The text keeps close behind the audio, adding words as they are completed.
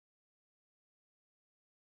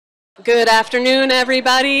Good afternoon,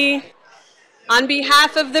 everybody. On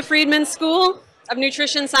behalf of the Friedman School of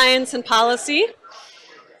Nutrition Science and Policy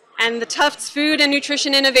and the Tufts Food and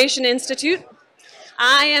Nutrition Innovation Institute,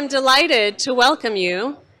 I am delighted to welcome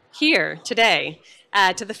you here today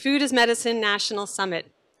to the Food is Medicine National Summit.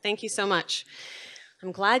 Thank you so much.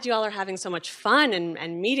 I'm glad you all are having so much fun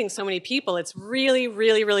and meeting so many people. It's really,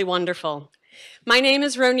 really, really wonderful. My name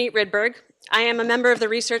is Ronit Rydberg. I am a member of the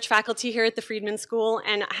research faculty here at the Friedman School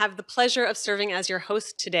and have the pleasure of serving as your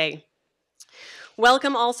host today.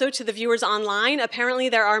 Welcome also to the viewers online. Apparently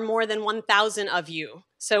there are more than 1,000 of you,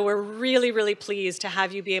 so we're really, really pleased to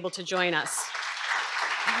have you be able to join us.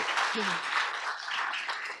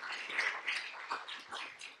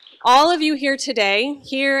 All of you here today,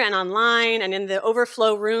 here and online and in the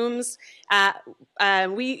overflow rooms,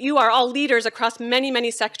 you are all leaders across many, many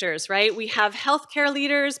sectors, right? We have healthcare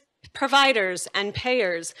leaders, providers and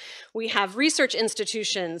payers. We have research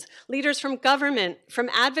institutions, leaders from government, from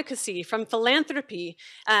advocacy, from philanthropy,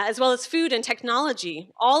 as well as food and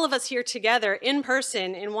technology. All of us here together in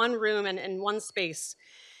person in one room and in one space.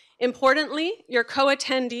 Importantly, your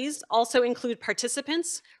co-attendees also include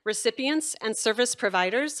participants, recipients, and service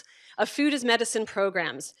providers of food as medicine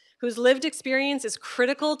programs, whose lived experience is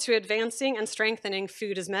critical to advancing and strengthening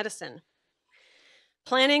food as medicine.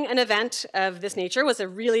 Planning an event of this nature was a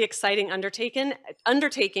really exciting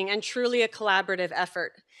undertaking and truly a collaborative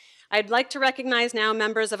effort. I'd like to recognize now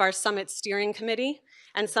members of our Summit Steering Committee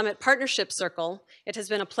and Summit Partnership Circle. It has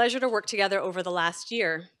been a pleasure to work together over the last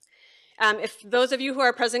year. If those of you who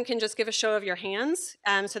are present can just give a show of your hands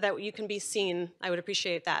so that you can be seen, I would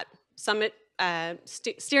appreciate that. Summit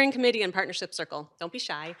Steering Committee and Partnership Circle. Don't be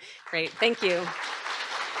shy. Great, thank you.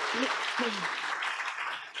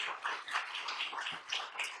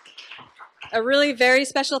 A really very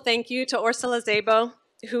special thank you to Ursula Szabo,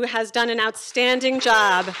 who has done an outstanding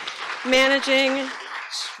job managing,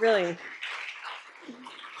 really.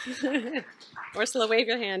 Ursula, wave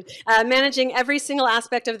your hand. Managing every single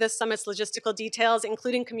aspect of this summit's logistical details,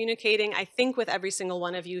 including communicating, I think, with every single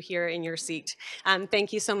one of you here in your seat.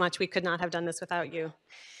 Thank you so much. We could not have done this without you.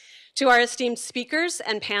 To our esteemed speakers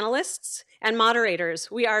and panelists and moderators,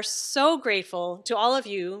 we are so grateful to all of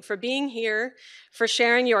you for being here, for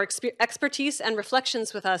sharing your expertise and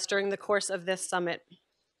reflections with us during the course of this summit.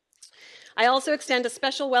 I also extend a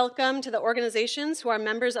special welcome to the organizations who are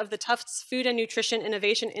members of the Tufts Food and Nutrition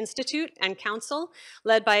Innovation Institute and Council,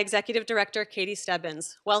 led by Executive Director Katie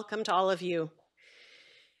Stebbins. Welcome to all of you.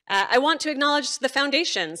 I want to acknowledge the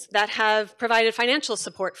foundations that have provided financial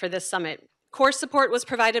support for this summit. Core support was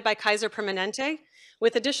provided by Kaiser Permanente,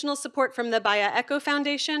 with additional support from the Baya Echo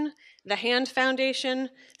Foundation, the Hand Foundation,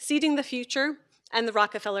 Seeding the Future, and the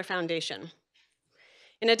Rockefeller Foundation.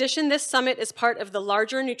 In addition, this summit is part of the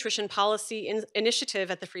larger nutrition policy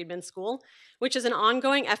initiative at the Friedman School, which is an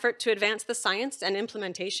ongoing effort to advance the science and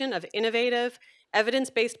implementation of innovative,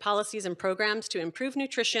 evidence-based policies and programs to improve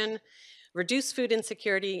nutrition, reduce food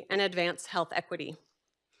insecurity, and advance health equity.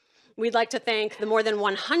 We'd like to thank the more than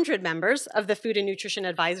 100 members of the Food and Nutrition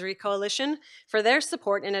Advisory Coalition for their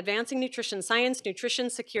support in advancing nutrition science, nutrition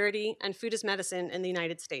security, and food as medicine in the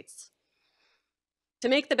United States. To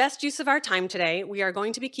make the best use of our time today, we are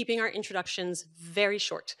going to be keeping our introductions very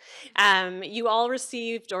short. You all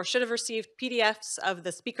received or should have received PDFs of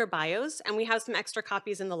the speaker bios, and we have some extra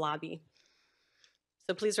copies in the lobby.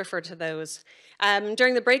 So please refer to those.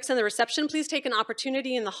 During the breaks and the reception, please take an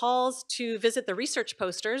opportunity in the halls to visit the research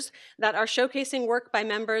posters that are showcasing work by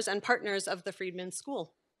members and partners of the Friedman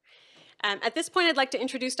School. At this point, I'd like to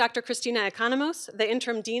introduce Dr. Christina Economos, the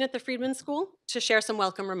interim dean at the Friedman School, to share some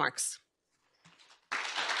welcome remarks.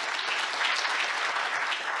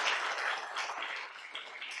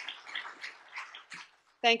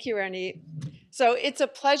 Thank you, Ronit. So it's a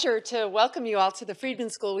pleasure to welcome you all to the Friedman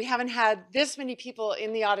School. We haven't had this many people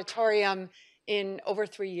in the auditorium in over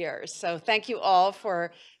 3 years. So thank you all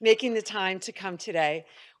for making the time to come today.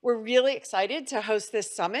 We're really excited to host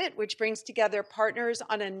this summit, which brings together partners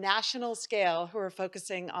on a national scale who are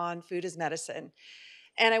focusing on food as medicine.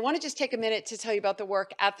 And I want to just take a minute to tell you about the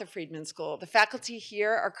work at the Friedman School. The faculty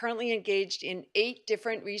here are currently engaged in 8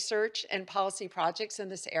 different research and policy projects in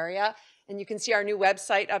this area. And you can see our new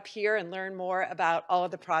website up here and learn more about all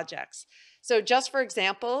of the projects. So just for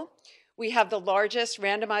example, we have the largest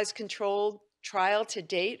randomized controlled trial to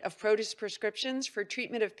date of produce prescriptions for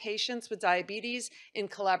treatment of patients with diabetes in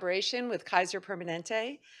collaboration with Kaiser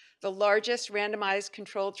Permanente, the largest randomized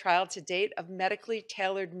controlled trial to date of medically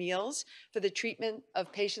tailored meals for the treatment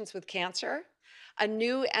of patients with cancer, a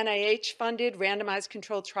new NIH-funded randomized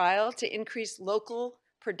controlled trial to increase local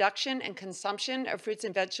production and consumption of fruits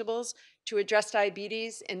and vegetables to address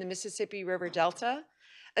diabetes in the Mississippi River Delta,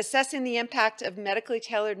 assessing the impact of medically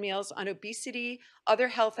tailored meals on obesity, other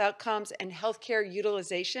health outcomes, and healthcare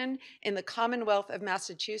utilization in the Commonwealth of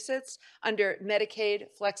Massachusetts under Medicaid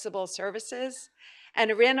flexible services, and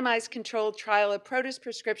a randomized controlled trial of produce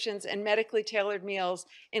prescriptions and medically tailored meals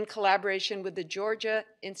in collaboration with the Georgia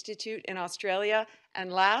Institute in Australia.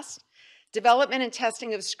 And last, development and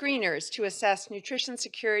testing of screeners to assess nutrition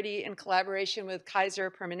security in collaboration with Kaiser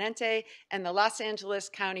Permanente and the Los Angeles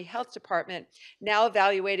County Health Department, now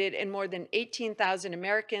evaluated in more than 18,000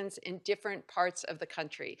 Americans in different parts of the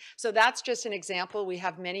country. So that's just an example. We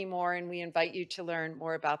have many more, and we invite you to learn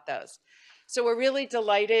more about those. So we're really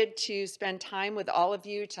delighted to spend time with all of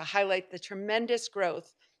you to highlight the tremendous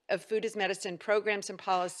growth of food as medicine programs and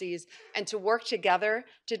policies, and to work together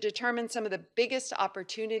to determine some of the biggest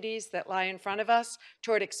opportunities that lie in front of us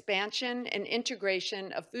toward expansion and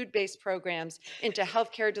integration of food-based programs into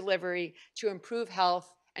healthcare delivery to improve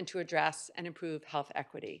health and to address and improve health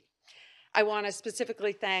equity. I want to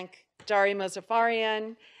specifically thank Dari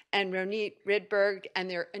Mozaffarian and Ronit Rydberg and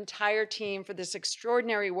their entire team for this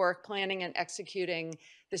extraordinary work planning and executing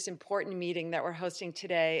this important meeting that we're hosting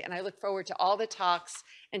today. And I look forward to all the talks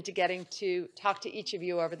and to getting to talk to each of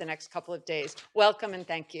you over the next couple of days. Welcome and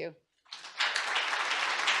thank you.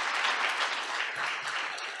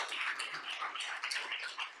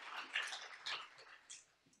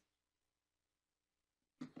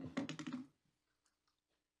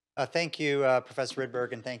 Thank you, Professor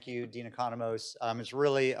Rydberg, and thank you, Dean Economos. It's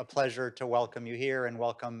really a pleasure to welcome you here and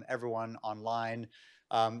welcome everyone online.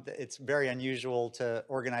 It's very unusual to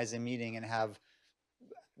organize a meeting and have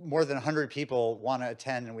more than 100 people want to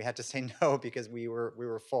attend, and we had to say no because we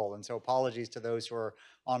were full. And so apologies to those who are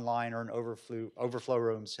online or in overflow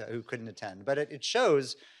rooms who couldn't attend. But it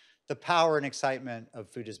shows the power and excitement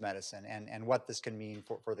of food as medicine and what this can mean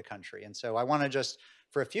for the country. And so I want to just,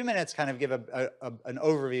 for a few minutes, kind of give an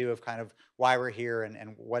overview of kind of why we're here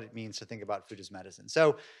and what it means to think about food as medicine.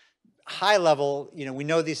 So high level, we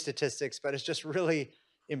know these statistics, but it's just really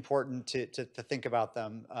important to think about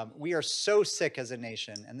them. We are so sick as a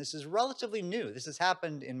nation, and this is relatively new. This has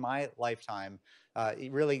happened in my lifetime.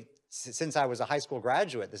 Really, since I was a high school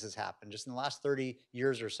graduate, this has happened. Just in the last 30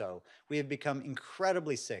 years or so, we have become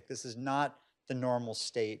incredibly sick. This is not the normal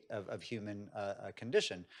state of human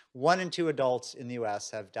condition. 1 in 2 adults in the US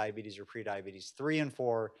have diabetes or prediabetes. 3 in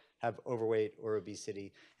 4 have overweight or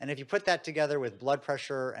obesity. And if you put that together with blood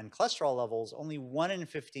pressure and cholesterol levels, only 1 in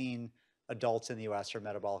 15 adults in the US are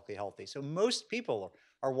metabolically healthy. So most people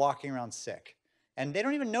are walking around sick, and they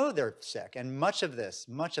don't even know they're sick. And much of this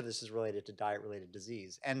is related to diet-related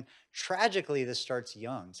disease. And tragically, this starts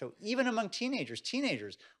young. So even among teenagers,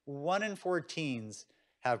 1 in 4 teens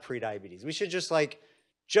have prediabetes. We should just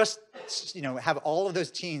have all of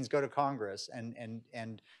those teens go to Congress,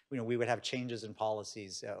 and we would have changes in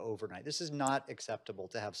policies overnight. This is not acceptable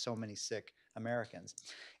to have so many sick Americans.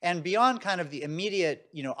 And beyond kind of the immediate,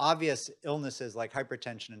 obvious illnesses like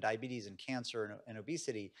hypertension and diabetes and cancer and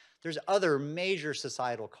obesity, there's other major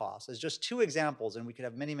societal costs. As just 2 examples, and we could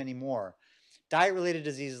have many, many more. Diet-related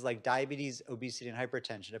diseases like diabetes, obesity, and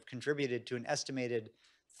hypertension have contributed to an estimated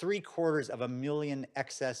 750,000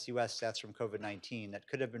 excess US deaths from COVID-19 that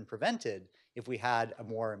could have been prevented if we had a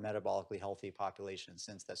more metabolically healthy population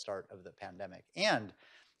since the start of the pandemic. And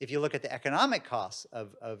if you look at the economic costs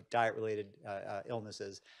of diet-related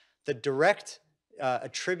illnesses, the direct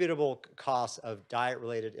attributable costs of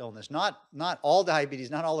diet-related illness, not all diabetes,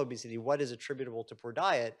 not all obesity, what is attributable to poor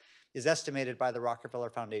diet, is estimated by the Rockefeller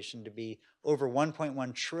Foundation to be over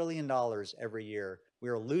 $1.1 trillion every year we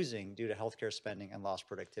are losing due to healthcare spending and lost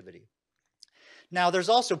productivity. Now, there's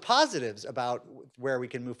also positives about where we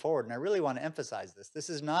can move forward, and I really want to emphasize this. This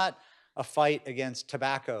is not a fight against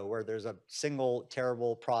tobacco where there's a single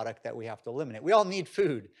terrible product that we have to eliminate. We all need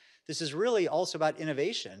food. This is really also about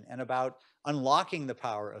innovation and about unlocking the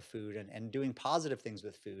power of food and doing positive things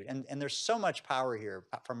with food. And there's so much power here,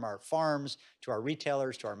 from our farms to our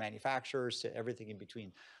retailers to our manufacturers to everything in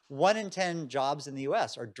between. 1 in 10 jobs in the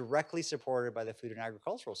US are directly supported by the food and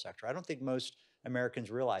agricultural sector. I don't think most Americans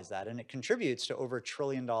realize that. And it contributes to over $1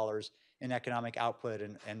 trillion in economic output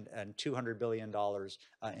and $200 billion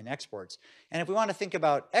in exports. And if we want to think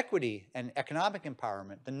about equity and economic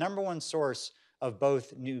empowerment, the #1 source of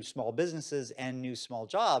both new small businesses and new small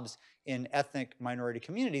jobs in ethnic minority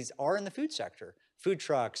communities are in the food sector. Food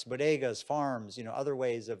trucks, bodegas, farms, other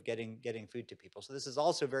ways of getting food to people. So this is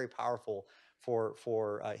also very powerful for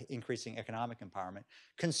increasing economic empowerment.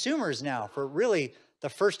 Consumers now, for really the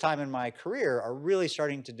first time in my career, are really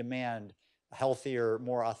starting to demand healthier,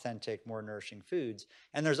 more authentic, more nourishing foods.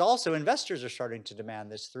 And there's also investors are starting to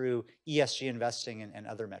demand this through ESG investing and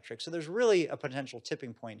other metrics. So there's really a potential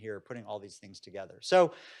tipping point here putting all these things together.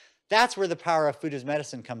 So that's where the power of food as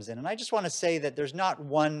medicine comes in. And I just want to say that there's not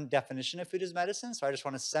one definition of food as medicine. So I just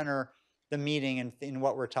want to center the meeting in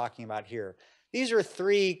what we're talking about here. These are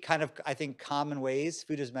three kind of, I think, common ways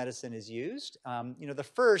food as medicine is used. The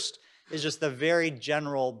first is just the very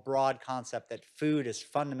general, broad concept that food is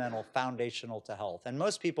fundamental, foundational to health. And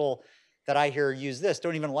most people that I hear use this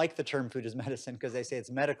don't even like the term food as medicine because they say it's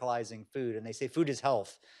medicalizing food, and they say food is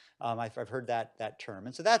health. I've heard that term.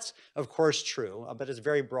 And so that's, of course, true, but it's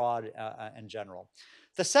very broad and general.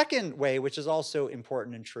 The second way, which is also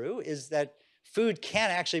important and true, is that food can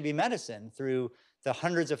actually be medicine through the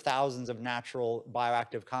hundreds of thousands of natural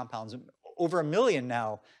bioactive compounds, over 1 million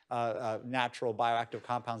now natural bioactive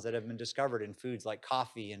compounds that have been discovered in foods like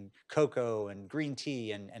coffee and cocoa and green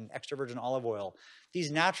tea and extra virgin olive oil.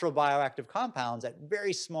 These natural bioactive compounds at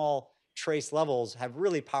very small trace levels have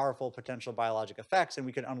really powerful potential biologic effects, and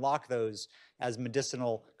we can unlock those as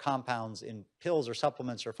medicinal compounds in pills or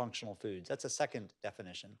supplements or functional foods. That's a second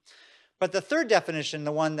definition. But the third definition,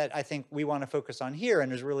 the one that I think we want to focus on here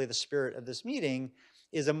and is really the spirit of this meeting,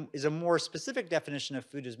 is a more specific definition of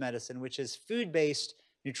food as medicine, which is food-based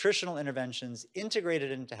nutritional interventions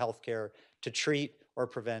integrated into healthcare to treat or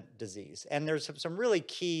prevent disease. And there's some really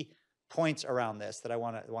key points around this that I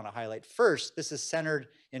want to highlight. First, this is centered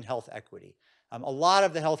in health equity. A lot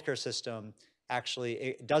of the healthcare system actually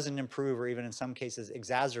it doesn't improve, or even in some cases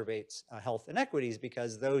exacerbates health inequities,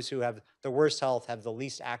 because those who have the worst health have the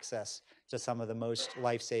least access to some of the most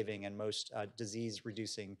life-saving and most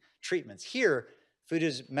disease-reducing treatments. Here, food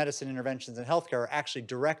as medicine interventions in healthcare are actually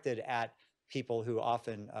directed at people who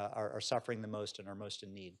often are suffering the most and are most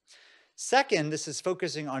in need. Second, this is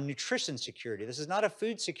focusing on nutrition security. This is not a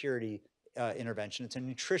food security intervention, it's a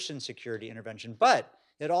nutrition security intervention, but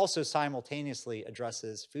it also simultaneously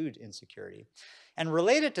addresses food insecurity. And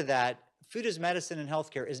related to that, food as medicine in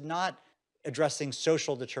healthcare is not addressing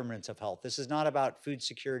social determinants of health. This is not about food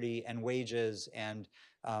security and wages and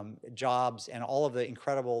jobs and all of the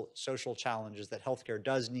incredible social challenges that healthcare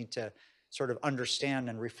does need to sort of understand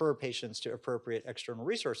and refer patients to appropriate external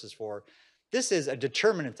resources for. This is a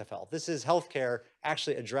determinant of health. This is healthcare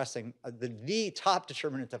actually addressing the top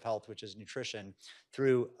determinant of health, which is nutrition,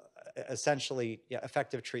 through essentially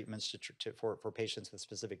effective treatments for patients with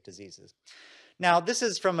specific diseases. Now, this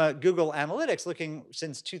is from Google Analytics looking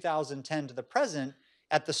since 2010 to the present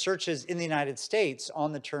at the searches in the United States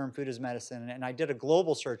on the term food as medicine. And I did a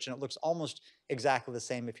global search, and it looks almost exactly the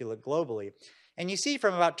same if you look globally. And you see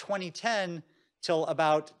from about 2010 till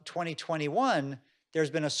about 2021, there's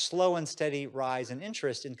been a slow and steady rise in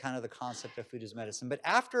interest in kind of the concept of food as medicine. But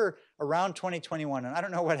after around 2021, and I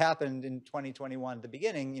don't know what happened in 2021 at the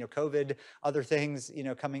beginning, COVID, other things,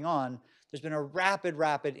 coming on, there's been a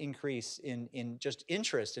rapid increase in just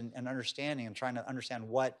interest and understanding and trying to understand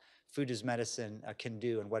what food as medicine can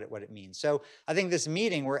do and what it means. So I think this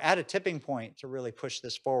meeting, we're at a tipping point to really push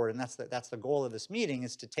this forward. And that's the goal of this meeting,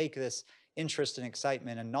 is to take this interest and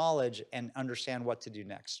excitement and knowledge and understand what to do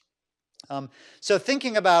next. So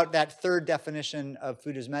thinking about that third definition of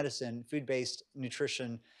food as medicine, food-based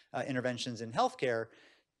nutrition interventions in healthcare,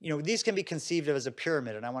 these can be conceived of as a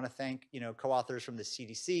pyramid. And I want to thank, co-authors from the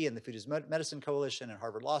CDC and the Food as Medicine Coalition and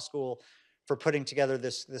Harvard Law School for putting together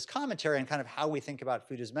this commentary on kind of how we think about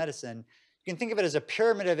food as medicine. You can think of it as a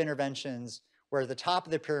pyramid of interventions, where at the top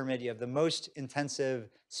of the pyramid, you have the most intensive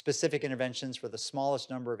specific interventions for the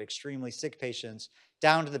smallest number of extremely sick patients,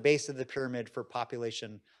 down to the base of the pyramid for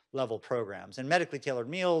population level programs. And medically tailored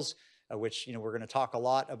meals, which we're going to talk a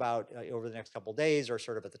lot about over the next couple of days, are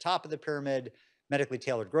sort of at the top of the pyramid. Medically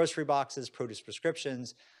tailored grocery boxes, produce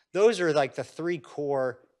prescriptions. Those are like the three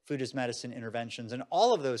core food as medicine interventions. And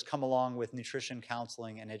all of those come along with nutrition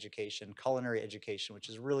counseling and education, culinary education, which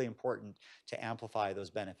is really important to amplify those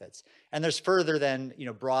benefits. And there's further then,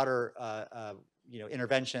 broader,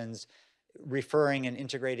 interventions referring and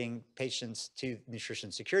integrating patients to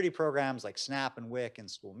nutrition security programs like SNAP and WIC and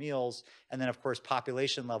school meals. And then, of course,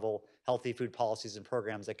 population level healthy food policies and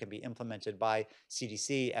programs that can be implemented by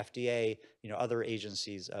CDC, FDA, other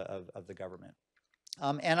agencies of the government.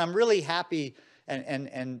 And I'm really happy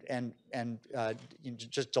and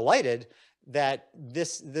just delighted that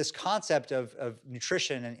this concept of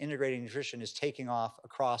nutrition and integrating nutrition is taking off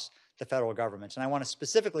across the federal government. And I want to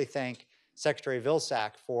specifically thank Secretary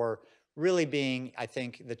Vilsack for really being, I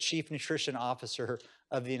think, the chief nutrition officer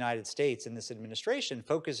of the United States in this administration,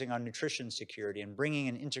 focusing on nutrition security and bringing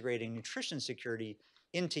and integrating nutrition security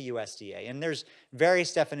into USDA. And there's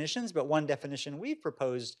various definitions, but one definition we've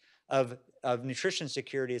proposed of nutrition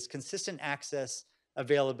security is consistent access,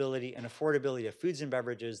 availability, and affordability of foods and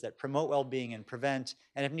beverages that promote well-being and prevent,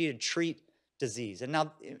 and if needed, treat disease. And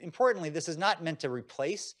now, importantly, this is not meant to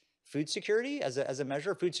replace food security as a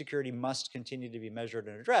measure. Food security must continue to be measured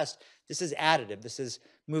and addressed. This is additive. This is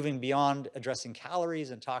moving beyond addressing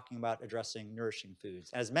calories and talking about addressing nourishing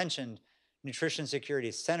foods. As mentioned, nutrition security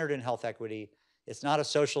is centered in health equity. It's not a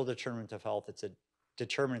social determinant of health. It's a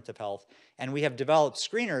determinant of health. And we have developed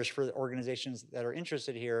screeners for the organizations that are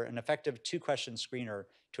interested here, an effective 2-question screener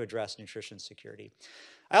to address nutrition security.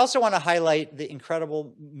 I also want to highlight the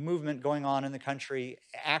incredible movement going on in the country,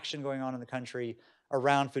 action going on in the country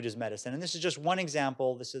around food as medicine. And this is just one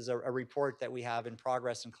example. This is a report that we have in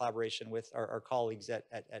progress in collaboration with our colleagues at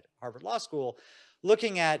Harvard Law School,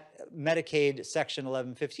 looking at Medicaid Section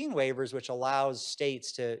 1115 waivers, which allows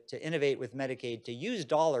states to innovate with Medicaid to use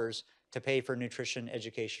dollars to pay for nutrition,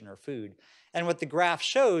 education, or food. And what the graph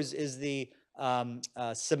shows is the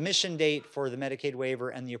submission date for the Medicaid waiver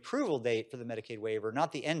and the approval date for the Medicaid waiver,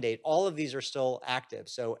 not the end date. All of these are still active.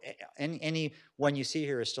 So any one you see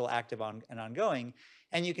here is still active and ongoing.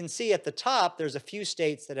 And you can see at the top, there's a few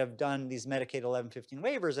states that have done these Medicaid 1115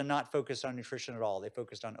 waivers and not focused on nutrition at all. They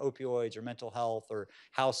focused on opioids or mental health or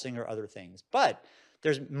housing or other things. But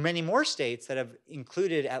there's many more states that have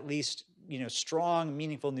included at least strong,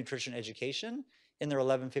 meaningful nutrition education in their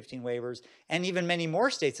 1115 waivers, and even many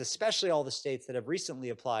more states, especially all the states that have recently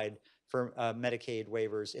applied for Medicaid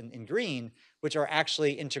waivers in green, which are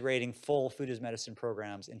actually integrating full food as medicine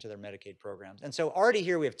programs into their Medicaid programs. And so already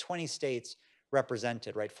here we have 20 states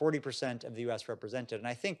represented, right? 40% of the US represented. And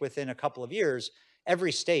I think within a couple of years,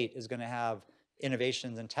 every state is going to have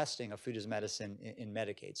innovations and testing of food as medicine in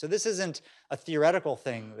Medicaid. So this isn't a theoretical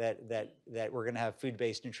thing that we're going to have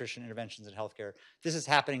food-based nutrition interventions in healthcare. This is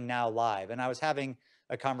happening now live. And I was having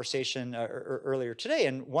a conversation earlier today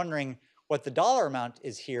and wondering what the dollar amount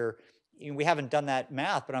is here. We haven't done that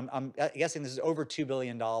math, but I'm guessing this is over $2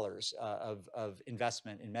 billion of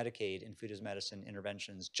investment in Medicaid in food as medicine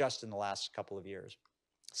interventions just in the last couple of years.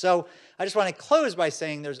 So I just want to close by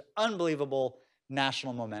saying there's unbelievable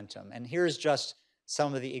national momentum. And here's just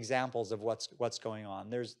some of the examples of what's going on.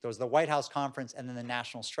 There's the White House conference and then the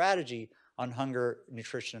national strategy on hunger,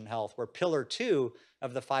 nutrition, and health, where pillar 2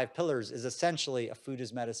 of the 5 pillars is essentially a food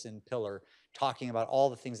as medicine pillar, talking about all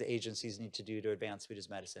the things that agencies need to do to advance food as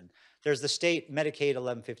medicine. There's the state Medicaid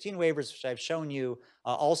 1115 waivers, which I've shown you,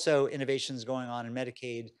 also innovations going on in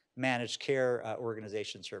Medicaid managed care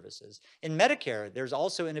organization services. In Medicare, there's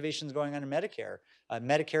also innovations going on in Medicare,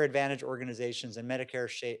 Medicare Advantage organizations and Medicare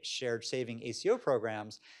shared saving ACO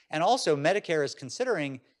programs. And also Medicare is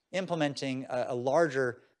considering implementing a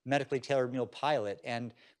larger medically tailored meal pilot.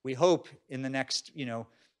 And we hope in the next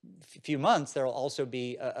few months, there will also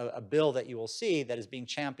be a bill that you will see that is being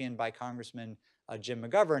championed by Congressman Jim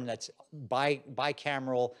McGovern, that's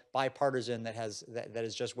bicameral, bipartisan, that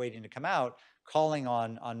is just waiting to come out, calling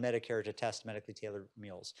on Medicare to test medically tailored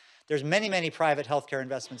meals. There's many private healthcare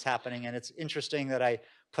investments happening, and it's interesting that I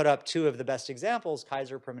put up 2 of the best examples,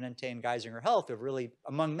 Kaiser Permanente and Geisinger Health, who really,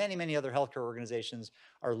 among many other healthcare organizations,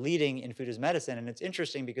 are leading in food as medicine. And it's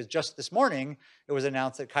interesting because just this morning, it was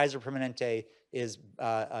announced that Kaiser Permanente is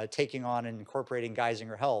taking on and incorporating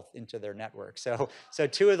Geisinger Health into their network. So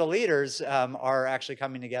 2 of the leaders are actually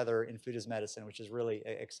coming together in food as medicine, which is really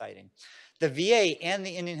exciting. The VA and the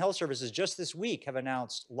Indian Health Services just this week have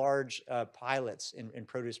announced large pilots in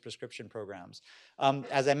produce prescription programs.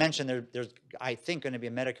 As I mentioned, there's I think going to be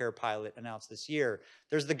a Medicare pilot announced this year.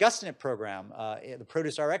 There's the GusNIP program, the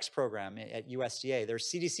Produce RX program at USDA. There's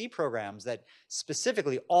CDC programs that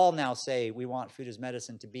specifically all now say we want food as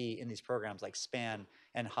medicine to be in these programs like SPAN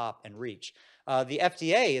and HOP and REACH. The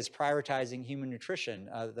FDA is prioritizing human nutrition.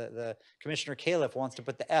 The Commissioner Califf wants to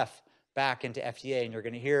put the F back into FDA, and you're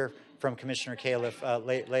going to hear from Commissioner Califf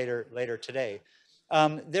later today.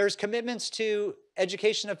 There's commitments to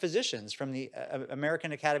education of physicians from the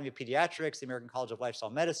American Academy of Pediatrics, the American College of Lifestyle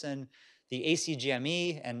Medicine, the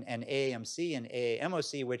ACGME and AAMC and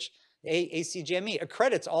AAMOC, which ACGME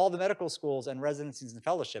accredits all the medical schools and residencies and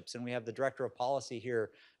fellowships. And we have the director of policy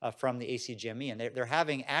here from the ACGME, and they're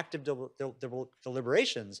having active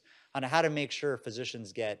deliberations on how to make sure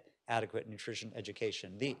physicians get adequate nutrition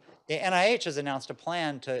education. The NIH has announced a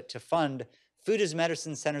plan to fund food as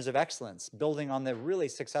medicine centers of excellence, building on the really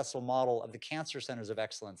successful model of the cancer centers of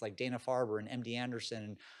excellence like Dana-Farber and MD Anderson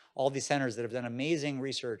and all these centers that have done amazing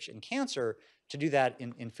research in cancer to do that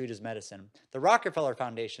in food as medicine. The Rockefeller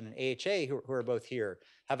Foundation and AHA, who are both here,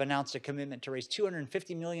 have announced a commitment to raise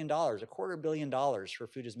 $250 million, $250 million for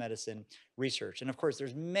food as medicine research. And of course,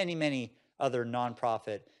 there's many other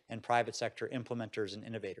nonprofit and private sector implementers and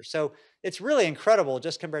innovators. So it's really incredible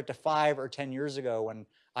just compared to 5 or 10 years ago when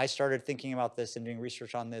I started thinking about this and doing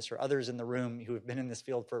research on this, or others in the room who have been in this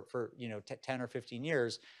field for 10 or 15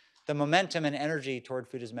 years. The momentum and energy toward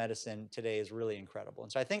food as medicine today is really incredible.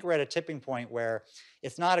 And so I think we're at a tipping point where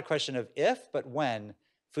it's not a question of if, but when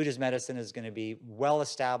food as medicine is going to be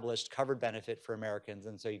well-established, covered benefit for Americans.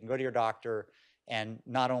 And so you can go to your doctor and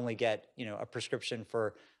not only get a prescription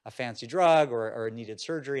for a fancy drug or a needed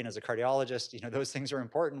surgery, and as a cardiologist, those things are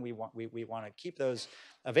important. We want to keep those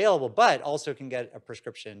available, but also can get a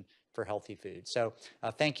prescription for healthy food. So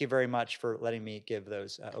thank you very much for letting me give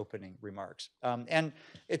those opening remarks. And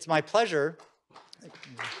it's my pleasure.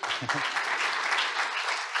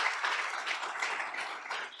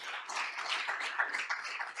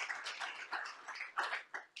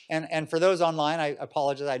 And for those online, I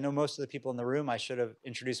apologize. I know most of the people in the room. I should have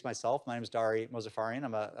introduced myself. My name is Dari Mozaffarian.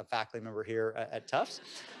 I'm a faculty member here at Tufts.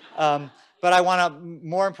 But I want to,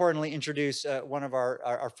 more importantly, introduce one of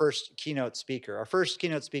our first keynote speaker. Our first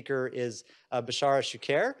keynote speaker is Bishara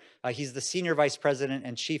Shukair. He's the Senior Vice President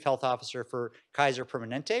and Chief Health Officer for Kaiser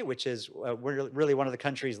Permanente, which is really one of the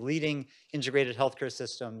country's leading integrated healthcare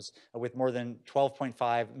systems with more than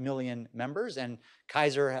 12.5 million members. And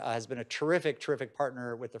Kaiser has been a terrific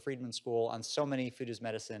partner with the Friedman School on so many food as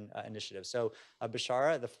medicine initiatives. So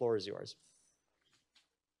Bishara, the floor is yours.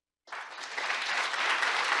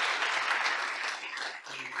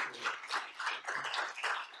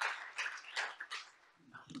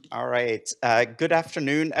 All right. Good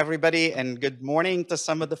afternoon, everybody, and good morning to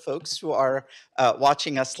some of the folks who are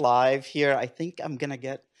watching us live here. I think I'm going to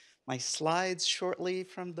get my slides shortly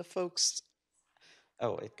from the folks.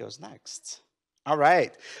 Oh, it goes next. All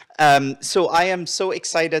right. So I am so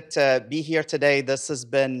excited to be here today. This has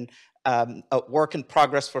been a work in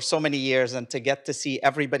progress for so many years, and to get to see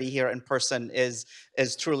everybody here in person is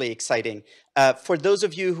truly exciting. For those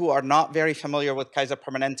of you who are not very familiar with Kaiser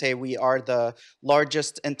Permanente, we are the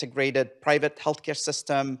largest integrated private healthcare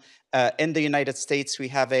system in the United States. We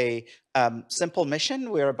have a simple mission.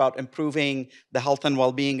 We're about improving the health and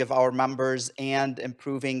well-being of our members and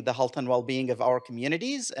improving the health and well-being of our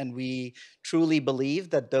communities. And we truly believe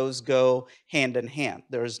that those go hand in hand.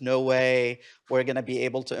 There is no way we're going to be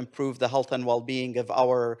able to improve the health and well-being of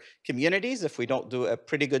our communities if we don't do a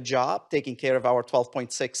pretty good job taking care of our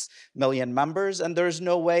 12.6 million members. And there's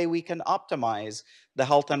no way we can optimize the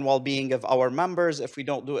health and well-being of our members if we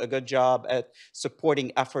don't do a good job at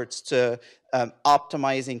supporting efforts to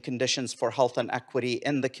optimizing conditions for health and equity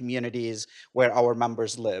in the communities where our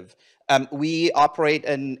members live. We operate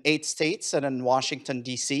in 8 states and in Washington,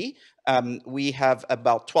 D.C. We have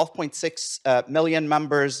about 12.6 million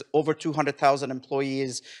members, over 200,000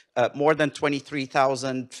 employees, more than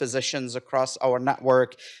 23,000 physicians across our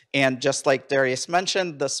network. And just like Darius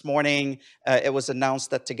mentioned, this morning, it was announced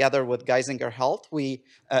that together with Geisinger Health, we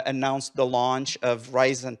announced the launch of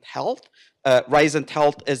Risant Health. Risant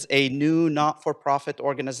Health is a new not-for-profit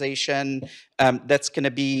organization that's going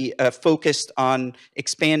to be focused on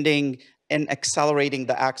expanding and accelerating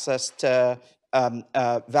the access to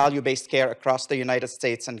value-based care across the United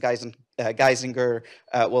States, and Geisinger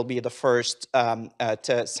will be the first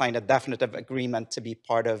to sign a definitive agreement to be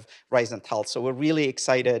part of Risant Health. So we're really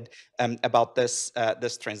excited about this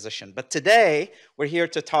transition. But today, we're here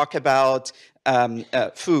to talk about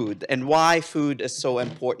food and why food is so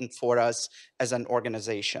important for us as an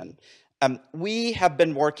organization. We have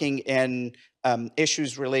been working in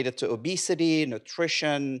issues related to obesity,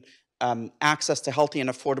 nutrition, access to healthy and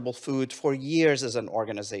affordable food for years as an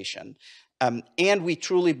organization. And we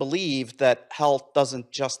truly believe that health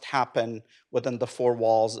doesn't just happen within the 4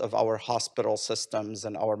 walls of our hospital systems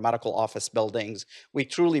and our medical office buildings. We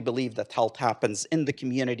truly believe that health happens in the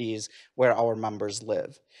communities where our members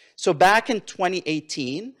live. So back in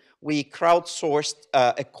 2018, we crowdsourced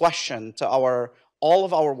a question to all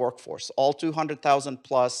of our workforce, all 200,000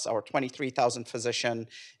 plus, our 23,000 physicians,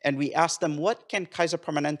 and we asked them, what can Kaiser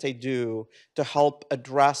Permanente do to help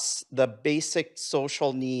address the basic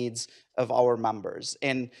social needs of our members?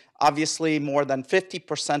 And obviously, more than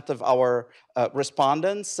 50% of our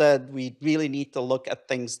respondents said we really need to look at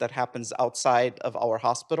things that happens outside of our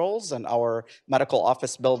hospitals and our medical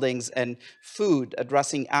office buildings, and food,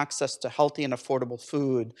 addressing access to healthy and affordable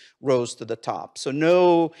food, rose to the top. So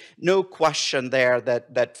no question there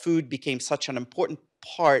that food became such an important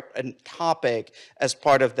part and topic as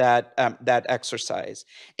part of that exercise.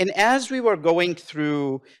 And as we were going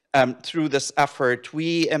through this effort,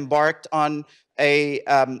 we embarked on a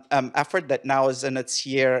effort that now is in its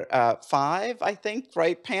year 5, I think,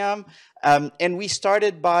 right, Pam? And we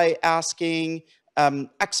started by asking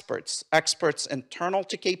experts internal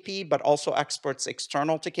to KP, but also experts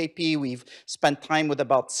external to KP. We've spent time with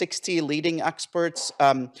about 60 leading experts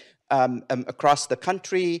across the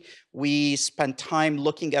country. We spent time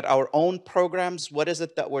looking at our own programs. What is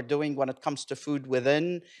it that we're doing when it comes to food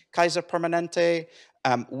within Kaiser Permanente?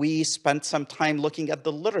 We spent some time looking at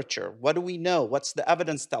the literature. What do we know? What's the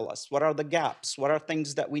evidence tell us? What are the gaps? What are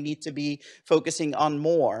things that we need to be focusing on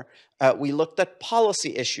more? We looked at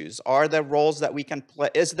policy issues. Are there roles that we can play?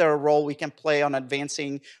 Is there a role we can play on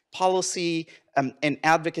advancing policy and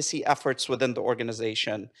advocacy efforts within the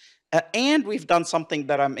organization? And we've done something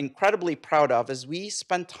that I'm incredibly proud of, is we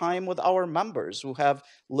spend time with our members who have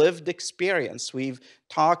lived experience. We've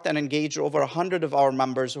talked and engaged over 100 of our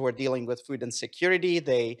members who are dealing with food insecurity.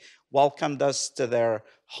 They welcomed us to their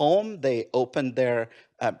home. They opened their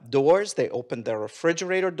doors. They opened their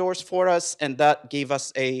refrigerator doors for us. And that gave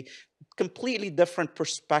us a completely different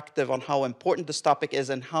perspective on how important this topic is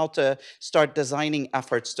and how to start designing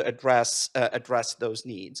efforts to address those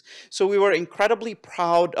needs. So we were incredibly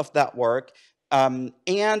proud of that work. And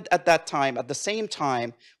at that time, at the same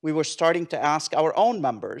time, we were starting to ask our own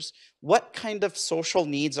members, what kind of social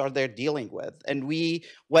needs are they dealing with? And we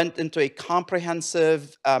went into a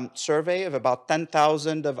comprehensive survey of about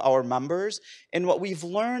 10,000 of our members. And what we've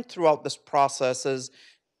learned throughout this process is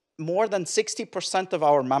more than 60% of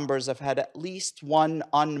our members have had at least one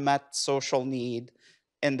unmet social need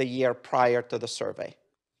in the year prior to the survey.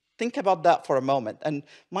 Think about that for a moment. And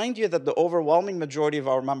mind you that the overwhelming majority of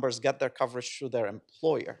our members get their coverage through their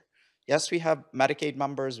employer. Yes, we have Medicaid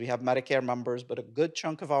members, we have Medicare members, but a good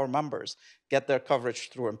chunk of our members get their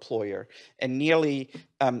coverage through employer. And nearly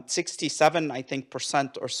 67, I think,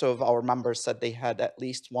 % or so of our members said they had at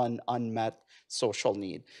least one unmet social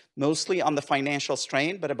need, mostly on the financial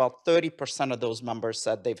strain, but about 30% of those members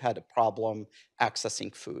said they've had a problem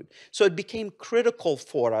accessing food. So it became critical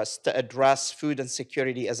for us to address food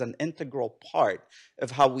insecurity as an integral part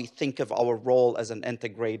of how we think of our role as an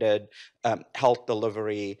integrated health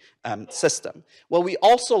delivery system. What we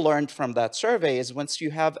also learned from that survey is once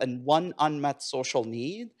you have one unmet social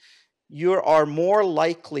need, you are more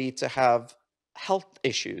likely to have health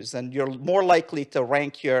issues, and you're more likely to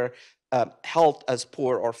rank your health as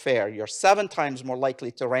poor or fair. You're 7 times more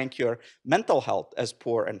likely to rank your mental health as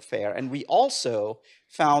poor and fair. And we also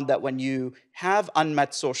found that when you have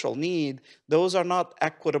unmet social need, those are not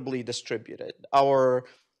equitably distributed. Our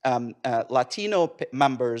Latino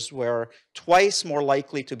members were twice more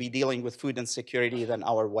likely to be dealing with food insecurity than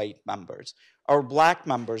our white members. Our Black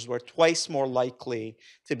members were twice more likely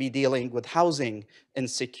to be dealing with housing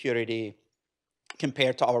insecurity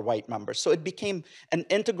compared to our white members. So it became an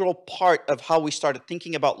integral part of how we started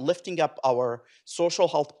thinking about lifting up our social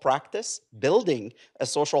health practice, building a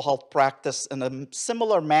social health practice in a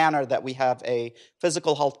similar manner that we have a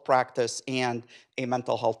physical health practice and a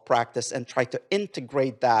mental health practice, and try to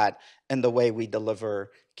integrate that in the way we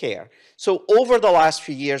deliver care. So over the last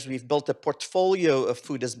few years, we've built a portfolio of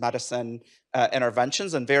food as medicine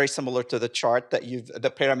interventions, and very similar to the chart that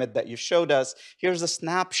the pyramid that you showed us, here's a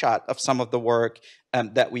snapshot of some of the work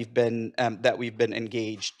that we've been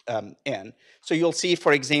engaged in. So you'll see,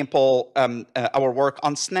 for example, our work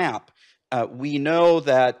on SNAP. We know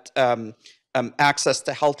that access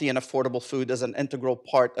to healthy and affordable food is an integral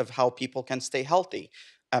part of how people can stay healthy.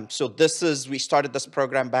 So we started this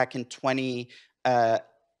program back in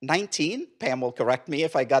 2019. Pam will correct me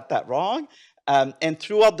if I got that wrong. And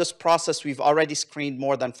throughout this process, we've already screened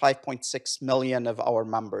more than 5.6 million of our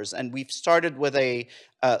members. And we've started with a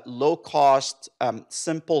low-cost,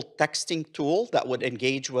 simple texting tool that would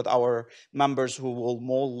engage with our members who will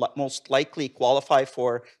most likely qualify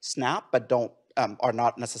for SNAP, but are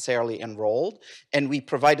not necessarily enrolled. And we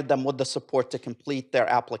provided them with the support to complete their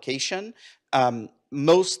application.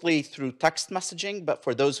 Mostly through text messaging, but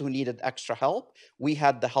for those who needed extra help, we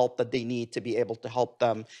had the help that they need to be able to help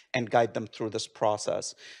them and guide them through this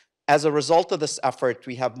process. As a result of this effort,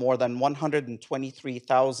 we have more than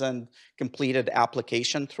 123,000 completed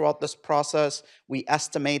applications throughout this process. We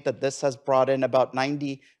estimate that this has brought in about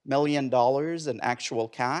 $90 million in actual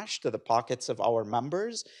cash to the pockets of our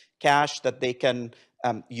members, cash that they can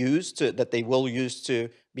that they will use to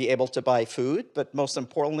be able to buy food. But most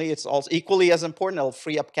importantly, it's also equally as important, it'll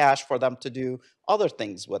free up cash for them to do other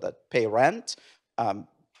things with it, pay rent,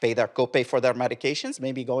 pay their copay for their medications,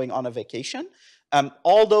 maybe going on a vacation.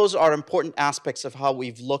 All those are important aspects of how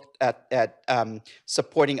we've looked at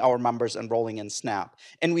supporting our members enrolling in SNAP.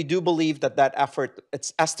 And we do believe that that effort,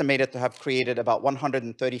 it's estimated to have created about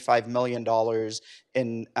 $135 million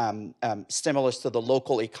in stimulus to the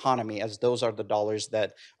local economy, as those are the dollars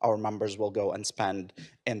that our members will go and spend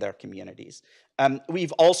in their communities.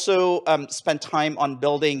 We've also spent time on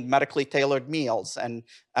building medically tailored meals, and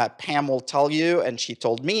Pam will tell you, and she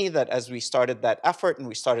told me that as we started that effort and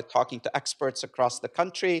we started talking to experts across the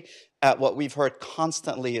country, what we've heard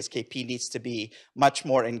constantly is KP needs to be much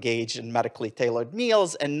more engaged in medically tailored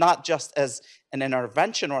meals, and not just as an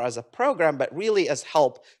intervention or as a program, but really as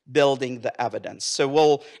help building the evidence. So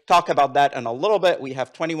we'll talk about that in a little bit. We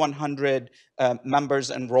have 2,100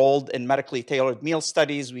 members enrolled in medically tailored meal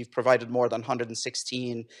studies. We've provided more than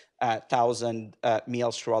 116,000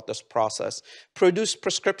 meals throughout this process. Produce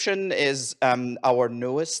Prescription is our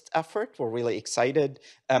newest effort. We're really excited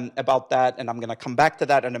about that, and I'm going to come back to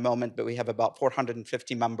that in a moment, but we have about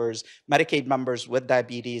 450 members, Medicaid members with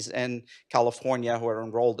diabetes in California who are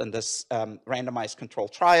enrolled in this randomized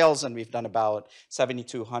controlled trials, and we've done about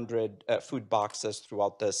 7,200 food boxes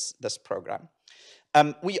throughout this program.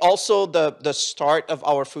 We also, the start of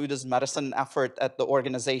our Food is Medicine effort at the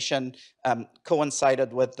organization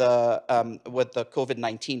coincided with the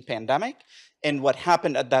COVID-19 pandemic. And what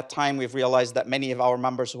happened at that time, we've realized that many of our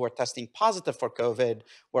members who were testing positive for COVID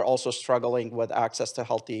were also struggling with access to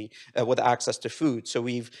access to food. So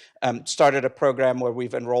we've started a program where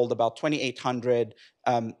we've enrolled about 2,800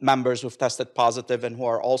 members who've tested positive and who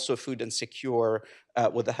are also food insecure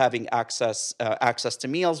with having access to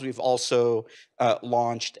meals. We've also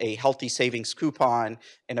launched a healthy savings coupon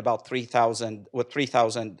in about 3,000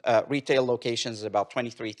 retail locations, about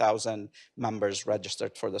 23,000 members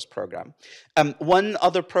registered for this program. One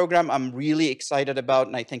other program I'm really excited about,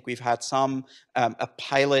 and I think we've had a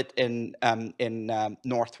pilot in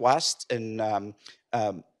Northwest in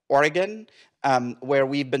Oregon, where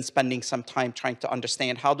we've been spending some time trying to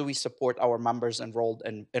understand how do we support our members enroll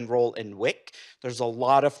in WIC. There's a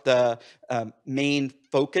lot of the main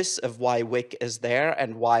focus of why WIC is there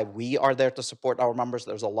and why we are there to support our members.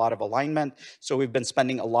 There's a lot of alignment. So we've been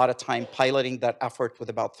spending a lot of time piloting that effort with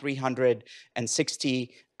about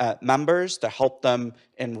 360 members to help them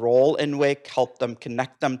enroll in WIC, help them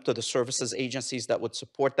connect them to the services agencies that would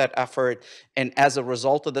support that effort. And as a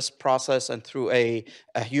result of this process and through a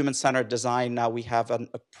human-centered design, now we have an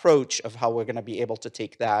approach of how we're going to be able to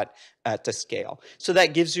take that to scale. So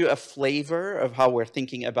that gives you a flavor of how we're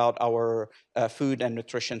thinking about our food and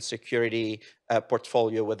nutrition security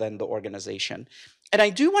portfolio within the organization. And I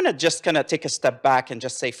do want to just kind of take a step back and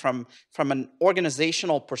just say from an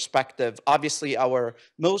organizational perspective, obviously our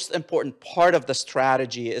most important part of the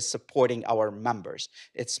strategy is supporting our members.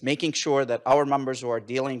 It's making sure that our members who are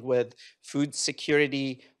dealing with food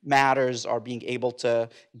security matters are being able to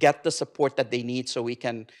get the support that they need so we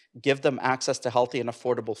can give them access to healthy and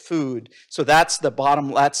affordable food. So that's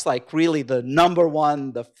that's like really the number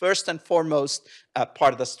one, the first and foremost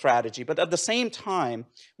part of the strategy. But at the same time,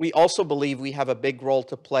 we also believe we have a big role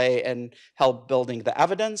to play in help building the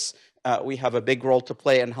evidence. We have a big role to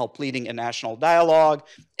play in help leading a national dialogue.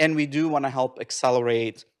 And we do want to help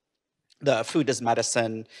accelerate the Food is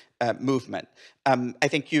Medicine movement. I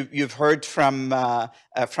think you've heard from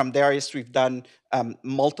Darius. We've done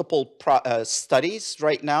multiple studies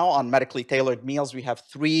right now on medically tailored meals. We have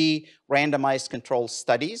 3 randomized control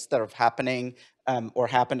studies that are happening or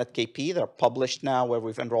happened at KP. They're published now, where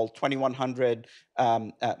we've enrolled 2,100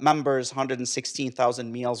 members,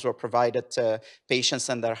 116,000 meals were provided to patients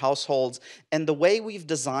and their households. And the way we've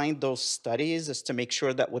designed those studies is to make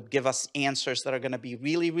sure that would give us answers that are going to be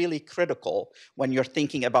really, really critical when you're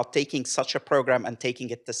thinking about taking such a program and taking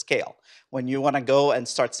it to scale. When you want to go and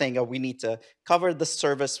start saying, oh, we need to cover this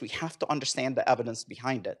service, we have to understand the evidence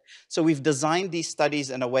behind it. So we've designed these studies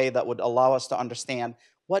in a way that would allow us to understand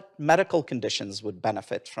what medical conditions would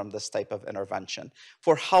benefit from this type of intervention.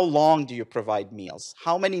 For how long do you provide meals?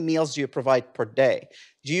 How many meals do you provide per day?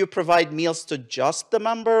 Do you provide meals to just the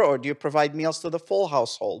member, or do you provide meals to the full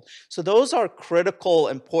household? So those are critical,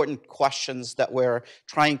 important questions that we're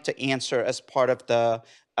trying to answer as part of the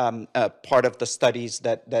studies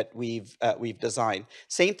that we've designed.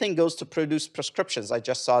 Same thing goes to Produce Prescriptions. I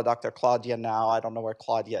just saw Dr. Claudia now. I don't know where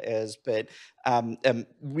Claudia is, but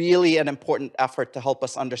really an important effort to help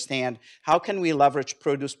us understand how can we leverage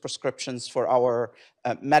Produce Prescriptions for our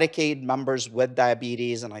Medicaid members with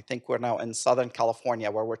diabetes. And I think we're now in Southern California,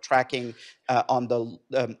 where we're tracking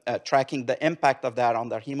tracking the impact of that on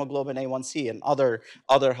their hemoglobin A1C and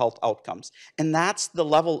other health outcomes. And that's the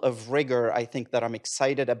level of rigor, I think, that I'm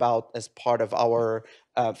excited about as part of our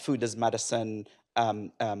Food is Medicine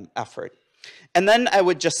effort. And then I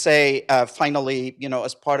would just say, finally,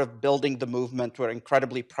 as part of building the movement, we're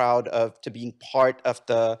incredibly proud to being part of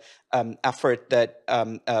the effort that,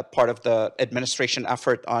 part of the administration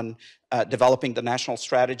effort on developing the national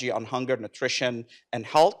strategy on hunger, nutrition, and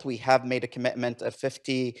health. We have made a commitment of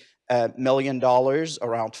 $50 million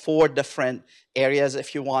around 4 different areas.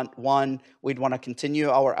 If you want one, we'd want to continue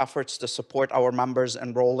our efforts to support our members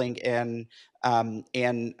enrolling in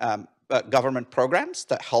government programs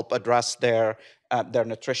that help address their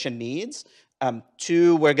nutrition needs.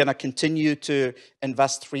 2, we're going to continue to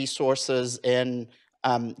invest resources in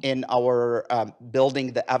our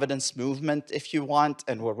building the evidence movement, if you want,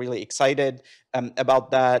 and we're really excited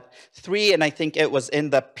about that. 3, and I think it was in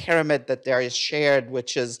the pyramid that Darius shared,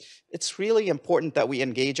 which is it's really important that we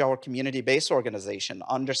engage our community-based organization,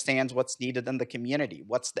 understands what's needed in the community,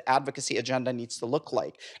 what's the advocacy agenda needs to look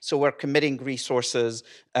like. So we're committing resources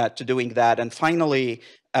to doing that. And finally,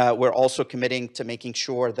 we're also committing to making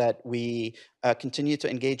sure that we continue to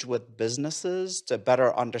engage with businesses to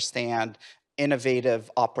better understand innovative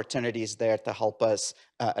opportunities there to help us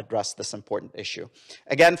address this important issue.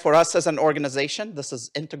 Again, for us as an organization, this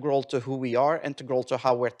is integral to who we are, integral to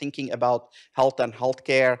how we're thinking about health and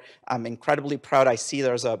healthcare. I'm incredibly proud. I see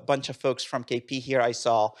there's a bunch of folks from KP here. I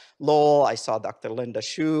saw Lowell, I saw Dr. Linda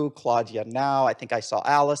Shu, Claudia Now, I think I saw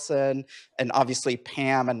Allison, and obviously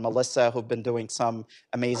Pam and Melissa, who've been doing some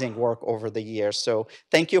amazing work over the years. So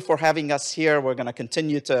thank you for having us here. We're going to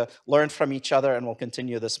continue to learn from each other, and we'll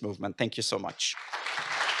continue this movement. Thank you so much.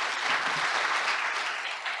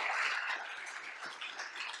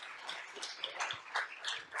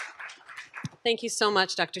 Thank you so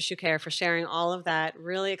much, Dr. Shukair, for sharing all of that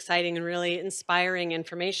really exciting and really inspiring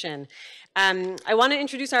information. I want to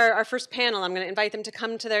introduce our first panel. I'm going to invite them to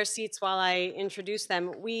come to their seats while I introduce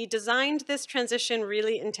them. We designed this transition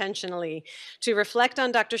really intentionally to reflect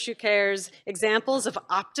on Dr. Shukair's examples of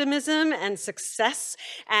optimism and success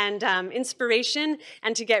and inspiration,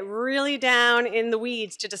 and to get really down in the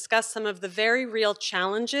weeds to discuss some of the very real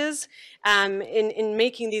challenges in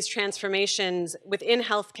making these transformations within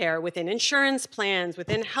healthcare, within insurance plans,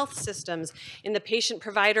 within health systems, in the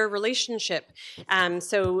patient-provider relationship.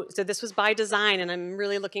 So this was by design, and I'm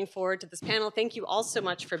really looking forward to this panel. Thank you all so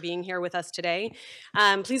much for being here with us today.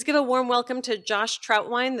 Please give a warm welcome to Josh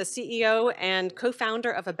Trautwein, the CEO and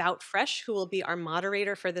co-founder of About Fresh, who will be our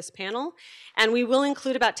moderator for this panel. And we will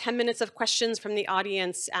include about 10 minutes of questions from the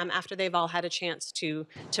audience after they've all had a chance to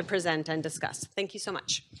present and discuss. Thank you so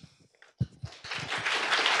much.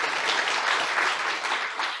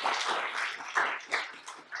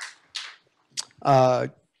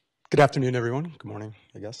 Good afternoon, everyone. Good morning,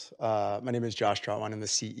 I guess. My name is Josh Trautwein. I'm the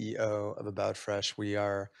CEO of About Fresh. We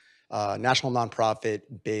are a national nonprofit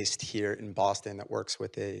based here in Boston that works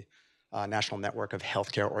with a national network of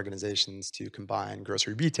healthcare organizations to combine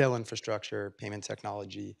grocery retail infrastructure, payment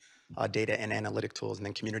technology, data and analytic tools, and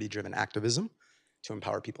then community-driven activism to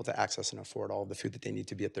empower people to access and afford all the food that they need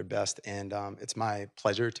to be at their best. And it's my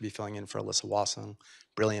pleasure to be filling in for Alyssa Wassung,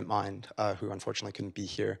 brilliant mind, who unfortunately couldn't be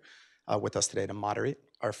here with us today to moderate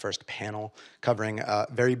our first panel covering a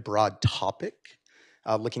very broad topic,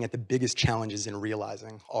 looking at the biggest challenges in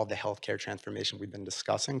realizing all the healthcare transformation we've been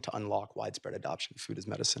discussing to unlock widespread adoption of food as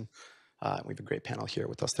medicine. We have a great panel here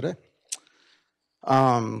with us today.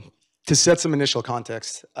 To set some initial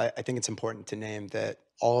context, I think it's important to name that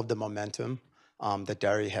all of the momentum that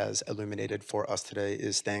Dari has illuminated for us today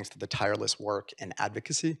is thanks to the tireless work and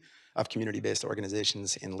advocacy of community-based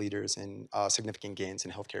organizations and leaders in significant gains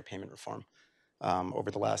in healthcare payment reform over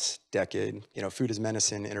the last decade. You know, food as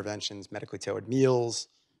medicine interventions, medically tailored meals,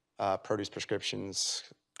 produce prescriptions,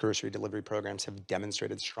 grocery delivery programs have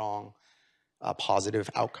demonstrated strong positive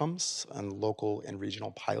outcomes on local and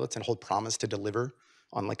regional pilots and hold promise to deliver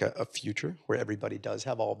on like a future where everybody does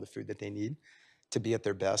have all of the food that they need to be at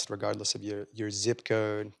their best, regardless of your zip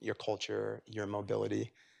code, your culture, your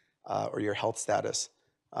mobility, or your health status.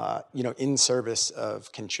 You know, in service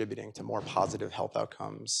of contributing to more positive health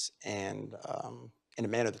outcomes and in a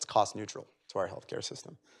manner that's cost neutral to our healthcare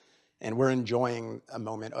system. And we're enjoying a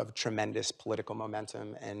moment of tremendous political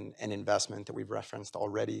momentum and investment that we've referenced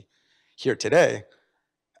already here today.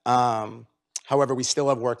 However, we still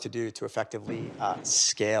have work to do to effectively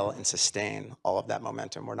scale and sustain all of that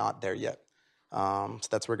momentum. We're not there yet. So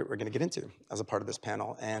that's what we're going to get into as a part of this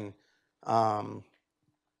panel. And,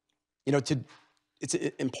 you know, it's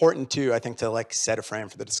important too, I think, to like set a frame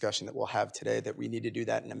for the discussion that we'll have today, that we need to do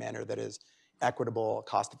that in a manner that is equitable,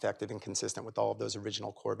 cost-effective, and consistent with all of those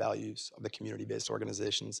original core values of the community-based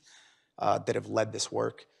organizations that have led this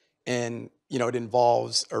work. And, you know, it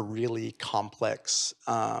involves a really complex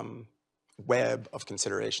web of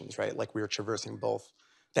considerations, right? Like we're traversing both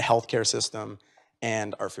the healthcare system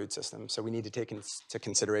and our food system. So we need to take into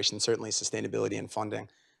consideration certainly sustainability and funding,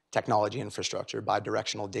 technology infrastructure,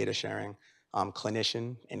 bidirectional data sharing,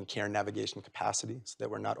 clinician and care navigation capacity so that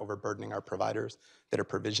we're not overburdening our providers that are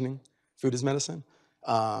provisioning food as medicine,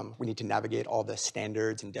 We need to navigate all the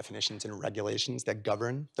standards and definitions and regulations that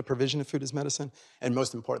govern the provision of food as medicine. And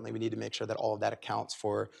most importantly, we need to make sure that all of that accounts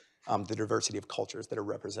for the diversity of cultures that are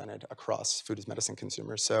represented across food as medicine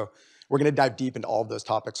consumers. So we're going to dive deep into all of those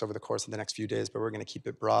topics over the course of the next few days, but we're going to keep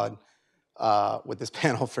it broad with this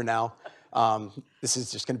panel for now. This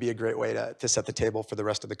is just going to be a great way to set the table for the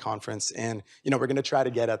rest of the conference. And we're going to try to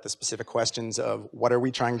get at the specific questions of what are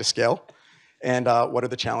we trying to scale, and what are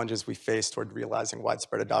the challenges we face toward realizing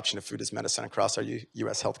widespread adoption of food as medicine across our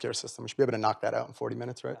U.S. healthcare system. We should be able to knock that out in 40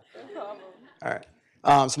 minutes, right? No problem. All right.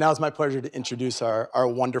 So now it's my pleasure to introduce our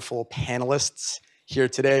wonderful panelists here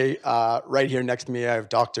today. Right here next to me, I have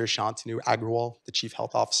Dr. Shantanu Agrawal, the Chief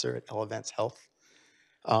Health Officer at Elevance Health.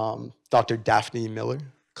 Dr. Daphne Miller,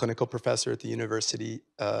 Clinical Professor at the University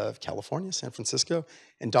of California, San Francisco,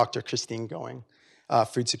 and Dr. Christine Going,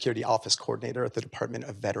 Food Security Office Coordinator at the Department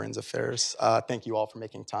of Veterans Affairs. Thank you all for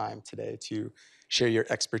making time today to share your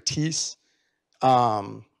expertise.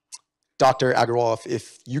 Dr. Agrawal,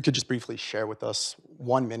 if you could just briefly share with us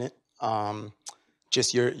 1 minute,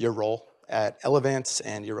 just your role at Elevance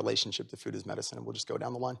and your relationship to food as medicine, and we'll just go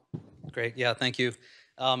down the line. Great, yeah, thank you.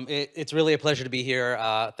 It's really a pleasure to be here.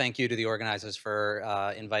 Thank you to the organizers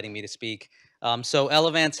for inviting me to speak. So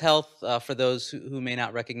Elevance Health, for those who may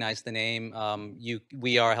not recognize the name,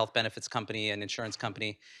 we are a health benefits company and insurance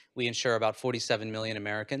company. We insure about 47 million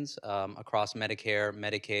Americans across Medicare,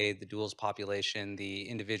 Medicaid, the duals population, the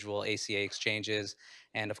individual ACA exchanges,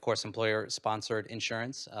 and of course employer-sponsored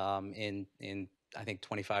insurance in I think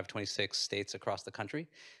 25, 26 states across the country.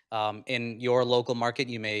 In your local market,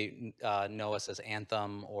 you may know us as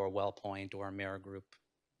Anthem or WellPoint or Amerigroup,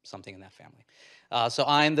 something in that family. So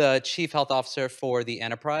I'm the Chief Health Officer for the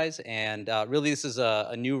enterprise, and really this is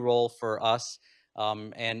a new role for us.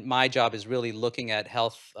 And my job is really looking at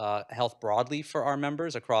health broadly for our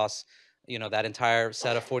members across that entire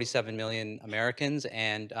set of 47 million Americans,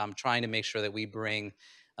 and trying to make sure that we bring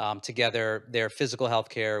together their physical health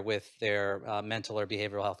care with their mental or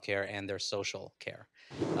behavioral health care and their social care.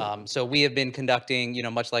 So we have been conducting,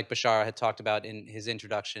 much like Bashar had talked about in his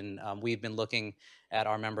introduction, we've been looking at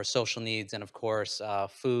our members' social needs, and of course,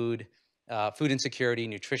 food insecurity,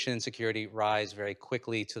 nutrition insecurity rise very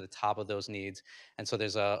quickly to the top of those needs. And so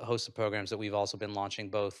there's a host of programs that we've also been launching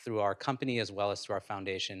both through our company as well as through our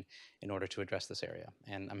foundation in order to address this area.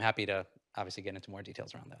 And I'm happy to obviously get into more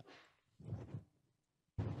details around that.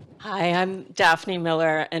 Hi, I'm Daphne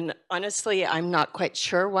Miller, and honestly, I'm not quite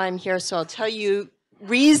sure why I'm here, so I'll tell you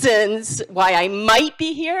reasons why I might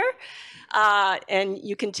be here, and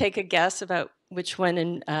you can take a guess about which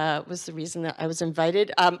one was the reason that I was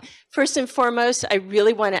invited. First and foremost, I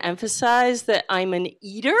really want to emphasize that I'm an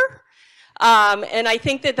eater, and I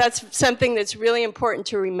think that that's something that's really important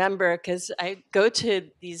to remember, because I go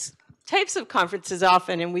to these types of conferences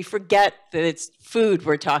often, and we forget that it's food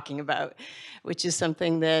we're talking about, which is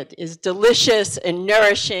something that is delicious and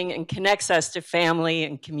nourishing and connects us to family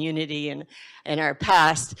and community and our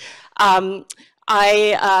past.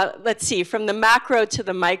 Let's see, from the macro to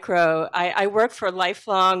the micro, I work for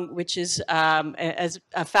Lifelong, which is as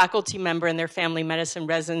a faculty member in their family medicine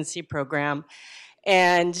residency program.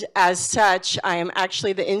 And as such, I am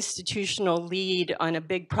actually the institutional lead on a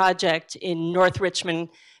big project in North Richmond,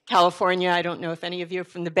 California. I don't know if any of you are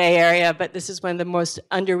from the Bay Area, but this is one of the most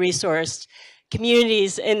under-resourced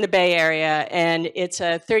communities in the Bay Area, and it's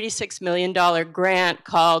a $36 million grant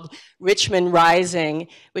called Richmond Rising,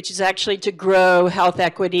 which is actually to grow health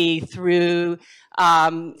equity through,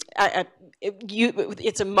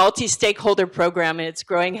 it's a multi-stakeholder program, and it's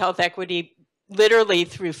growing health equity literally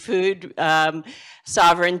through food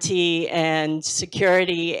sovereignty and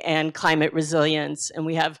security and climate resilience. And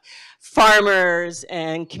we have farmers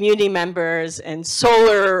and community members and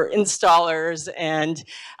solar installers and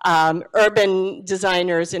urban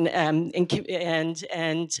designers and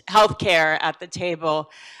healthcare at the table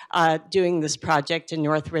doing this project in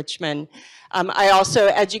North Richmond. I also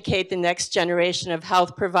educate the next generation of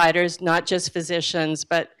health providers, not just physicians,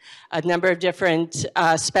 but a number of different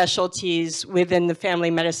specialties within the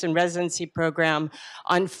family medicine residency program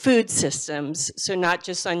on food systems. So not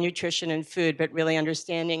just on nutrition and food, but really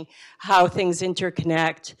understanding how things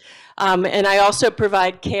interconnect. And I also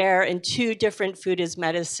provide care in 2 different food as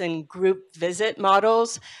medicine group visit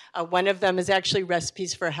models. One of them is actually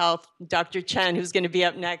Recipes for Health. Dr. Chen, who's going to be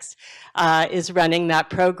up next, is running that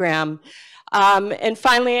program. And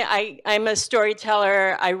finally, I'm a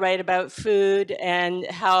storyteller. I write about food and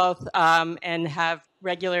health and have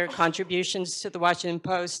regular contributions to the Washington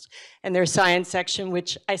Post and their science section,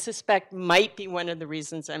 which I suspect might be one of the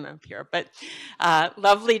reasons I'm up here. But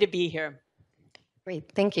lovely to be here.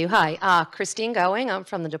 Great, thank you. Hi, Christine Going. I'm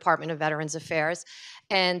from the Department of Veterans Affairs.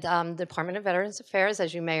 And the Department of Veterans Affairs,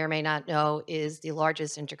 as you may or may not know, is the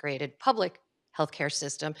largest integrated public healthcare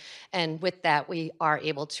system. And with that, we are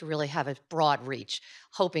able to really have a broad reach,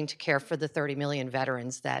 hoping to care for the 30 million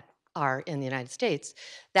veterans that are in the United States.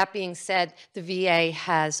 That being said, the VA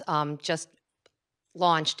has just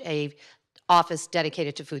launched a office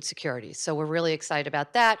dedicated to food security. So we're really excited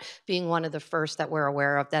about that, being one of the first that we're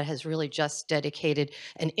aware of that has really just dedicated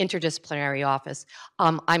an interdisciplinary office.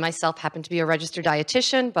 I myself happen to be a registered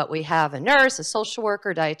dietitian, but we have a nurse, a social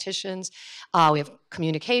worker, dietitians. We have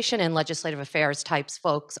communication and legislative affairs types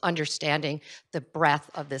folks understanding the breadth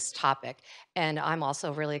of this topic. And I'm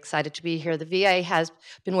also really excited to be here. The VA has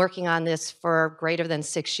been working on this for greater than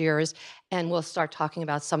 6 years, and we'll start talking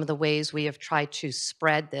about some of the ways we have tried to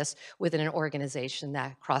spread this within an organization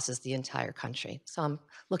that crosses the entire country. So I'm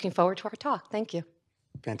looking forward to our talk. Thank you.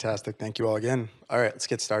 Fantastic. Thank you all again. All right, let's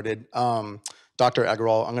get started. Dr.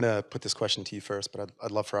 Agarwal, I'm going to put this question to you first, but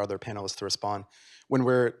I'd love for our other panelists to respond. When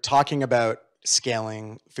we're talking about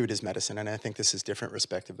scaling food as medicine, and I think this is different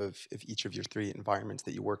respective of each of your three environments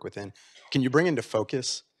that you work within, can you bring into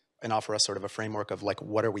focus and offer us sort of a framework of like,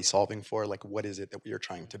 what are we solving for? Like, what is it that we are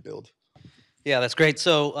trying to build? Yeah, that's great.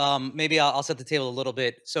 So maybe I'll set the table a little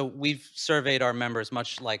bit. So we've surveyed our members,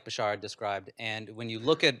 much like Bashar described. And when you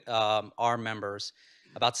look at our members,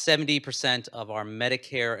 about 70% of our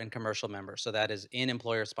Medicare and commercial members, so that is in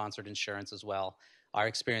employer-sponsored insurance as well, are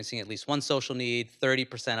experiencing at least one social need.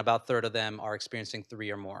 30%, about a third of them, are experiencing 3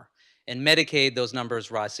 or more. In Medicaid, those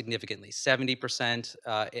numbers rise significantly. 70%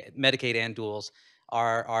 Medicaid and duals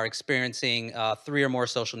are experiencing 3 or more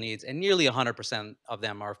social needs, and nearly 100% of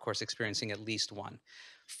them are, of course, experiencing at least one.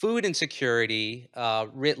 Food insecurity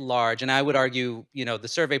writ large, and I would argue, the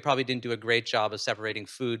survey probably didn't do a great job of separating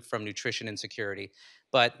food from nutrition insecurity,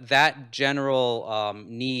 but that general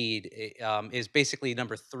need is basically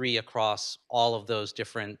number 3 across all of those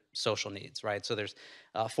different social needs, right? So there's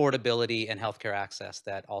affordability and healthcare access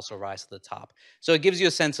that also rise to the top. So it gives you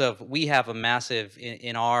a sense of, we have a massive,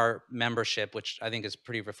 in our membership, which I think is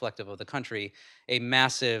pretty reflective of the country, a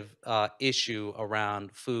massive issue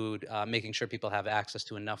around food, making sure people have access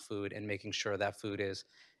to enough food and making sure that food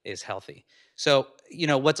is healthy. So,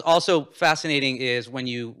 what's also fascinating is when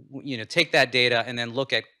you take that data and then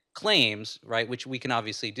look at claims, right, which we can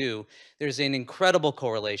obviously do, there's an incredible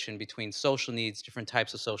correlation between social needs, different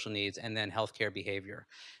types of social needs, and then healthcare behavior.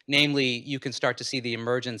 Namely, you can start to see the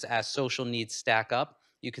emergence as social needs stack up.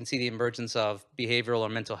 You can see the emergence of behavioral or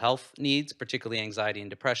mental health needs, particularly anxiety and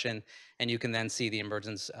depression, and you can then see the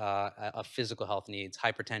emergence of physical health needs,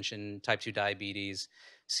 hypertension, type 2 diabetes,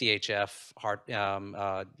 CHF, heart,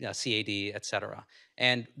 CAD, et cetera.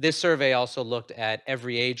 And this survey also looked at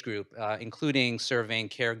every age group, including surveying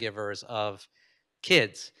caregivers of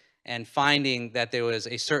kids, and finding that there was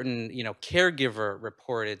a certain,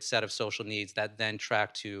 caregiver-reported set of social needs that then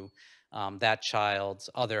tracked to that child's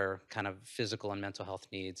other kind of physical and mental health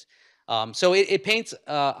needs. So it paints,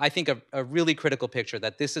 I think, a really critical picture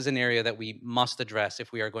that this is an area that we must address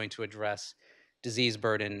if we are going to address disease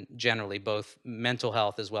burden generally, both mental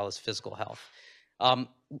health as well as physical health.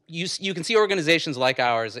 You can see organizations like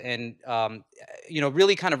ours and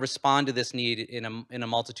really kind of respond to this need in a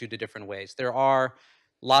multitude of different ways. There are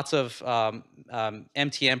lots of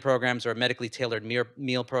MTM programs, or medically tailored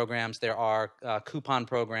meal programs. There are coupon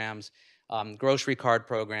programs, grocery card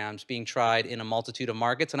programs being tried in a multitude of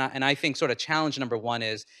markets. And I think sort of challenge number one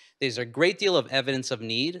is there's a great deal of evidence of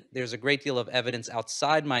need. There's a great deal of evidence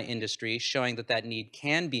outside my industry showing that that need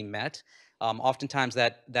can be met. Oftentimes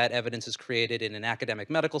that evidence is created in an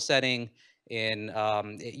academic medical setting, in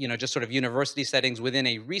just sort of university settings within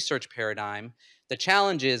a research paradigm. The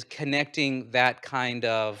challenge is connecting that kind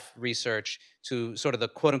of research to sort of the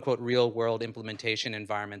quote unquote real world implementation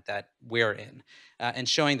environment that we're in, and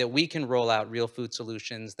showing that we can roll out real food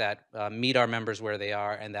solutions that meet our members where they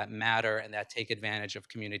are and that matter and that take advantage of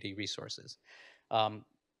community resources.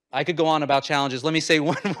 I could go on about challenges. Let me say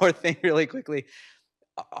one more thing really quickly.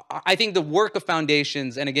 I think the work of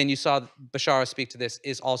foundations, and again, you saw Bashara speak to this,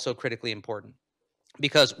 is also critically important,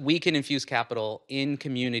 because we can infuse capital in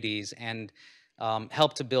communities and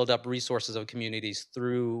help to build up resources of communities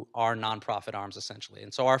through our nonprofit arms, essentially.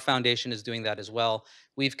 And so our foundation is doing that as well.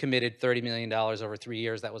 We've committed $30 million over 3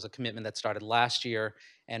 years. That was a commitment that started last year.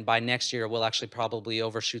 And by next year, we'll actually probably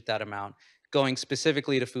overshoot that amount, going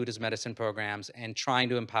specifically to food as medicine programs and trying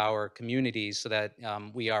to empower communities so that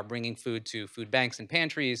we are bringing food to food banks and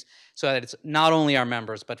pantries, so that it's not only our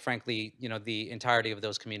members, but frankly, the entirety of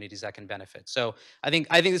those communities that can benefit. So I think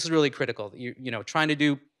this is really critical. Trying to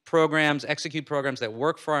do programs, execute programs that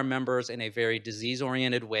work for our members in a very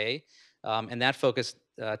disease-oriented way. And that focus,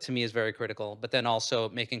 to me, is very critical. But then also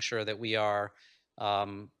making sure that we are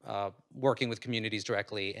working with communities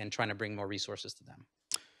directly and trying to bring more resources to them.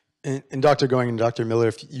 And Dr. Going and Dr. Miller,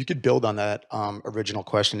 if you could build on that original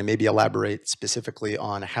question and maybe elaborate specifically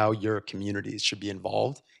on how your communities should be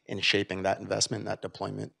involved in shaping that investment, that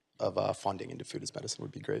deployment of funding into food as medicine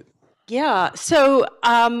would be great. Yeah, so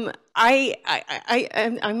I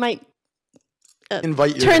might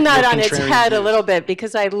Invite your, turn that your on its contrarian head a views. little bit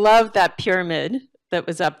because I love that pyramid that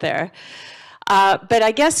was up there. But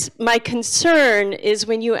I guess my concern is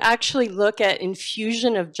when you actually look at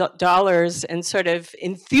infusion of dollars and sort of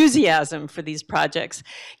enthusiasm for these projects,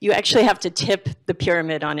 you actually have to tip the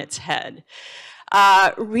pyramid on its head.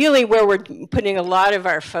 Really where we're putting a lot of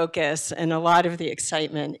our focus and a lot of the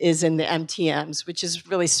excitement is in the MTMs, which is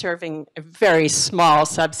really serving a very small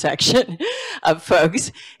subsection of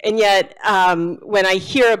folks. And yet, when I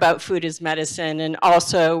hear about food as medicine and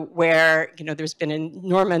also where, you know, there's been an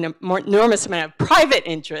enormous amount of private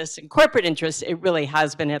interest and corporate interest, it really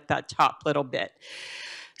has been at that top little bit.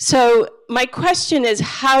 So my question is,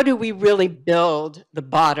 how do we really build the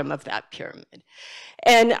bottom of that pyramid?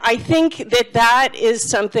 And I think that that is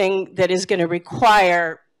something that is going to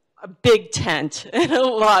require a big tent and a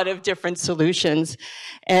lot of different solutions.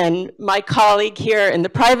 And my colleague here in the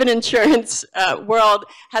private insurance world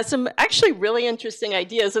has some actually really interesting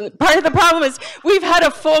ideas. And part of the problem is we've had a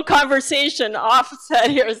full conversation offset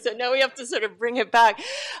here, so now we have to sort of bring it back.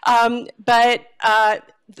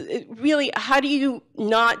 Really, how do you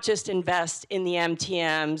not just invest in the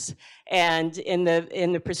MTMs and in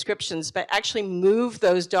the prescriptions, but actually move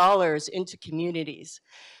those dollars into communities?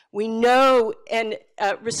 We know, and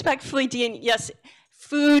respectfully, Dean, yes,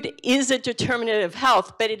 food is a determinant of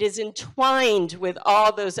health, but it is entwined with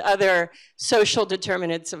all those other social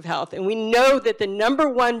determinants of health. And we know that the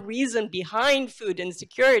 #1 reason behind food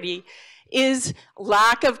insecurity is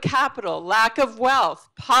lack of capital, lack of wealth,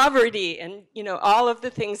 poverty, and all of the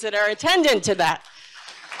things that are attendant to that.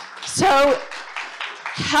 So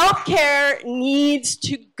healthcare needs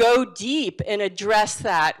to go deep and address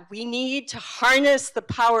that. We need to harness the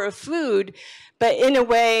power of food, but in a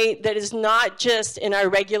way that is not just in our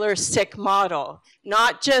regular sick model,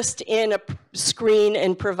 not just in a screen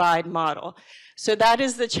and provide model. So that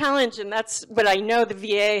is the challenge, and that's what I know the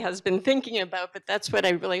VA has been thinking about, but that's what I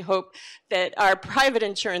really hope that our private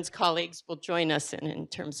insurance colleagues will join us in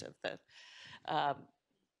terms of the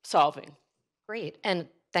solving. Great, and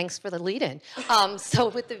thanks for the lead-in. So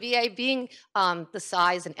with the VA being the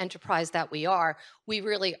size and enterprise that we are, we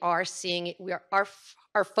really are seeing,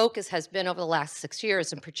 our focus has been over the last 6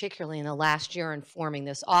 years, and particularly in the last year in forming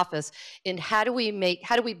this office, in how do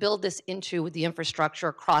we build this into the infrastructure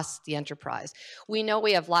across the enterprise? We know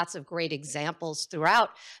we have lots of great examples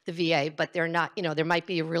throughout the VA, but they're not, there might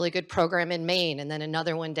be a really good program in Maine and then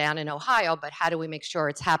another one down in Ohio, but how do we make sure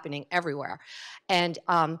it's happening everywhere? And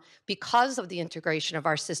because of the integration of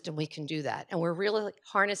our system, we can do that. And we're really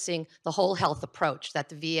harnessing the whole health approach that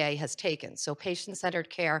the VA has taken. So patient-centered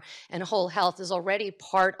care and whole health is already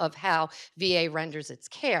part of how VA renders its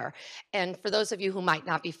care. And for those of you who might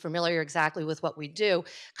not be familiar exactly with what we do,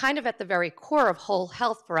 kind of at the very core of whole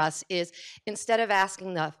health for us is, instead of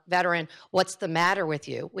asking the veteran, what's the matter with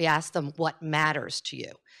you, we ask them, what matters to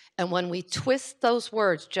you? And when we twist those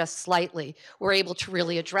words just slightly, we're able to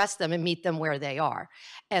really address them and meet them where they are.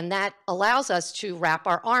 And that allows us to wrap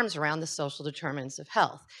our arms around the social determinants of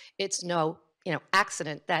health. It's no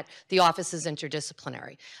accident that the office is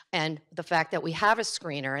interdisciplinary. And the fact that we have a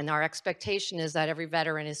screener and our expectation is that every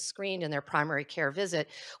veteran is screened in their primary care visit,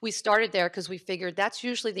 we started there because we figured that's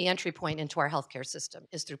usually the entry point into our healthcare system,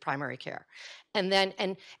 is through primary care. And then,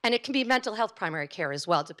 and it can be mental health primary care as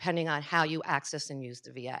well, depending on how you access and use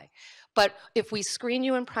the VA. But if we screen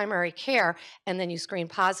you in primary care and then you screen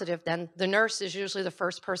positive, then the nurse is usually the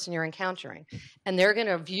first person you're encountering. And they're going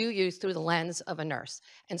to view you through the lens of a nurse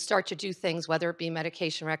and start to do things, whether it be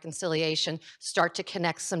medication reconciliation, start to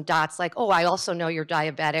connect some dots like, oh, I also know you're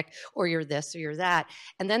diabetic, or you're this or you're that.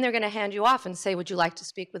 And then they're going to hand you off and say, would you like to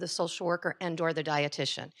speak with a social worker and or the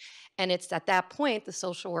dietitian? And it's at that point the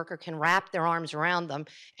social worker can wrap their arms around them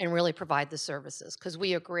and really provide the services. Because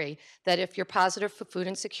we agree that if you're positive for food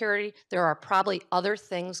insecurity, there are probably other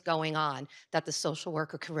things going on that the social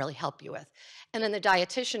worker can really help you with. And then the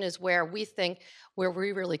dietitian is where we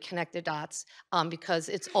really connect the dots, because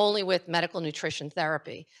it's only with medical nutrition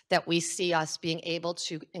therapy that we see us being able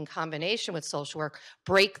to, in combination with social work,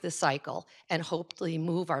 break the cycle and hopefully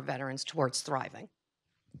move our veterans towards thriving.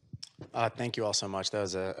 Thank you all so much. That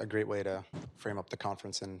was a great way to frame up the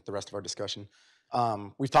conference and the rest of our discussion.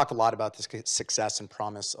 We've talked a lot about the success and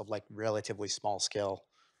promise of like relatively small scale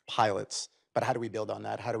pilots, but how do we build on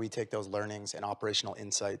that? How do we take those learnings and operational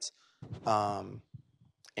insights and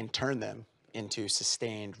turn them into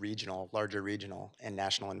sustained regional, larger regional and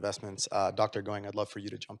national investments? Dr. Going, I'd love for you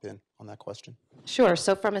to jump in on that question. Sure.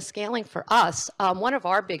 So from a scaling for us, one of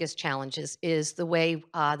our biggest challenges is the way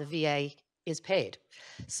the VA is paid.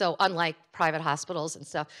 So unlike private hospitals and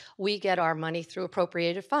stuff, we get our money through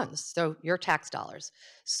appropriated funds, so your tax dollars.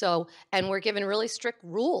 So, and we're given really strict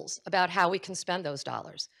rules about how we can spend those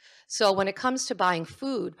dollars. So when it comes to buying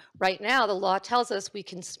food, right now the law tells us we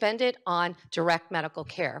can spend it on direct medical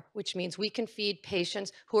care, which means we can feed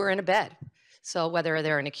patients who are in a bed. So whether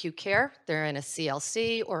they're in acute care, they're in a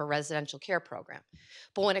CLC or a residential care program.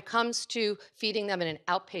 But when it comes to feeding them in an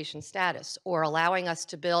outpatient status or allowing us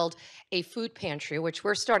to build a food pantry, which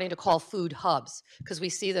we're starting to call food hubs because we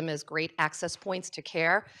see them as great access points to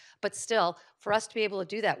care, but still, for us to be able to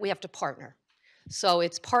do that, we have to partner. So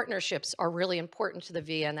its partnerships are really important to the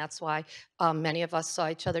VA, and that's why many of us saw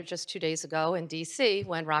each other just 2 days ago in DC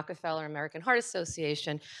when Rockefeller American Heart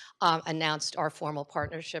Association announced our formal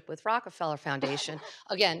partnership with Rockefeller Foundation.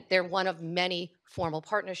 Again, they're one of many formal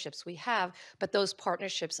partnerships we have, but those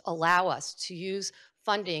partnerships allow us to use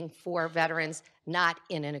funding for veterans not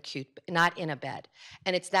in a bed.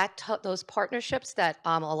 And it's those partnerships that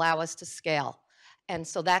allow us to scale. And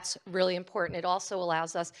so that's really important. It also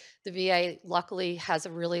allows us, the VA luckily has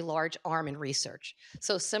a really large arm in research.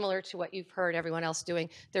 So similar to what you've heard everyone else doing,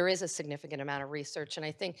 there is a significant amount of research. And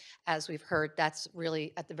I think, as we've heard, that's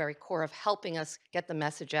really at the very core of helping us get the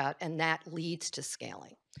message out, and that leads to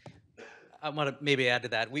scaling. I want to maybe add to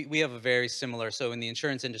that. We have a very similar, so in the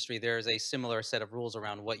insurance industry, there is a similar set of rules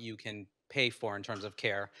around what you can pay for in terms of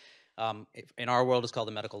care. In our world, it's called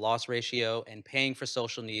the medical loss ratio, and paying for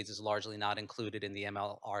social needs is largely not included in the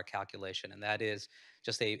MLR calculation. And that is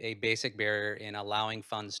just a basic barrier in allowing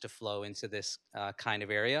funds to flow into this kind of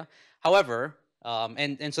area. However,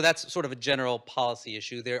 and so that's sort of a general policy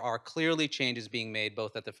issue. There are clearly changes being made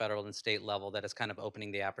both at the federal and state level that is kind of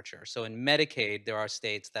opening the aperture. So in Medicaid, there are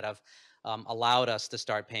states that have allowed us to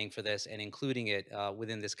start paying for this and including it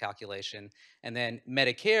within this calculation. And then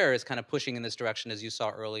Medicare is kind of pushing in this direction, as you saw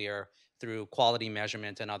earlier, through quality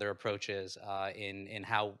measurement and other approaches in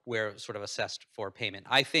how we're sort of assessed for payment.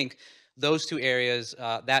 I think those two areas,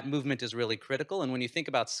 that movement is really critical. And when you think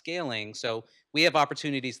about scaling, so we have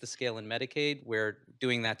opportunities to scale in Medicaid. We're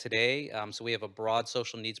doing that today. So we have a broad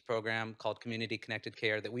social needs program called Community Connected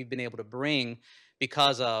Care that we've been able to bring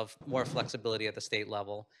because of more flexibility at the state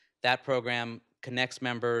level. That program connects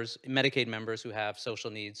members, Medicaid members who have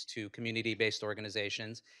social needs, to community-based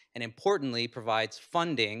organizations, and importantly provides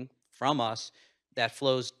funding from us that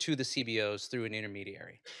flows to the CBOs through an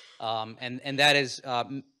intermediary. And that is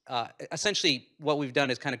essentially what we've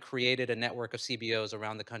done is kind of created a network of CBOs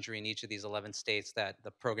around the country in each of these 11 states that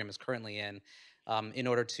the program is currently in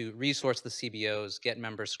order to resource the CBOs, get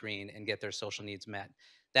members screened, and get their social needs met.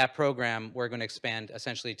 That program, we're going to expand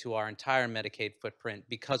essentially to our entire Medicaid footprint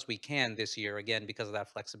because we can this year, again, because of that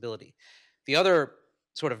flexibility. The other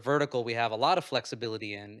sort of vertical we have a lot of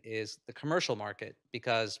flexibility in is the commercial market,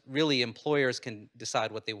 because really employers can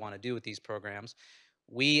decide what they want to do with these programs.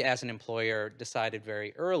 We, as an employer, decided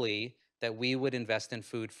very early that we would invest in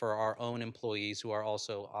food for our own employees who are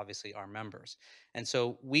also obviously our members. And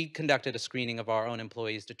so we conducted a screening of our own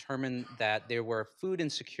employees, determined that there were food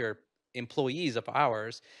insecure employees of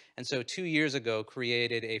ours, and so 2 years ago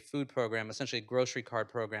created a food program, essentially a grocery card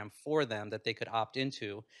program for them that they could opt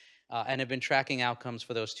into, and have been tracking outcomes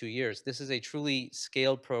for those 2 years. This is a truly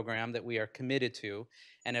scaled program that we are committed to,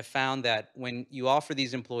 and have found that when you offer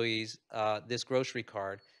these employees this grocery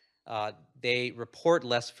card, they report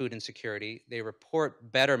less food insecurity, they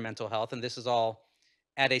report better mental health, and this is all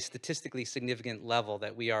at a statistically significant level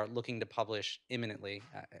that we are looking to publish imminently.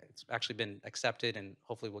 It's actually been accepted and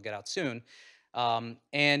hopefully will get out soon.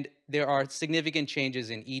 And there are significant changes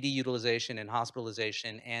in ED utilization and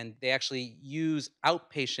hospitalization, and they actually use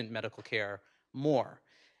outpatient medical care more,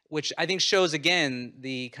 which I think shows again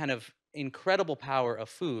the kind of incredible power of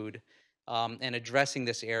food and addressing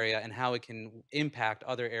this area and how it can impact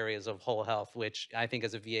other areas of whole health, which I think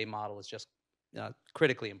as a VA model is just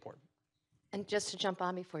critically important. And just to jump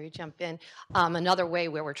on before you jump in, another way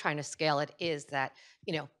where we're trying to scale it is that,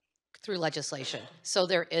 through legislation. So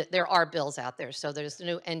there are bills out there. So there's the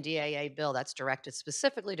new NDAA bill that's directed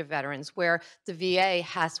specifically to veterans, where the VA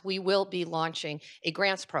we will be launching a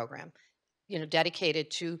grants program.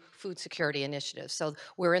 dedicated to food security initiatives. So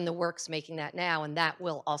we're in the works making that now, and that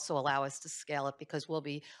will also allow us to scale it because we'll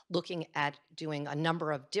be looking at doing a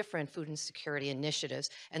number of different food and security initiatives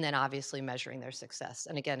and then obviously measuring their success.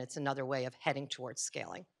 And again, it's another way of heading towards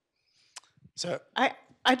scaling. So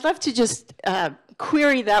I'd love to just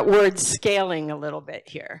query that word scaling a little bit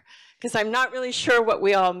here, because I'm not really sure what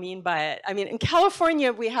we all mean by it. I mean, in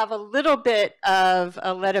California, we have a little bit of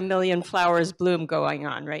a let a million flowers bloom going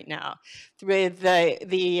on right now with the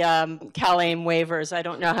CalAIM waivers. I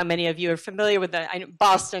don't know how many of you are familiar with that. I know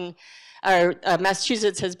Boston or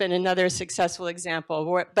Massachusetts has been another successful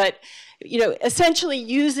example. But essentially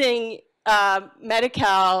using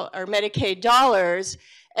Medi-Cal or Medicaid dollars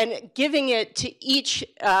and giving it to each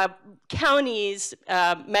county's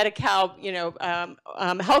Medi-Cal,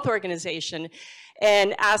 health organization,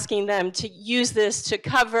 and asking them to use this to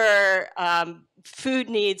cover food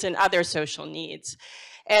needs and other social needs.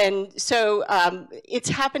 And so it's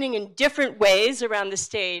happening in different ways around the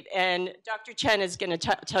state, and Dr. Chen is going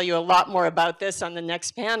to tell you a lot more about this on the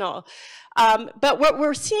next panel. But what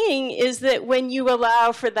we're seeing is that when you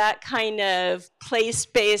allow for that kind of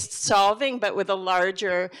place-based solving, but with a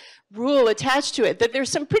larger rule attached to it, that there's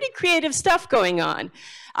some pretty creative stuff going on,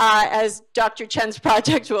 as Dr. Chen's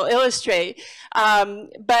project will illustrate.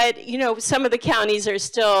 But some of the counties are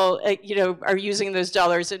still, are using those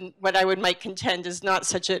dollars in what I might contend is not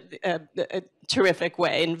such a terrific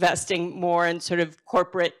way, investing more in sort of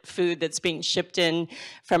corporate food that's being shipped in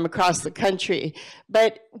from across the country.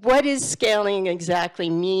 But what does scaling exactly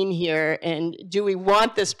mean here? And do we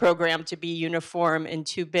want this program to be uniform and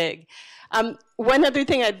too big? One other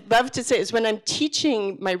thing I'd love to say is when I'm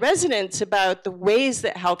teaching my residents about the ways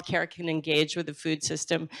that healthcare can engage with the food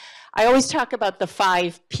system, I always talk about the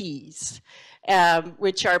 5 Ps,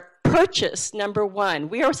 which are purchase, number one.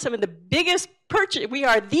 We are some of the biggest we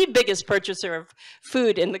are the biggest purchaser of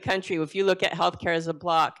food in the country if you look at healthcare as a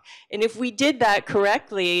block. And if we did that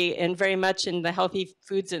correctly and very much in the healthy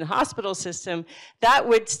foods and hospital system, that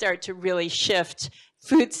would start to really shift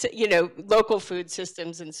food, local food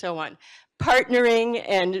systems and so on. Partnering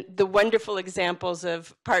and the wonderful examples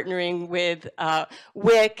of partnering with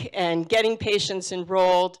WIC and getting patients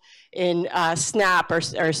enrolled in SNAP are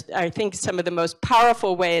I think some of the most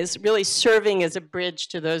powerful ways, really serving as a bridge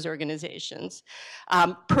to those organizations.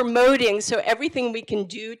 Promoting, so everything we can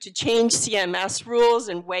do to change CMS rules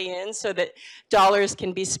and weigh in so that dollars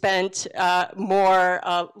can be spent more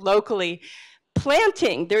locally.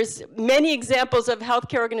 Planting, there's many examples of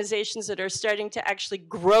healthcare organizations that are starting to actually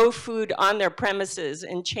grow food on their premises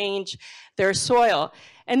and change their soil.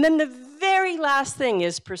 And then the very last thing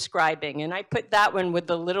is prescribing, and I put that one with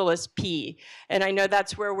the littlest p. And I know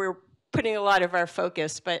that's where we're putting a lot of our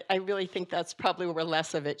focus, but I really think that's probably where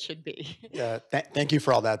less of it should be. Yeah, thank you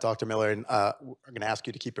for all that, Dr. Miller. And we're going to ask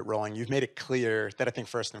you to keep it rolling. You've made it clear that I think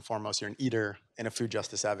first and foremost, you're an eater and a food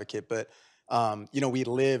justice advocate, but we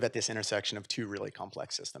live at this intersection of 2 really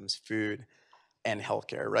complex systems, food and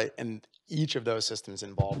healthcare, right? And each of those systems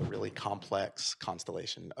involve a really complex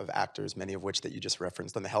constellation of actors, many of which that you just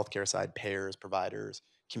referenced. On the healthcare side, payers, providers,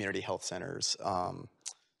 community health centers, and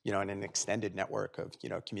an extended network of,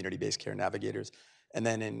 community-based care navigators. And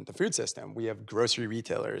then in the food system, we have grocery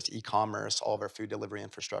retailers, e-commerce, all of our food delivery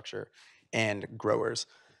infrastructure, and growers.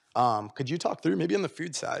 Could you talk through, maybe on the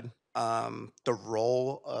food side, the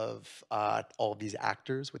role of all of these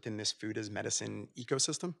actors within this food as medicine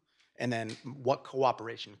ecosystem, and then what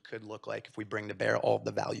cooperation could look like if we bring to bear all of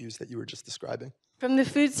the values that you were just describing? From the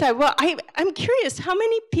food side, well, I'm curious, how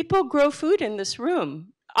many people grow food in this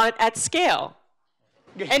room at scale?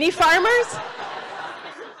 Any farmers?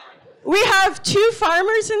 We have 2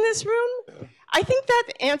 farmers in this room? I think that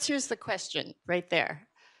answers the question right there.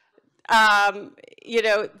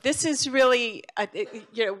 This is really,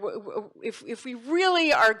 if we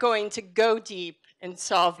really are going to go deep and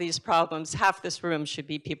solve these problems, half this room should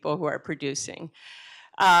be people who are producing.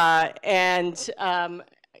 I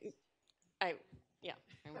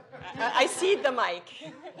cede the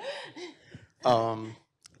mic.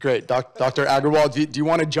 Great. Dr. Agarwal, do you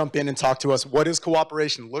want to jump in and talk to us? What does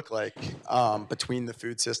cooperation look like between the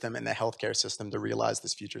food system and the healthcare system to realize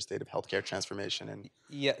this future state of healthcare transformation? And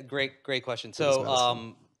yeah, great question.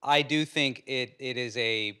 So I do think it is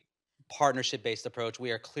a partnership-based approach.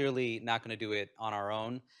 We are clearly not going to do it on our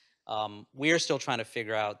own. We are still trying to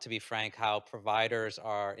figure out, to be frank, how providers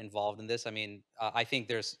are involved in this. I mean, I think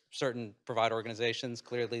there's certain provider organizations,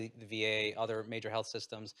 clearly the VA, other major health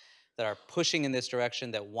systems, that are pushing in this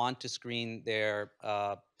direction, that want to screen their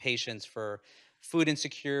patients for food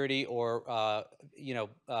insecurity or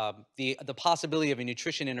the possibility of a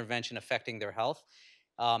nutrition intervention affecting their health.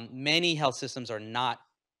 Many health systems are not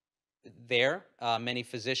there. Many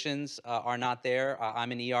physicians are not there.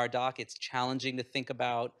 I'm an ER doc. It's challenging to think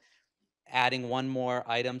about adding one more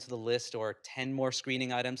item to the list or 10 more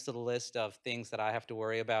screening items to the list of things that I have to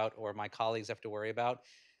worry about or my colleagues have to worry about.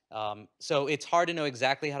 So it's hard to know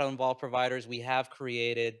exactly how to involve providers. We have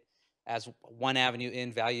created, as one avenue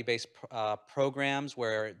in, value-based programs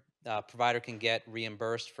where provider can get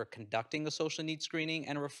reimbursed for conducting the social needs screening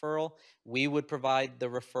and referral. We would provide the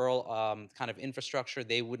referral kind of infrastructure.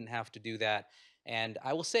 They wouldn't have to do that. And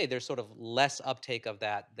I will say there's sort of less uptake of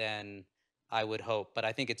that than I would hope. But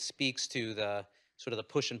I think it speaks to the sort of the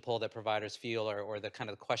push and pull that providers feel, or the kind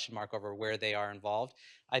of question mark over where they are involved.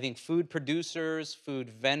 I think food producers, food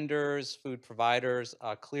vendors, food providers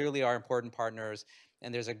clearly are important partners.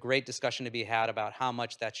 And there's a great discussion to be had about how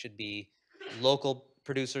much that should be local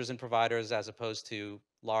producers and providers as opposed to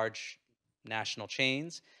large national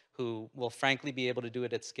chains who will frankly be able to do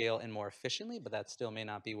it at scale and more efficiently, but that still may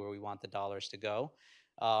not be where we want the dollars to go.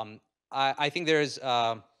 I think there's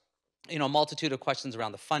a multitude of questions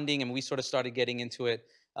around the funding, and we sort of started getting into it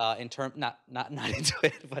in term, not into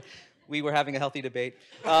it, but we were having a healthy debate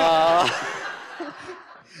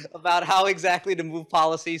about how exactly to move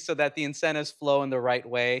policy so that the incentives flow in the right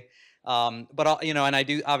way. But and I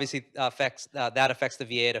do obviously that affects the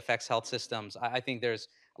VA, it affects health systems. I think there's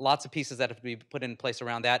lots of pieces that have to be put in place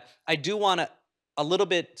around that. I do want to a little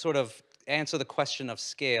bit sort of answer the question of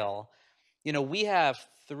scale. We have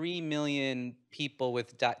 3 million people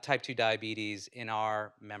with type 2 diabetes in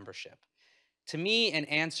our membership. To me, an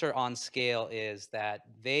answer on scale is that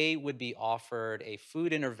they would be offered a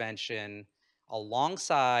food intervention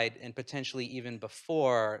alongside and potentially even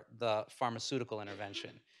before the pharmaceutical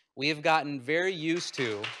intervention. We have gotten very used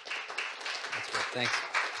to, that's good, thanks.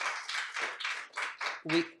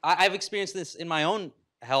 I've experienced this in my own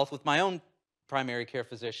health with my own primary care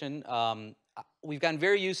physician. We've gotten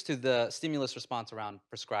very used to the stimulus response around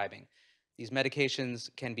prescribing. These medications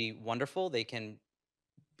can be wonderful. They can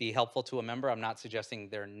be helpful to a member. I'm not suggesting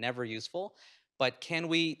they're never useful, but can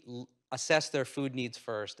we assess their food needs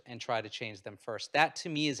first and try to change them first? That to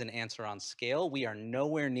me is an answer on scale. We are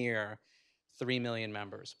nowhere near 3 million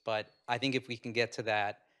members, but I think if we can get to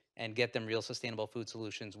that and get them real sustainable food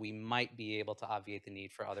solutions, we might be able to obviate the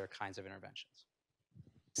need for other kinds of interventions.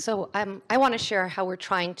 So I want to share how we're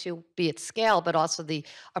trying to be at scale, but also the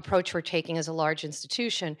approach we're taking as a large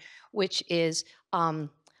institution, which is a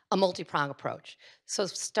multi-pronged approach. So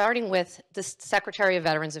starting with the Secretary of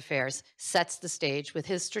Veterans Affairs sets the stage with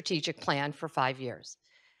his strategic plan for 5 years.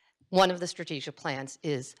 One of the strategic plans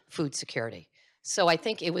is food security. So I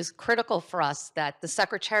think it was critical for us that the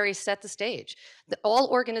Secretary set the stage. All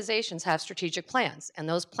organizations have strategic plans, and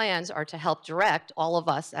those plans are to help direct all of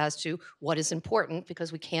us as to what is important,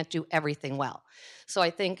 because we can't do everything well. So I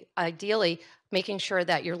think ideally making sure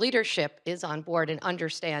that your leadership is on board and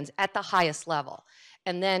understands at the highest level.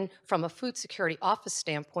 And then from a food security office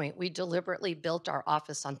standpoint, we deliberately built our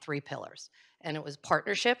office on 3 pillars, and it was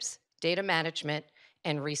partnerships, data management,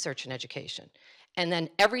 and research and education. And then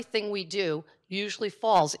everything we do usually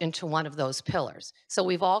falls into one of those pillars. So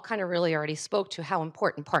we've all kind of really already spoke to how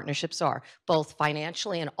important partnerships are, both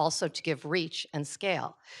financially and also to give reach and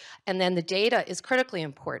scale. And then the data is critically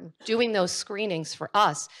important. Doing those screenings for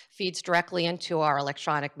us feeds directly into our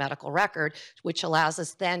electronic medical record, which allows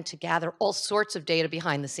us then to gather all sorts of data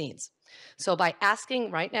behind the scenes. So by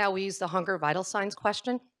asking, right now we use the hunger vital signs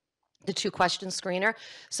question, the 2-question screener.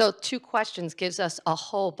 So 2 questions gives us a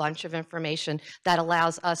whole bunch of information that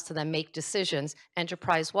allows us to then make decisions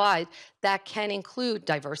enterprise-wide that can include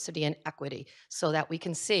diversity and equity, so that we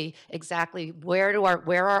can see exactly where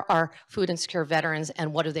are our food insecure veterans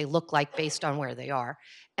and what do they look like based on where they are.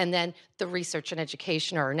 And then the research and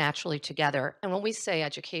education are naturally together. And when we say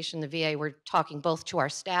education, the VA, we're talking both to our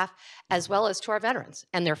staff as well as to our veterans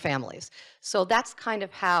and their families. So that's kind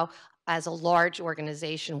of how, as a large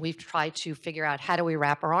organization, we've tried to figure out how do we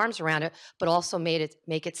wrap our arms around it, but also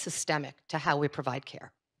make it systemic to how we provide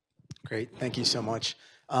care. Great, thank you so much.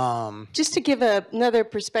 Just to give another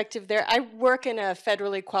perspective there, I work in a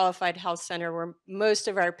federally qualified health center where most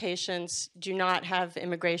of our patients do not have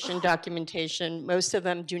immigration documentation. Most of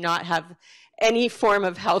them do not have any form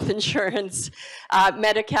of health insurance.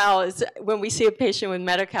 Medi-Cal is, when we see a patient with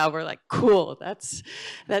Medi-Cal, we're like, cool, that's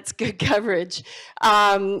good coverage.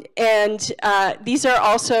 These are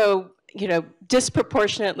also,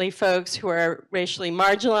 disproportionately folks who are racially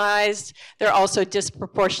marginalized. They're also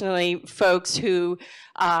disproportionately folks who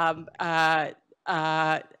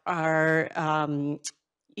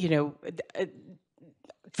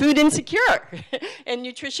food insecure and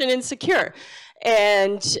nutrition insecure.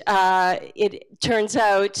 And it turns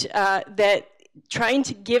out that trying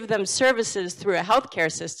to give them services through a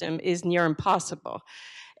healthcare system is near impossible.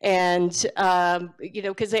 And, you know,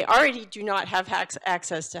 because they already do not have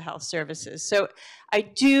access to health services. So I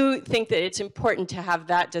do think that it's important to have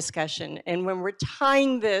that discussion. And when we're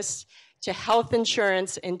tying this to health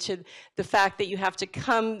insurance and to the fact that you have to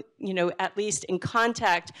come, you know, at least in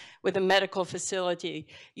contact with a medical facility,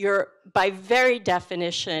 you're by very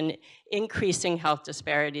definition increasing health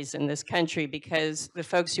disparities in this country because the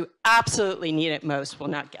folks who absolutely need it most will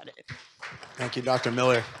not get it. Thank you, Dr.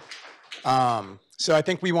 Miller. So I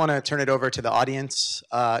think we want to turn it over to the audience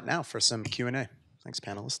now for some Q&A. Thanks,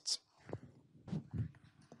 panelists.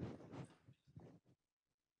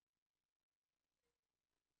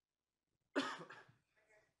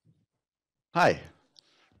 Hi,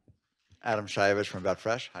 Adam Shayevich from About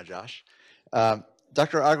Fresh. Hi, Josh.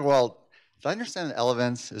 Dr. Agarwal, did I understand that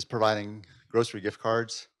Elevance is providing grocery gift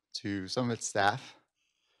cards to some of its staff?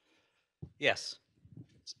 Yes.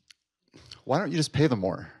 Why don't you just pay them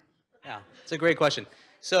more? Yeah, it's a great question.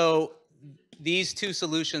 So these two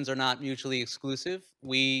solutions are not mutually exclusive.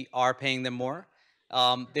 We are paying them more.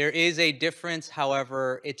 There is a difference,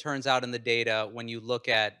 however, it turns out in the data when you look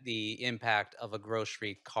at the impact of a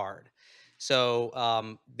grocery card.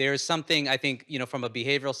 So there's something, I think, you know, from a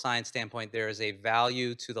behavioral science standpoint, there is a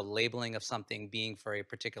value to the labeling of something being for a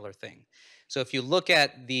particular thing. So if you look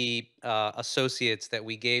at the associates that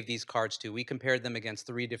we gave these cards to, we compared them against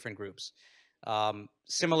 3 different groups.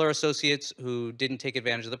 Similar associates who didn't take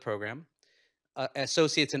advantage of the program,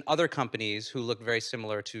 associates in other companies who looked very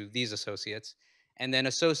similar to these associates, and then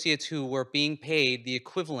associates who were being paid the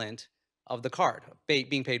equivalent of the card,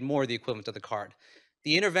 being paid more the equivalent of the card.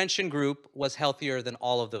 The intervention group was healthier than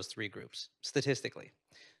all of those 3 groups, statistically.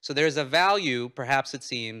 So there's a value, perhaps it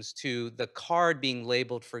seems, to the card being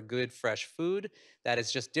labeled for good, fresh food that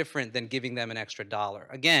is just different than giving them an extra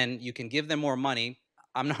 $1. Again, you can give them more money.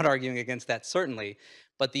 I'm not arguing against that, certainly.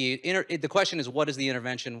 But the question is, what is the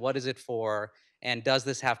intervention? What is it for? And does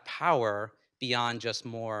this have power beyond just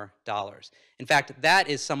more dollars? In fact, that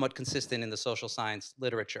is somewhat consistent in the social science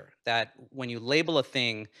literature, that when you label a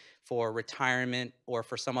thing for retirement or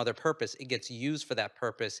for some other purpose, it gets used for that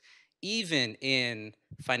purpose, even in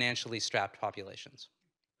financially strapped populations.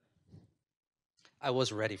 I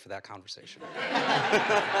was ready for that conversation.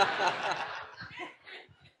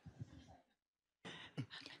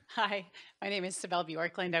 Hi, my name is Sibel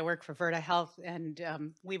Bjorklund. I work for Virta Health, and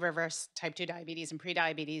we reverse type 2 diabetes and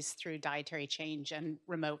prediabetes through dietary change and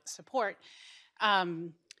remote support.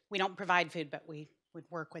 We don't provide food, but we would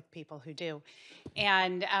work with people who do.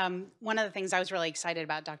 And one of the things I was really excited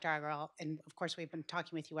about, Dr. Agarwal, and of course we've been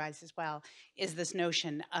talking with you guys as well, is this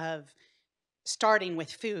notion of starting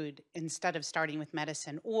with food instead of starting with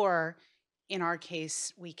medicine, or in our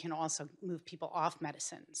case, we can also move people off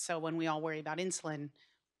medicine. So when we all worry about insulin,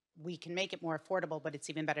 we can make it more affordable, but it's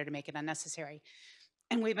even better to make it unnecessary.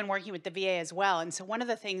 And we've been working with the VA as well. And so one of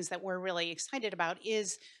the things that we're really excited about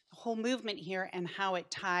is the whole movement here and how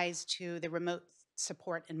it ties to the remote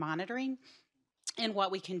support and monitoring and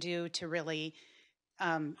what we can do to really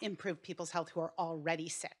improve people's health who are already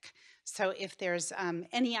sick. So if there's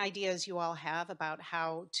any ideas you all have about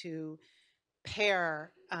how to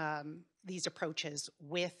pair these approaches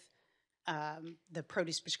with the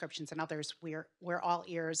produce prescriptions and others, we're all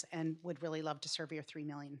ears and would really love to serve your 3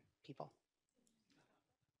 million people.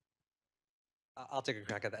 I'll take a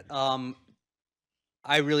crack at that.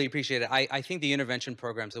 I really appreciate it. I think the intervention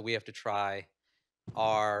programs that we have to try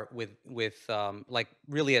are with like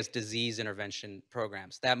really as disease intervention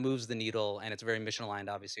programs. That moves the needle, and it's very mission aligned,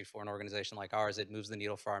 obviously, for an organization like ours. It moves the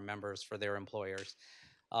needle for our members, for their employers.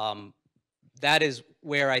 That is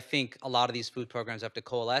where I think a lot of these food programs have to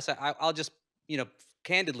coalesce. I'll just, you know,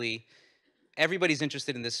 candidly, everybody's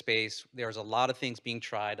interested in this space. There's a lot of things being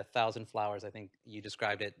tried, 1,000 flowers, I think you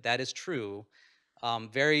described it. That is true.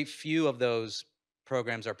 Very few of those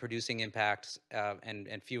programs are producing impacts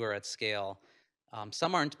and fewer at scale.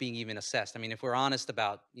 Some aren't being even assessed. I mean, if we're honest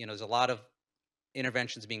about, you know, there's a lot of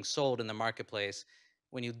interventions being sold in the marketplace.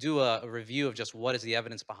 When you do a review of just what is the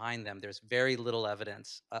evidence behind them, there's very little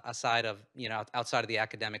evidence outside of the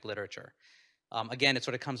academic literature. Again, it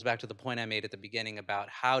sort of comes back to the point I made at the beginning about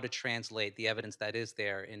how to translate the evidence that is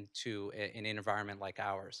there into an environment like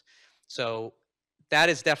ours. So that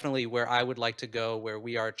is definitely where I would like to go, where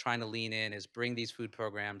we are trying to lean in, is bring these food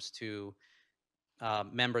programs to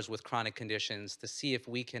members with chronic conditions to see if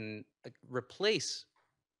we can replace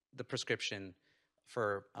the prescription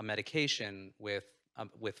for a medication with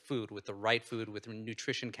with food, with the right food, with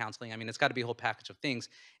nutrition counseling. I mean, it's got to be a whole package of things.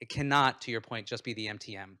 It cannot, to your point, just be the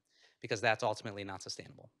MTM, because that's ultimately not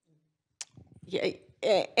sustainable. Yeah,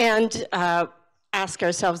 and ask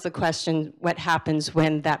ourselves the question, what happens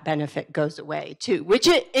when that benefit goes away too, which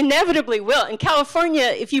it inevitably will. In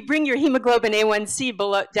California, if you bring your hemoglobin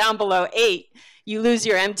A1C down below 8, you lose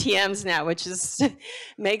your MTMs now, which is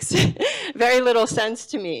makes very little sense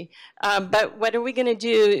to me. But what are we going to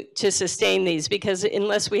do to sustain these? Because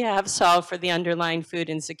unless we have solved for the underlying food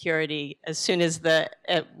insecurity, as soon as the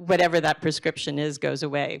whatever that prescription is goes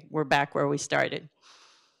away, we're back where we started.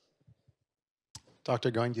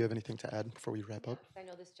 Dr. Going, do you have anything to add before we wrap up? I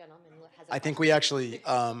know this gentleman has a I think we actually,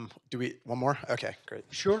 do we, one more? Okay, great.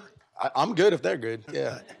 Sure. I'm good if they're good,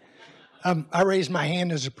 yeah. I raised my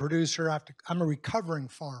hand as a producer. I'm a recovering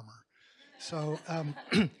farmer. So,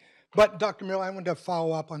 but Dr. Miller, I wanted to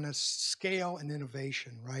follow up on this scale and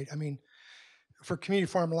innovation, right? I mean, for Community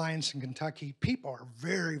Farm Alliance in Kentucky, people are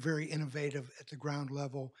very, very innovative at the ground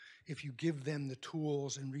level if you give them the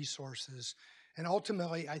tools and resources. And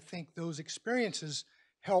ultimately, I think those experiences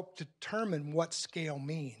help determine what scale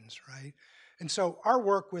means, right? And so our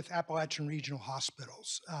work with Appalachian Regional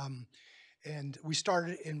Hospitals, and we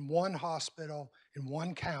started in one hospital in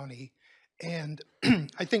one county, and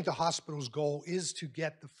I think the hospital's goal is to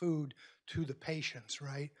get the food to the patients,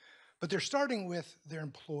 right? But they're starting with their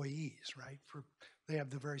employees, right? They have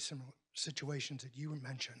the very similar situations that you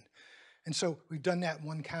mentioned. And so we've done that in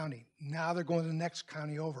one county. Now they're going to the next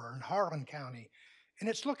county over, in Harlan County. And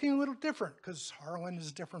it's looking a little different because Harlan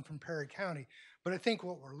is different from Perry County. But I think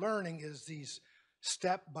what we're learning is these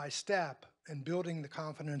step by step and building the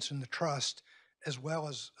confidence and the trust, as well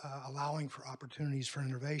as allowing for opportunities for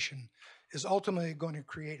innovation, is ultimately going to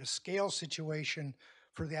create a scale situation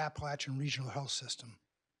for the Appalachian Regional Health System.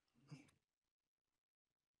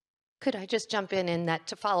 Could I just jump in that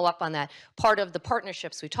to follow up on that? Part of the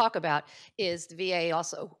partnerships we talk about is the VA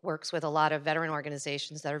also works with a lot of veteran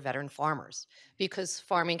organizations that are veteran farmers, because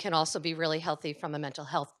farming can also be really healthy from a mental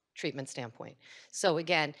health treatment standpoint. So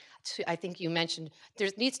again, I think you mentioned there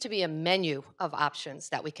needs to be a menu of options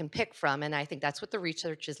that we can pick from, and I think that's what the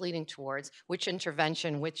research is leading towards, which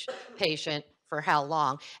intervention, which patient, for how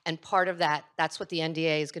long. And part of that, that's what the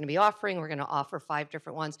NDA is going to be offering. We're going to offer 5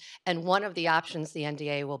 different ones. And one of the options the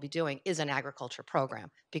NDA will be doing is an agriculture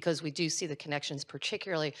program, because we do see the connections,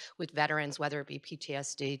 particularly with veterans, whether it be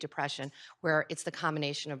PTSD, depression, where it's the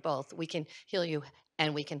combination of both. We can heal you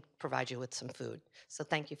and we can provide you with some food. So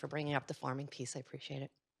thank you for bringing up the farming piece. I appreciate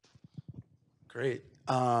it. Great.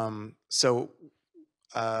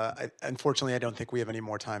 Unfortunately, I don't think we have any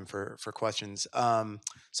more time for questions.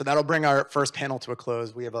 So that'll bring our first panel to a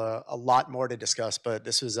close. We have a lot more to discuss, but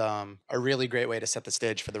this was a really great way to set the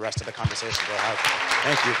stage for the rest of the conversation we'll have.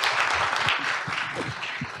 Thank you.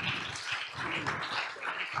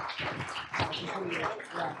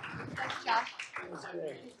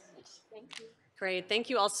 Great, thank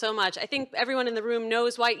you all so much. I think everyone in the room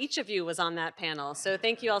knows why each of you was on that panel, so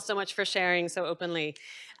thank you all so much for sharing so openly.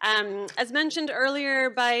 As mentioned earlier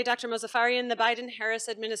by Dr. Mozaffarian, the Biden-Harris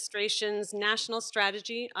administration's national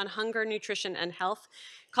strategy on hunger, nutrition, and health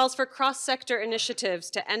calls for cross-sector initiatives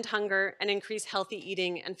to end hunger and increase healthy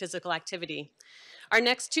eating and physical activity. Our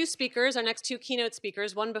next two keynote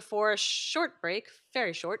speakers, one before a short break,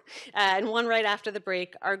 very short, and one right after the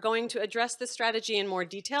break, are going to address this strategy in more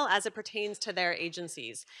detail as it pertains to their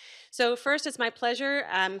agencies. So first, it's my pleasure,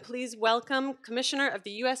 please welcome Commissioner of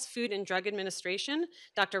the U.S. Food and Drug Administration,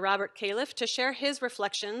 Dr. Robert Califf, to share his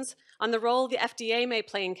reflections on the role the FDA may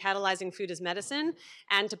play in catalyzing food as medicine,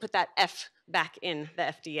 and to put that F back in the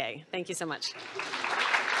FDA. Thank you so much.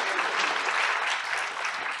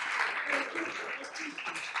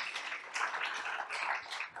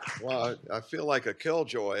 Well, I feel like a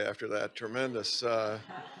killjoy after that tremendous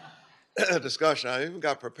discussion. I even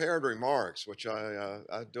got prepared remarks, which I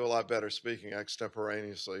do a lot better speaking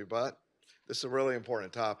extemporaneously, but this is a really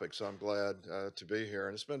important topic, so I'm glad to be here.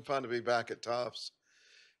 And it's been fun to be back at Tufts.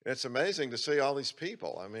 And it's amazing to see all these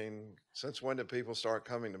people. I mean, since when did people start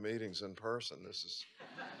coming to meetings in person? This is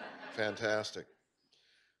fantastic.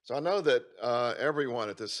 So I know that everyone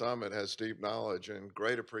at this summit has deep knowledge and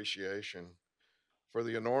great appreciation for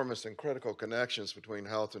the enormous and critical connections between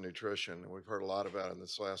health and nutrition, and we've heard a lot about in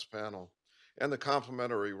this last panel, and the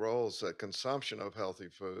complementary roles that consumption of healthy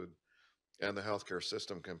food and the healthcare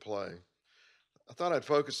system can play. I thought I'd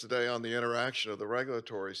focus today on the interaction of the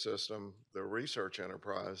regulatory system, the research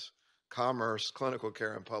enterprise, commerce, clinical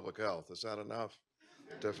care, and public health. Is that enough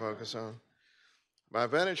to focus on? My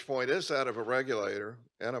vantage point is that of a regulator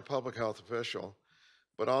and a public health official,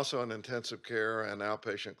 but also in intensive care and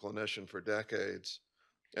outpatient clinician for decades,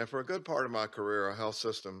 and for a good part of my career, a health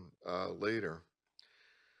system leader.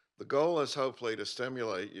 The goal is hopefully to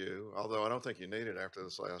stimulate you, although I don't think you need it after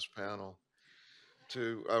this last panel,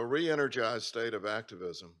 to a re-energized state of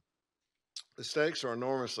activism. The stakes are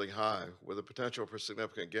enormously high, with the potential for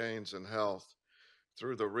significant gains in health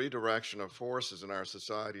through the redirection of forces in our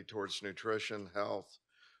society towards nutrition, health,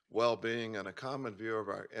 well-being, and a common view of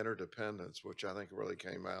our interdependence, which I think really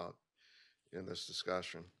came out in this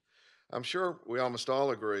discussion. I'm sure we almost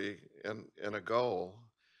all agree in a goal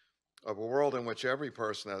of a world in which every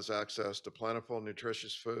person has access to plentiful,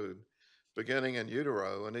 nutritious food, beginning in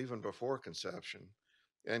utero and even before conception,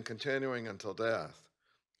 and continuing until death.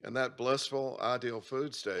 And that blissful, ideal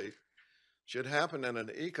food state should happen in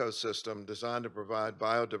an ecosystem designed to provide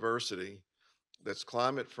biodiversity that's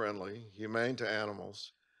climate friendly, humane to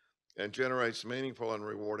animals, and generates meaningful and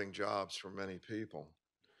rewarding jobs for many people.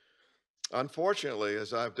 Unfortunately,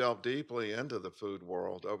 as I've delved deeply into the food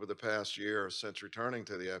world over the past year since returning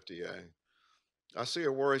to the FDA, I see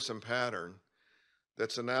a worrisome pattern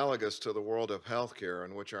that's analogous to the world of healthcare,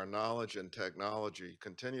 in which our knowledge and technology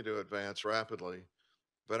continue to advance rapidly,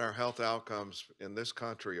 but our health outcomes in this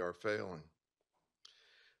country are failing.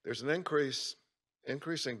 There's an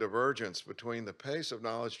increasing divergence between the pace of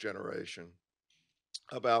knowledge generation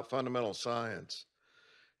about fundamental science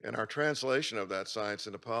and our translation of that science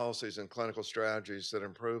into policies and clinical strategies that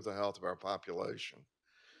improve the health of our population.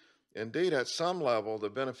 Indeed, at some level, the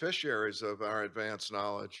beneficiaries of our advanced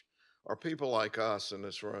knowledge are people like us in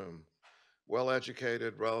this room,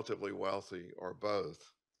 well-educated, relatively wealthy, or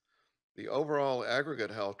both. The overall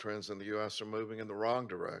aggregate health trends in the US are moving in the wrong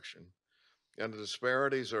direction, and the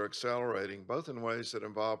disparities are accelerating, both in ways that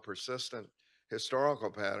involve persistent historical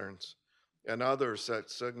patterns and others that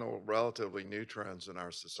signal relatively new trends in our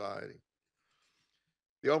society.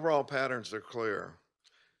 The overall patterns are clear.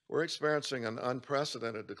 We're experiencing an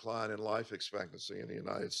unprecedented decline in life expectancy in the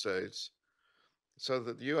United States, so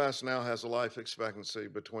that the US now has a life expectancy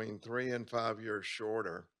between 3 and 5 years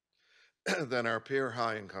shorter than our peer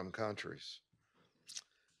high-income countries.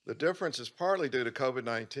 The difference is partly due to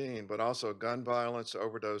COVID-19, but also gun violence,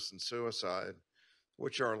 overdose, and suicide,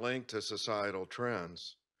 which are linked to societal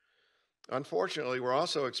trends. Unfortunately, we're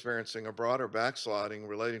also experiencing a broader backsliding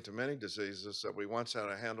relating to many diseases that we once had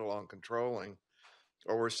a handle on controlling,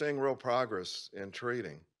 or we're seeing real progress in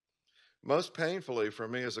treating. Most painfully for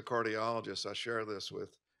me as a cardiologist, I share this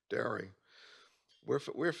with Derry,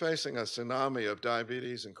 we're facing a tsunami of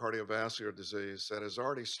diabetes and cardiovascular disease that has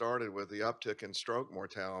already started with the uptick in stroke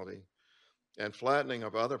mortality and flattening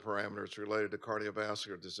of other parameters related to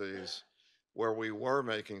cardiovascular disease, where we were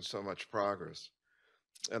making so much progress.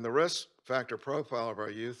 And the risk factor profile of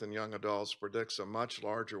our youth and young adults predicts a much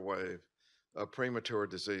larger wave of premature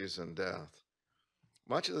disease and death.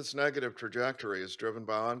 Much of this negative trajectory is driven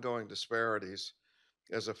by ongoing disparities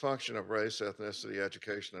as a function of race, ethnicity,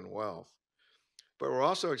 education, and wealth. But we're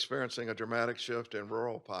also experiencing a dramatic shift in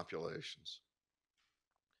rural populations.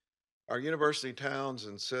 Our university towns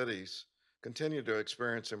and cities continue to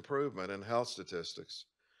experience improvement in health statistics,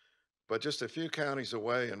 but just a few counties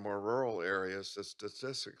away in more rural areas, the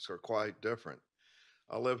statistics are quite different.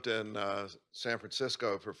 I lived in San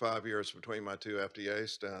Francisco for 5 years between my 2 FDA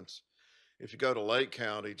stints. If you go to Lake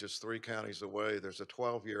County, just 3 counties away, there's a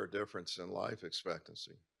 12-year difference in life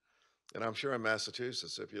expectancy. And I'm sure in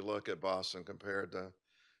Massachusetts, if you look at Boston compared to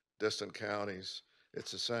distant counties,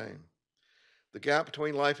 it's the same. The gap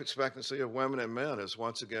between life expectancy of women and men is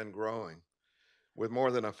once again growing, with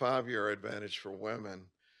more than a 5-year advantage for women,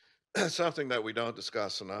 something that we don't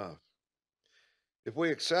discuss enough. If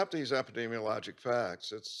we accept these epidemiologic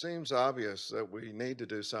facts, it seems obvious that we need to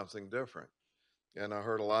do something different. And I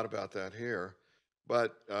heard a lot about that here,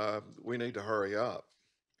 but we need to hurry up.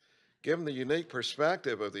 Given the unique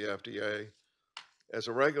perspective of the FDA as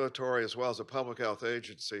a regulatory as well as a public health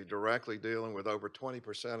agency directly dealing with over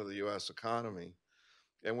 20% of the US economy,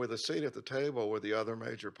 and with a seat at the table with the other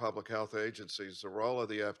major public health agencies, the role of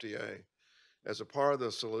the FDA as a part of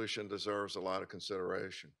the solution deserves a lot of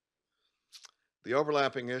consideration. The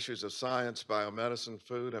overlapping issues of science, biomedicine,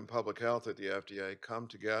 food, and public health at the FDA come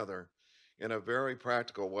together in a very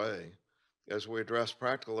practical way as we address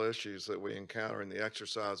practical issues that we encounter in the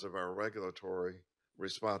exercise of our regulatory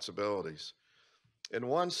responsibilities. In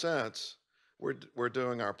one sense, we're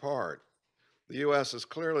doing our part. The US is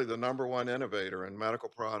clearly the #1 innovator in medical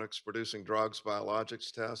products, producing drugs,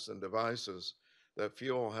 biologics, tests, and devices that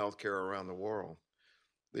fuel healthcare around the world.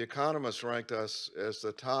 The Economist ranked us as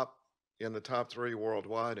in the top 3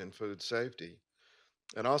 worldwide in food safety,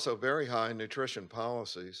 and also very high in nutrition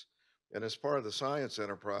policies, And as part of the science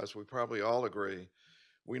enterprise, we probably all agree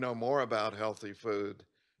we know more about healthy food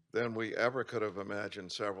than we ever could have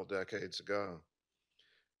imagined several decades ago.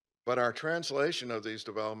 But our translation of these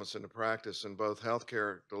developments into practice in both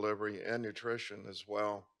healthcare delivery and nutrition is,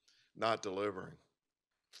 well, not delivering.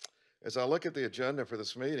 As I look at the agenda for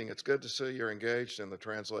this meeting, it's good to see you're engaged in the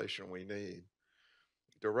translation we need,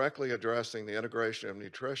 directly addressing the integration of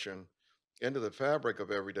nutrition into the fabric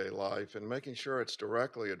of everyday life and making sure it's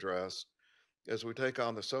directly addressed as we take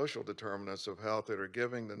on the social determinants of health that are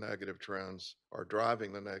giving the negative trends or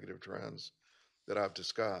driving the negative trends that I've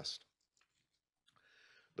discussed.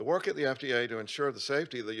 The work at the FDA to ensure the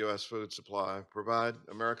safety of the U.S. food supply, provide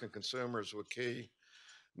American consumers with key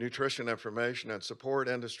nutrition information, and support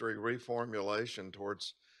industry reformulation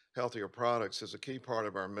towards healthier products is a key part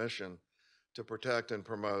of our mission to protect and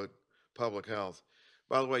promote public health.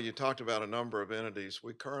 By the way, you talked about a number of entities.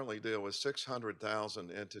 We currently deal with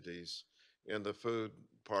 600,000 entities in the food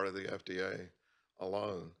part of the FDA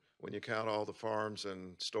alone, when you count all the farms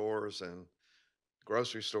and stores and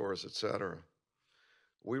grocery stores, et cetera.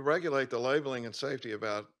 We regulate the labeling and safety of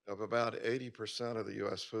about 80% of the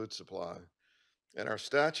U.S. food supply. And our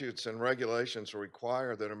statutes and regulations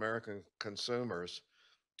require that American consumers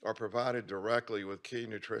are provided directly with key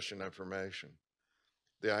nutrition information.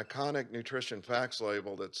 The iconic nutrition facts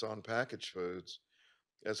label that's on packaged foods,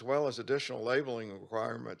 as well as additional labeling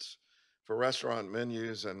requirements for restaurant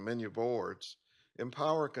menus and menu boards,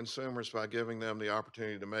 empower consumers by giving them the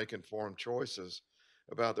opportunity to make informed choices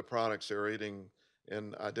about the products they're eating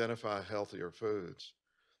and identify healthier foods.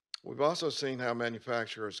 We've also seen how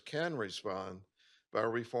manufacturers can respond by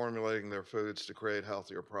reformulating their foods to create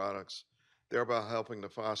healthier products, thereby helping to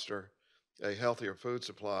foster a healthier food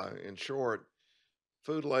supply. In short,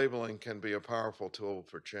 food labeling can be a powerful tool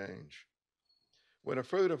for change. When a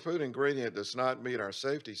food or food ingredient does not meet our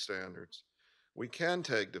safety standards, we can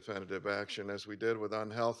take definitive action, as we did with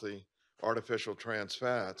unhealthy artificial trans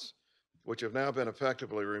fats, which have now been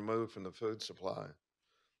effectively removed from the food supply.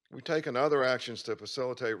 We've taken other actions to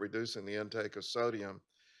facilitate reducing the intake of sodium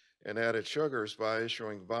and added sugars by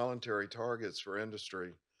issuing voluntary targets for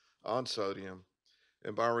industry on sodium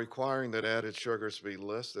and by requiring that added sugars be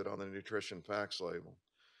listed on the nutrition facts label.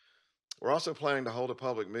 We're also planning to hold a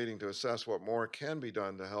public meeting to assess what more can be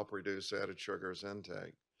done to help reduce added sugars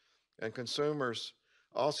intake. And consumers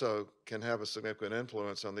also can have a significant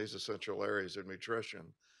influence on these essential areas of nutrition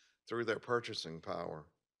through their purchasing power.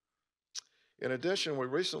 In addition, we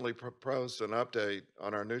recently proposed an update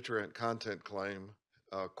on our nutrient content claim,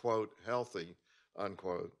 quote, healthy,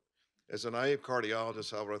 unquote. As a naive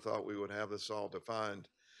cardiologist, I would have thought we would have this all defined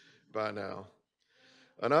by now.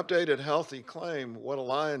 An updated healthy claim would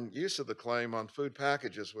align use of the claim on food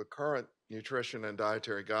packages with current nutrition and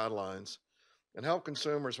dietary guidelines and help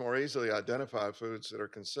consumers more easily identify foods that are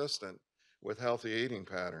consistent with healthy eating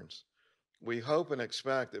patterns. We hope and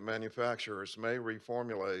expect that manufacturers may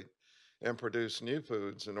reformulate and produce new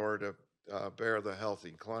foods in order to bear the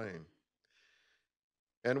healthy claim.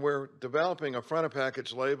 And we're developing a front of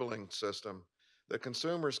package labeling system that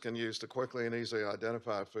consumers can use to quickly and easily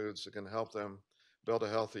identify foods that can help them build a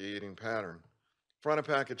healthy eating pattern. Front of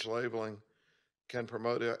package labeling can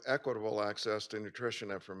promote equitable access to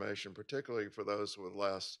nutrition information, particularly for those with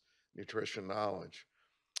less nutrition knowledge.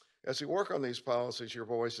 As we work on these policies, your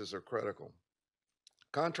voices are critical.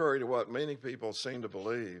 Contrary to what many people seem to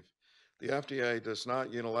believe, the FDA does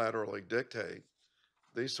not unilaterally dictate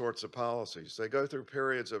these sorts of policies. They go through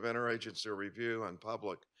periods of interagency review and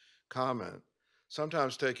public comment,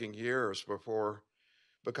 sometimes taking years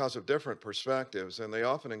because of different perspectives, and they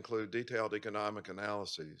often include detailed economic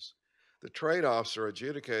analyses. The trade-offs are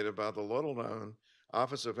adjudicated by the little-known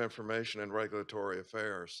Office of Information and Regulatory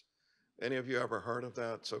Affairs. Any of you ever heard of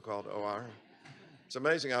that so-called OIR? It's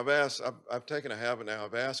amazing. I've taken a habit now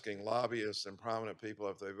of asking lobbyists and prominent people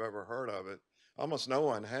if they've ever heard of it. Almost no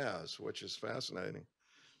one has, which is fascinating.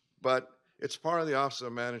 But it's part of the Office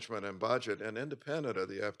of Management and Budget and independent of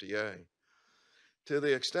the FDA. To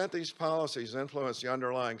the extent these policies influence the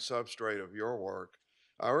underlying substrate of your work,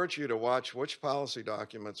 I urge you to watch which policy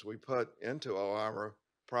documents we put into OIRA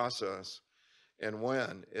process and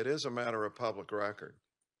when. It is a matter of public record.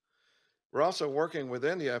 We're also working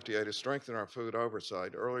within the FDA to strengthen our food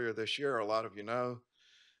oversight. Earlier this year, a lot of you know,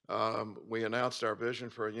 we announced our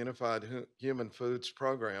vision for a unified human foods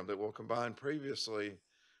program that will combine previously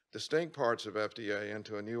distinct parts of FDA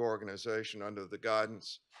into a new organization under the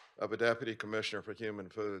guidance of a Deputy Commissioner for Human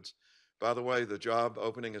Foods. By the way, the job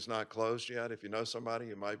opening is not closed yet. If you know somebody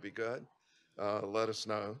who might be good, let us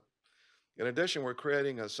know. In addition, we're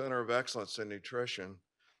creating a Center of Excellence in Nutrition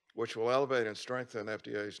which will elevate and strengthen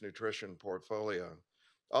FDA's nutrition portfolio.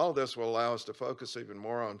 All of this will allow us to focus even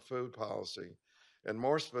more on food policy and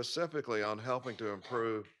more specifically on helping to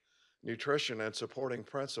improve nutrition and supporting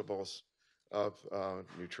principles of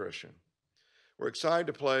nutrition. We're excited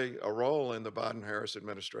to play a role in the Biden-Harris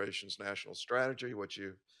administration's national strategy, which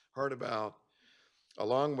you heard about,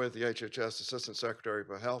 along with the HHS Assistant Secretary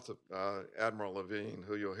for Health, Admiral Levine,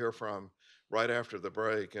 who you'll hear from right after the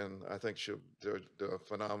break, and I think she'll do a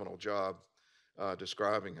phenomenal job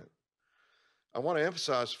describing it. I want to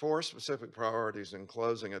emphasize 4 specific priorities in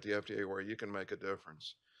closing at the FDA where you can make a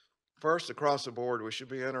difference. First, across the board, we should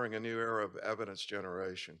be entering a new era of evidence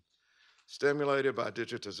generation, stimulated by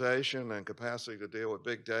digitization and capacity to deal with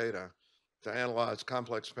big data to analyze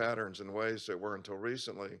complex patterns in ways that were until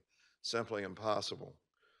recently simply impossible.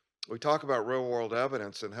 We talk about real-world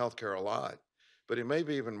evidence in healthcare a lot, but it may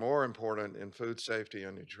be even more important in food safety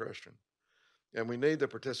and nutrition. And we need the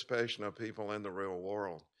participation of people in the real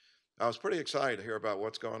world. I was pretty excited to hear about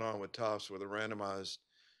what's going on with Tufts with the randomized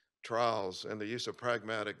trials and the use of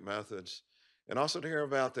pragmatic methods, and also to hear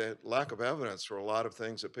about the lack of evidence for a lot of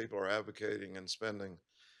things that people are advocating and spending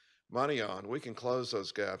money on. We can close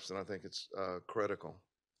those gaps, and I think it's critical.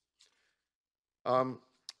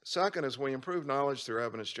 Second, as we improve knowledge through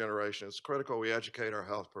evidence generation, it's critical we educate our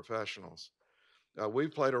health professionals.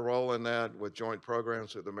 We've played a role in that with joint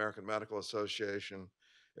programs with the American Medical Association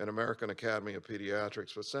and American Academy of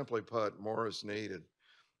Pediatrics, but simply put, more is needed.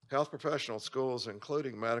 Health professional schools,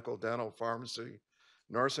 including medical, dental, pharmacy,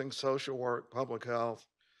 nursing, social work, public health.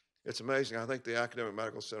 It's amazing. I think the Academic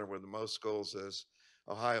Medical Center with the most schools is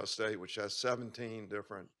Ohio State, which has 17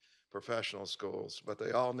 different professional schools, but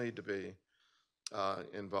they all need to be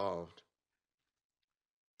involved.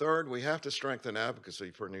 Third, we have to strengthen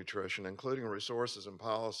advocacy for nutrition, including resources and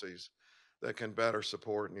policies that can better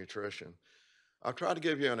support nutrition. I'll try to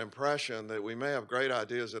give you an impression that we may have great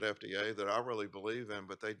ideas at FDA that I really believe in,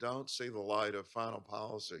 but they don't see the light of final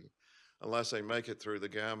policy unless they make it through the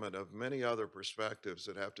gamut of many other perspectives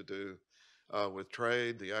that have to do with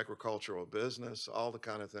trade, the agricultural business, all the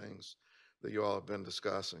kind of things that you all have been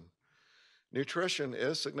discussing. Nutrition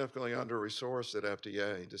is significantly under-resourced at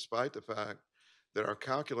FDA, despite the fact that our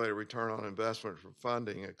calculated return on investment for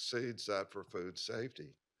funding exceeds that for food safety.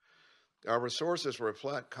 Our resources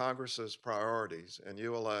reflect Congress's priorities, and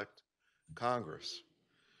you elect Congress.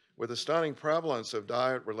 With the stunning prevalence of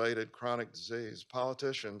diet-related chronic disease,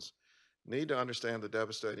 politicians need to understand the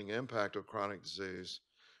devastating impact of chronic disease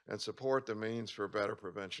and support the means for better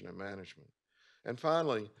prevention and management. And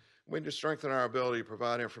finally, we need to strengthen our ability to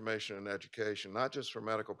provide information and education, not just for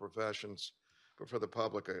medical professions, but for the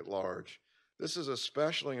public at large. This is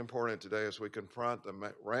especially important today as we confront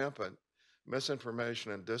the rampant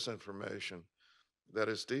misinformation and disinformation that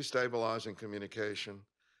is destabilizing communication,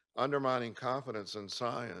 undermining confidence in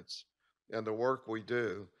science and the work we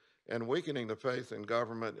do, and weakening the faith in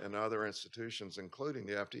government and other institutions, including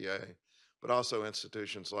the FDA, but also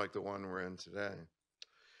institutions like the one we're in today.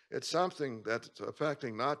 It's something that's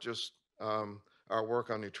affecting not just our work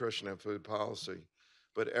on nutrition and food policy,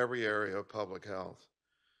 but every area of public health.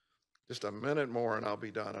 Just a minute more and I'll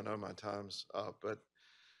be done. I know my time's up, but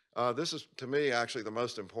this is, to me, actually the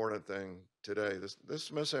most important thing today.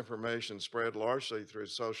 This misinformation spread largely through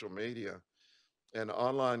social media and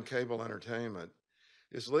online cable entertainment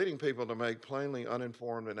is leading people to make plainly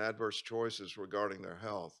uninformed and adverse choices regarding their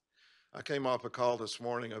health. I came off a call this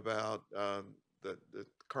morning about the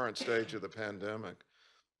current stage of the pandemic.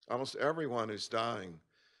 Almost everyone who's dying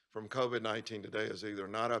from COVID-19 today is either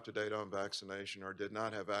not up to date on vaccination or did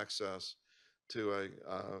not have access to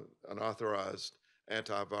an authorized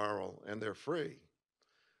antiviral, and they're free.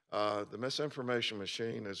 The misinformation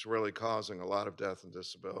machine is really causing a lot of death and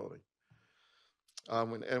disability.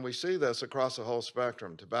 And we see this across the whole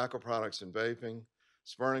spectrum: tobacco products and vaping,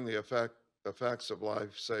 spurning the effects of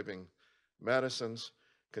life-saving medicines,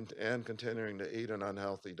 and continuing to eat an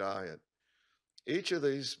unhealthy diet. Each of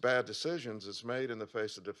these bad decisions is made in the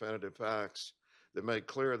face of definitive facts that make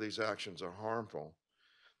clear these actions are harmful.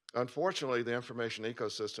 Unfortunately, the information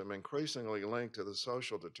ecosystem, increasingly linked to the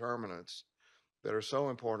social determinants that are so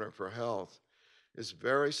important for health, is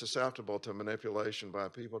very susceptible to manipulation by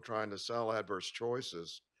people trying to sell adverse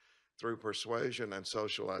choices through persuasion and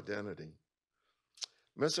social identity.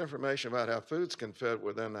 Misinformation about how foods can fit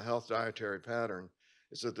within the health dietary pattern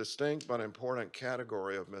is a distinct but important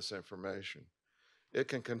category of misinformation. It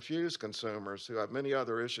can confuse consumers who have many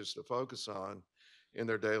other issues to focus on in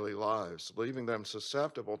their daily lives, leaving them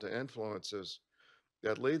susceptible to influences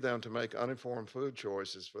that lead them to make uninformed food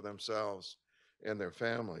choices for themselves and their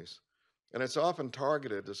families. And it's often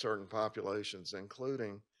targeted to certain populations,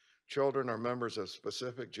 including children are members of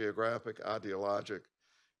specific geographic, ideologic,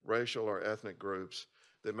 racial, or ethnic groups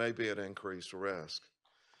that may be at increased risk.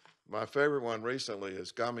 My favorite one recently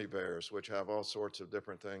is gummy bears, which have all sorts of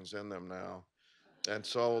different things in them now and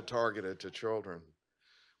sold targeted to children.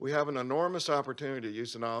 We have an enormous opportunity to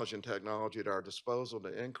use the knowledge and technology at our disposal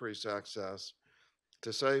to increase access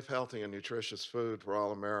to safe, healthy, and nutritious food for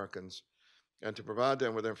all Americans, and to provide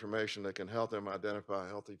them with information that can help them identify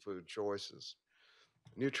healthy food choices.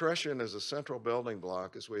 Nutrition is a central building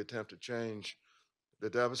block as we attempt to change the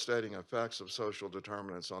devastating effects of social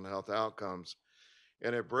determinants on health outcomes.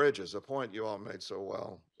 And it bridges, a point you all made so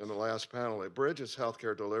well in the last panel, it bridges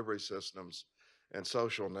healthcare delivery systems and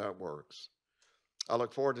social networks. I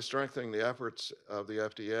look forward to strengthening the efforts of the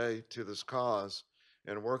FDA to this cause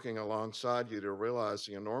and working alongside you to realize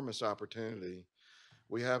the enormous opportunity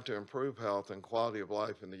we have to improve health and quality of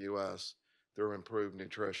life in the U.S. through improved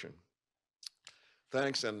nutrition.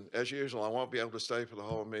 Thanks, and as usual, I won't be able to stay for the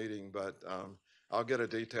whole meeting, but I'll get a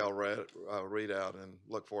detailed readout and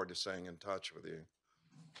look forward to staying in touch with you.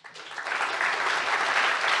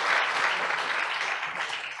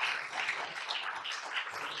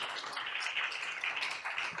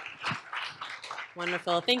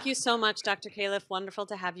 Wonderful. Thank you so much, Dr. Califf. Wonderful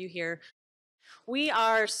to have you here. We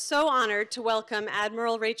are so honored to welcome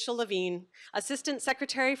Admiral Rachel Levine, Assistant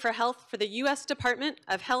Secretary for Health for the U.S. Department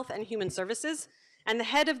of Health and Human Services and the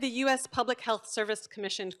head of the U.S. Public Health Service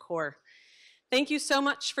Commissioned Corps. Thank you so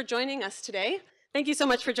much for joining us today. Thank you so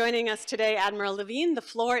much for joining us today, Admiral Levine. The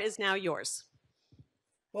floor is now yours.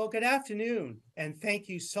 Well, good afternoon, and thank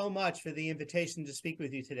you so much for the invitation to speak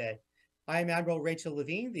with you today. I am Admiral Rachel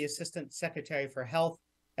Levine, the Assistant Secretary for Health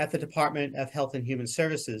at the Department of Health and Human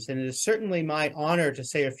Services, and it is certainly my honor to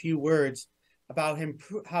say a few words about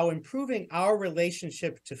how improving our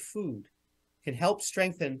relationship to food can help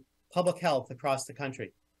strengthen public health across the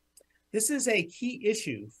country. This is a key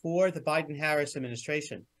issue for the Biden-Harris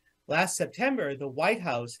administration. Last September, the White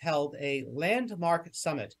House held a landmark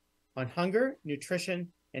summit on hunger,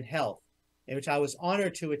 nutrition, and health, in which I was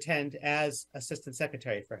honored to attend as Assistant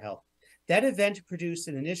Secretary for Health. That event produced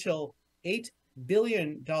an initial $8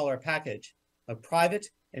 billion package of private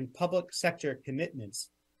and public sector commitments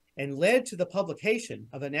and led to the publication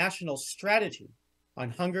of a national strategy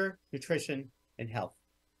on hunger, nutrition, and health.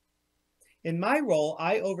 In my role,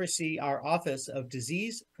 I oversee our Office of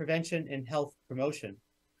Disease Prevention and Health Promotion,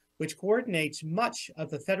 which coordinates much of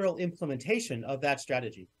the federal implementation of that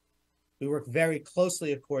strategy. We work very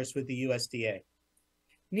closely, of course, with the USDA.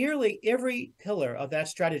 Nearly every pillar of that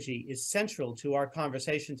strategy is central to our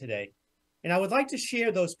conversation today, and I would like to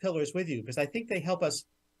share those pillars with you because I think they help us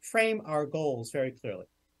frame our goals very clearly.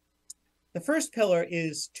 The first pillar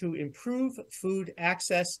is to improve food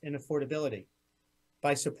access and affordability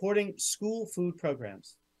by supporting school food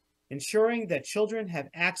programs, ensuring that children have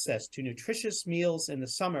access to nutritious meals in the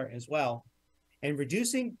summer as well, and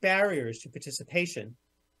reducing barriers to participation,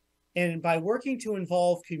 and by working to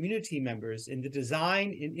involve community members in the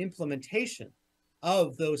design and implementation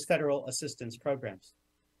of those federal assistance programs.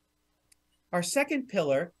 Our second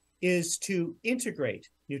pillar is to integrate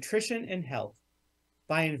nutrition and health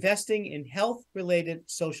by investing in health-related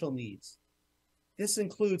social needs. This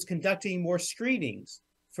includes conducting more screenings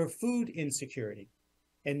for food insecurity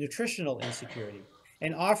and nutritional insecurity,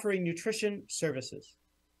 and offering nutrition services,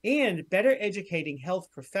 and better educating health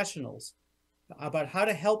professionals about how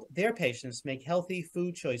to help their patients make healthy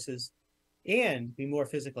food choices and be more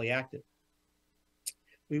physically active.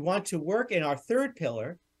 We want to work in our third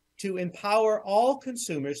pillar to empower all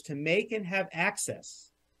consumers to make and have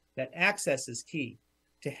access, that access is key,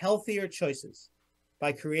 to healthier choices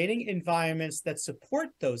by creating environments that support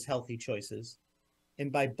those healthy choices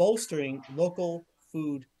and by bolstering local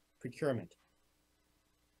food procurement.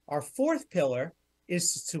 Our fourth pillar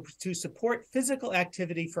is to support physical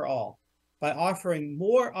activity for all by offering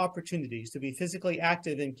more opportunities to be physically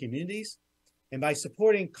active in communities and by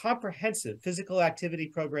supporting comprehensive physical activity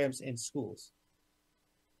programs in schools.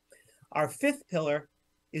 Our fifth pillar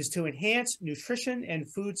is to enhance nutrition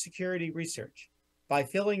and food security research by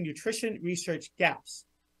filling nutrition research gaps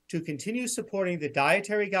to continue supporting the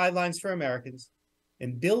dietary guidelines for Americans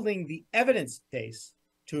and building the evidence base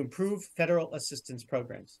to improve federal assistance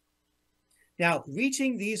programs. Now,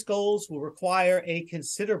 reaching these goals will require a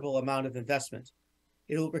considerable amount of investment.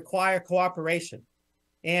 It will require cooperation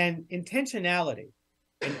and intentionality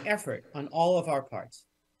and effort on all of our parts.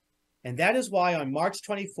 And that is why on March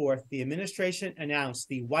 24th, the administration announced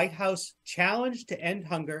the White House Challenge to End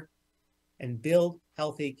Hunger and Build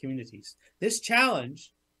Healthy Communities. This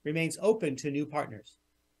challenge remains open to new partners.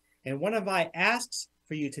 And one of my asks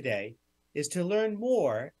for you today is to learn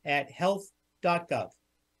more at health.gov,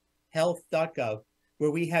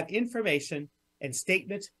 where we have information and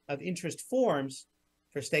statement of interest forms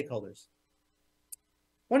for stakeholders.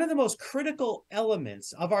 One of the most critical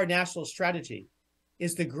elements of our national strategy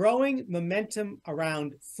is the growing momentum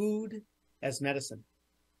around food as medicine.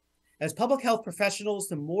 As public health professionals,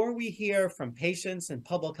 the more we hear from patients and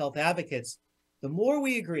public health advocates, the more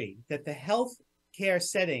we agree that the health care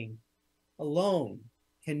setting alone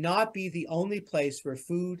cannot be the only place where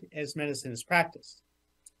food as medicine is practiced.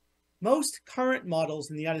 Most current models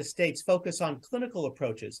in the United States focus on clinical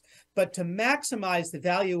approaches, but to maximize the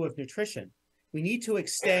value of nutrition, we need to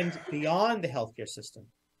extend beyond the healthcare system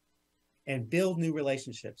and build new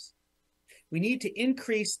relationships. We need to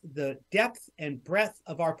increase the depth and breadth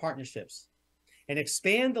of our partnerships and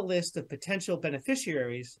expand the list of potential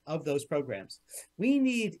beneficiaries of those programs. We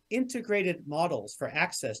need integrated models for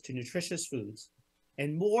access to nutritious foods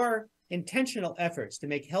and more intentional efforts to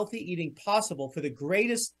make healthy eating possible for the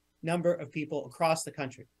greatest number of people across the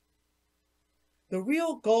country. The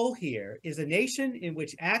real goal here is a nation in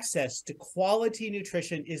which access to quality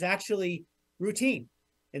nutrition is actually routine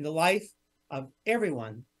in the life of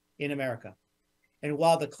everyone in America. And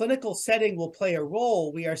while the clinical setting will play a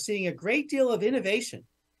role, we are seeing a great deal of innovation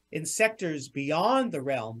in sectors beyond the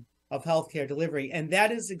realm of healthcare delivery, and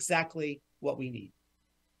that is exactly what we need.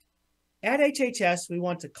 At HHS, we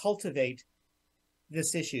want to cultivate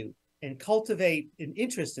this issue and cultivate an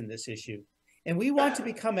interest in this issue, and we want to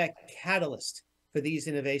become a catalyst for these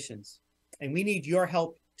innovations, and we need your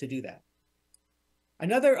help to do that.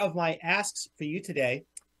 Another of my asks for you today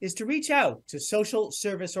is to reach out to social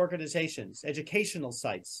service organizations, educational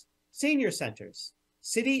sites, senior centers,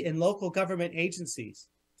 city and local government agencies,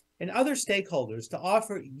 and other stakeholders to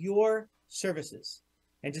offer your services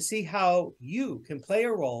and to see how you can play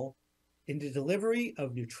a role in the delivery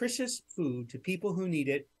of nutritious food to people who need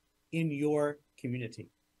it in your community.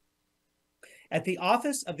 At the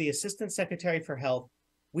Office of the Assistant Secretary for Health,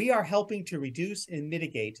 we are helping to reduce and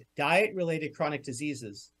mitigate diet-related chronic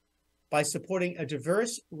diseases by supporting a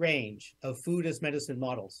diverse range of food as medicine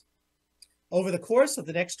models. Over the course of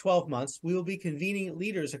the next 12 months, we will be convening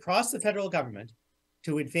leaders across the federal government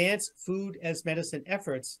to advance food as medicine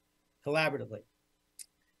efforts collaboratively.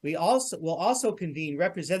 We will also convene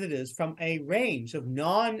representatives from a range of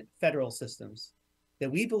non-federal systems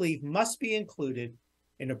that we believe must be included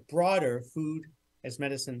in a broader food as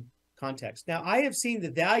medicine context. Now, I have seen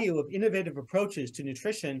the value of innovative approaches to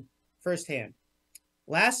nutrition firsthand.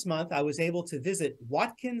 Last month, I was able to visit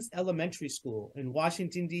Watkins Elementary School in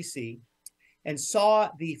Washington, D.C., and saw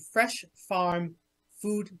the Fresh Farm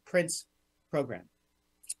Food Prints program.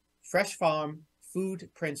 Fresh Farm Food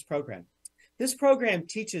Prints program. This program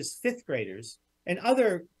teaches fifth graders and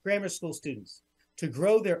other grammar school students to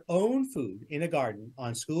grow their own food in a garden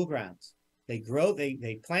on school grounds. They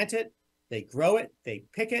plant it, they grow it, they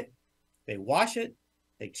pick it, they wash it,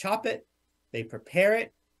 they chop it, they prepare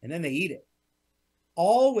it, and then they eat it.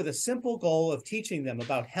 All with a simple goal of teaching them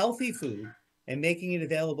about healthy food and making it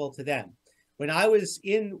available to them. When I was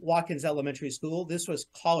in Watkins Elementary School, this was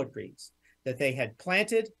collard greens that they had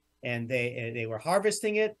planted, and they were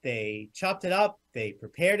harvesting it, they chopped it up, they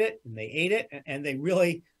prepared it, and they ate it, and they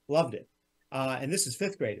really loved it. And this is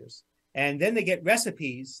fifth graders. And then they get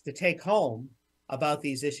recipes to take home about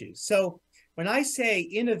these issues. So when I say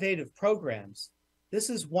innovative programs, this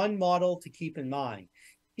is one model to keep in mind.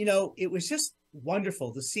 You know, it was just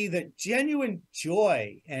wonderful to see the genuine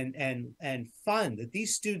joy and fun that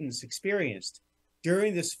these students experienced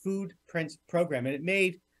during this food print program, and it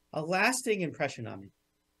made a lasting impression on me.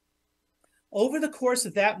 Over the course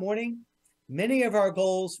of that morning, many of our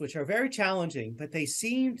goals, which are very challenging, but they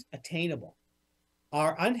seemed attainable.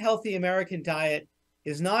 Our unhealthy American diet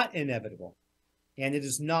is not inevitable, and it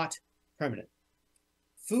is not permanent.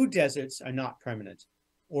 Food deserts are not permanent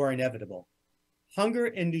or inevitable. Hunger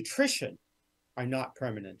and nutrition are not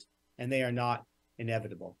permanent, and they are not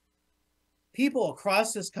inevitable. People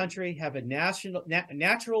across this country have a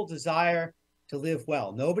natural desire to live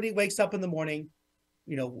well. Nobody wakes up in the morning,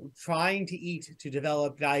 you know, trying to eat to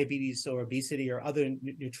develop diabetes or obesity or other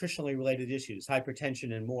nutritionally related issues,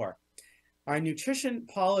 hypertension and more. Our nutrition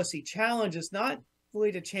policy challenge is not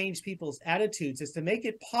really to change people's attitudes, it's to make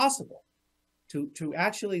it possible to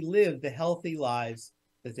actually live the healthy lives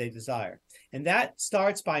that they desire. And that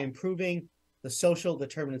starts by improving the social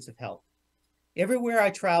determinants of health. Everywhere I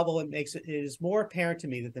travel, it is more apparent to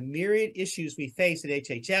me that the myriad issues we face at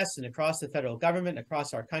HHS and across the federal government,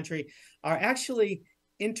 across our country, are actually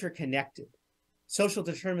interconnected. Social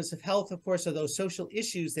determinants of health, of course, are those social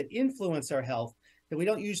issues that influence our health, that we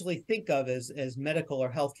don't usually think of as medical or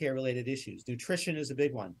healthcare related issues. Nutrition is a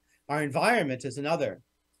big one. Our environment is another.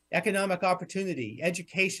 Economic opportunity,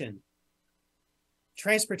 education,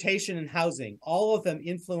 transportation and housing, all of them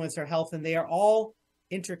influence our health, and they are all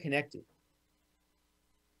interconnected.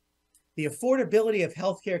 The affordability of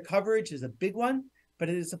healthcare coverage is a big one, but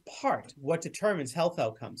it is a part. What determines health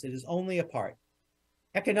outcomes? It is only a part.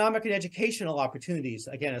 Economic and educational opportunities,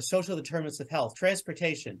 again, are social determinants of health,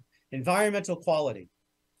 transportation, environmental quality.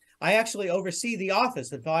 I actually oversee the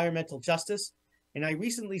Office of Environmental Justice, and I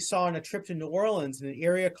recently saw on a trip to New Orleans in an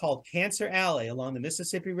area called Cancer Alley along the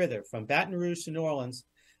Mississippi River from Baton Rouge to New Orleans,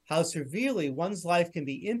 how severely one's life can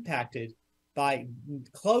be impacted by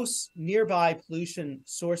close nearby pollution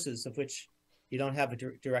sources of which you don't have a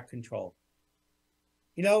direct control.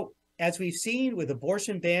 You know, as we've seen with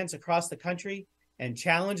abortion bans across the country and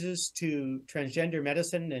challenges to transgender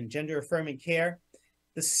medicine and gender affirming care,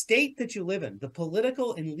 the state that you live in, the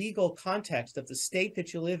political and legal context of the state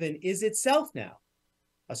that you live in is itself now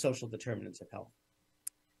a social determinant of health.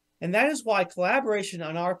 And that is why collaboration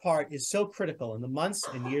on our part is so critical in the months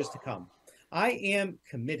and years to come. I am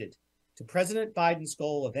committed to President Biden's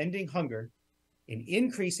goal of ending hunger and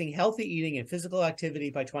increasing healthy eating and physical activity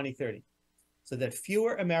by 2030 so that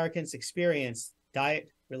fewer Americans experience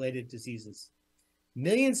diet-related diseases.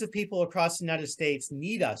 Millions of people across the United States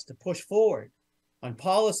need us to push forward on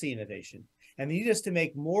policy innovation, and they need us to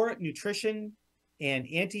make more nutrition and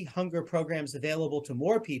anti-hunger programs available to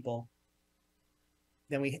more people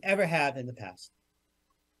than we ever have in the past.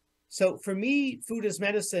 So for me, food as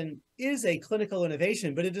medicine is a clinical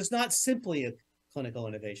innovation, but it is not simply a clinical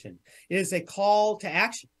innovation. It is a call to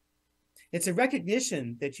action. It's a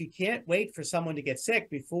recognition that you can't wait for someone to get sick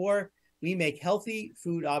before we make healthy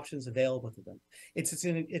food options available to them. It's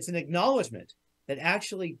an acknowledgement that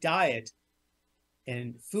actually diet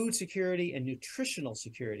and food security and nutritional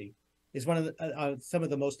security is one of some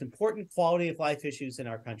of the most important quality of life issues in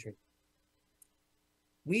our country.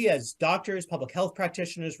 We as doctors, public health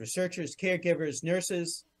practitioners, researchers, caregivers,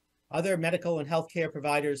 nurses, other medical and healthcare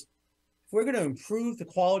providers, if we're going to improve the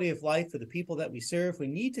quality of life for the people that we serve, we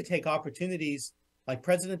need to take opportunities like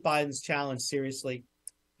President Biden's challenge seriously,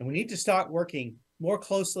 and we need to start working more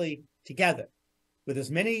closely together with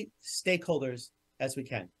as many stakeholders as we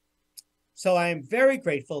can. So I am very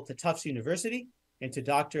grateful to Tufts University and to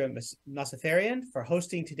Dr. Mouzaffarian for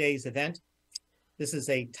hosting today's event. This is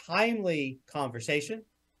a timely conversation.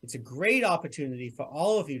 It's a great opportunity for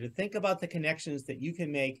all of you to think about the connections that you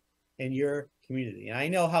can make in your community. And I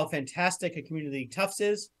know how fantastic a community Tufts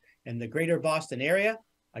is in the greater Boston area.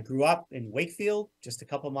 I grew up in Wakefield, just a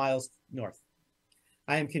couple miles north.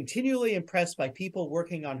 I am continually impressed by people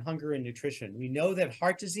working on hunger and nutrition. We know that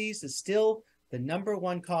heart disease is still the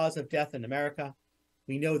 #1 cause of death in America.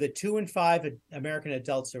 We know that 2 in 5 American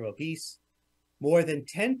adults are obese. More than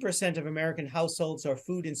 10% of American households are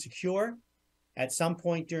food insecure at some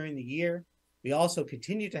point during the year. We also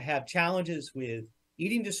continue to have challenges with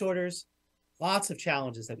eating disorders, lots of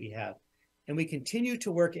challenges that we have. And we continue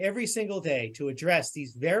to work every single day to address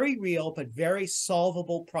these very real but very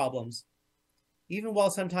solvable problems, even while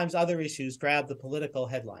sometimes other issues grab the political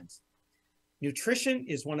headlines. Nutrition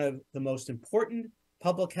is one of the most important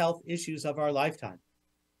public health issues of our lifetime.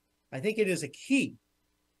 I think it is a key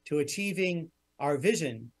to achieving our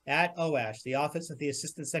vision at OASH, the Office of the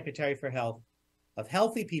Assistant Secretary for Health, of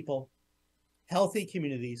healthy people, healthy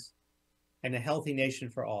communities, and a healthy nation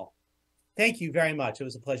for all. Thank you very much. It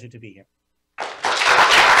was a pleasure to be here.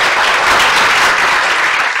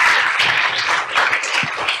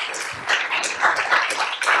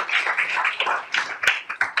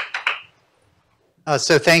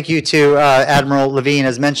 So thank you to Admiral Levine.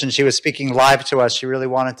 As mentioned, she was speaking live to us. She really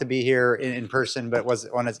wanted to be here in person, but was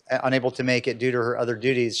unable to make it due to her other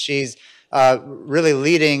duties. She's really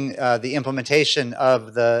leading the implementation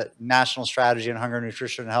of the National Strategy on Hunger,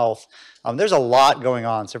 Nutrition, and Health. There's a lot going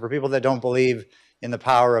on. So for people that don't believe in the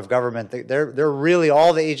power of government, they're really,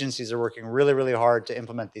 all the agencies are working really, really hard to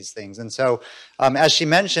implement these things. And so as she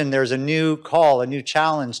mentioned, there's a new call, a new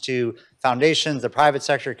challenge to foundations, the private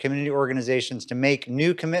sector, community organizations to make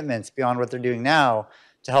new commitments beyond what they're doing now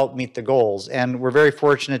to help meet the goals. And we're very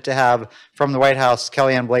fortunate to have from the White House,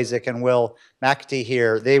 Kellyanne Blazek and Will McAtee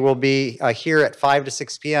here. They will be here at 5 to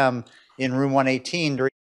 6 p.m. in room 118,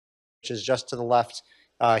 which is just to the left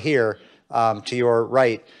here, to your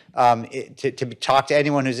right, to talk to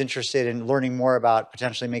anyone who's interested in learning more about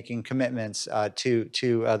potentially making commitments to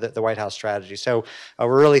the White House strategy. So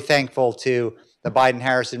we're really thankful to the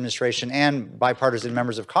Biden-Harris administration and bipartisan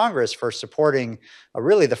members of Congress for supporting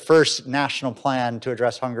really the first national plan to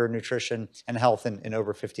address hunger, nutrition, and health in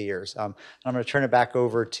over 50 years. And I'm going to turn it back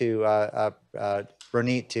over to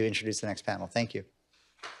Ronit to introduce the next panel. Thank you.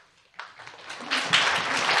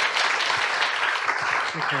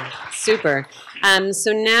 Super.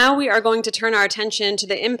 So now we are going to turn our attention to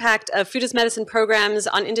the impact of food as medicine programs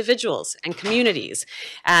on individuals and communities.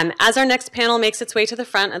 As our next panel makes its way to the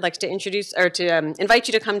front, I'd like to introduce or to invite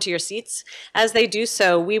you to come to your seats. As they do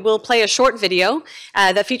so, we will play a short video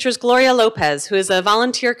that features Gloria Lopez, who is a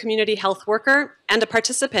volunteer community health worker and a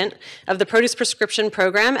participant of the Produce Prescription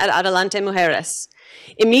Program at Adelante Mujeres.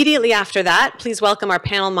 Immediately after that, please welcome our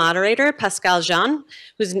panel moderator, Pascal Jean,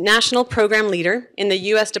 who's National Program Leader in the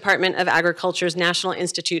U.S. Department of Agriculture's National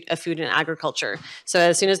Institute of Food and Agriculture. So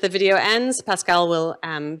as soon as the video ends, Pascal will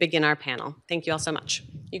begin our panel. Thank you all so much.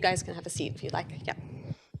 You guys can have a seat if you'd like. Yeah.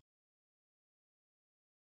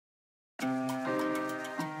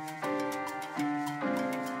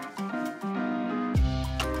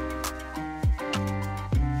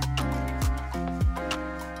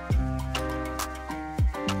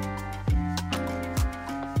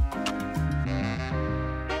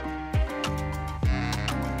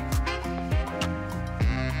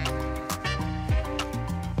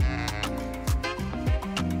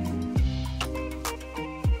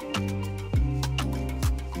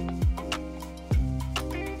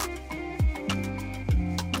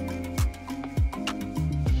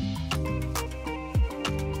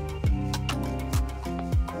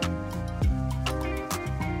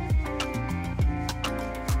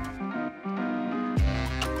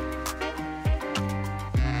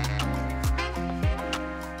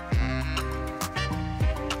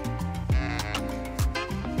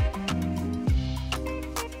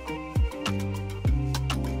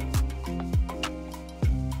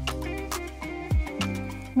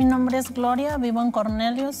 Mi nombre es Gloria, vivo en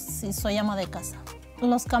Cornelius y soy ama de casa.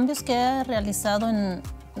 Los cambios que he realizado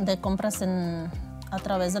de compras a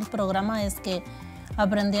través del programa es que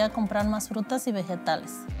aprendí a comprar más frutas y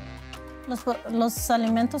vegetales. Los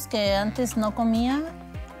alimentos que antes no comía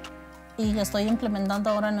y que estoy implementando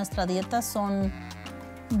ahora en nuestra dieta son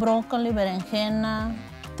brócoli, berenjena,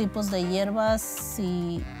 tipos de hierbas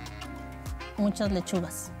y muchas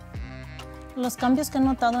lechugas. Los cambios que he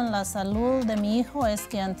notado en la salud de mi hijo es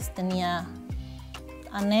que antes tenía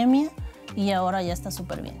anemia y ahora ya está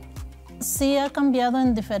súper bien. Sí ha cambiado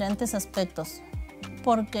en diferentes aspectos,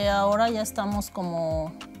 porque ahora ya estamos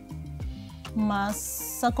como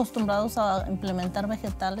más acostumbrados a implementar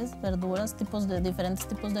vegetales, verduras, diferentes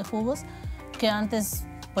tipos de jugos, que antes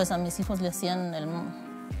pues a mis hijos le hacían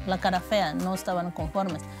la cara fea, no estaban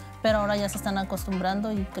conformes, pero ahora ya se están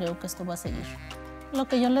acostumbrando y creo que esto va a seguir. Lo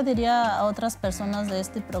que yo le diría a otras personas de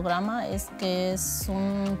este programa es que es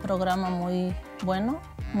un programa muy bueno,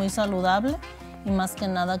 muy saludable y más que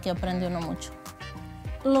nada que aprende uno mucho.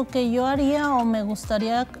 Lo que yo haría o me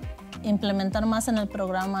gustaría implementar más en el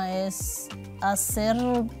programa es hacer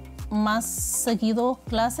más seguido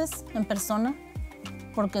clases en persona,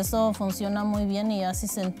 porque eso funciona muy bien y hace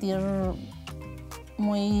sentir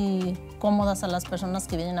muy cómodas a las personas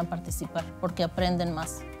que vienen a participar, porque aprenden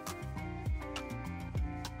más.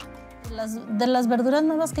 De las verduras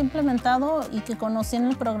nuevas que he implementado y que conocí en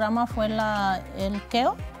el programa fue el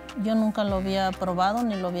kale. Yo nunca lo había probado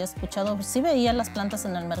ni lo había escuchado. Sí veía las plantas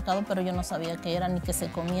en el mercado, pero yo no sabía qué eran ni qué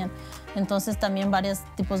se comían. Entonces también varios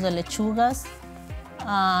tipos de lechugas.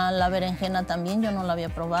 La berenjena también, yo no la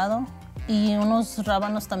había probado. Y unos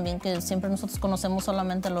rábanos también que siempre nosotros conocemos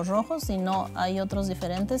solamente los rojos y no, hay otros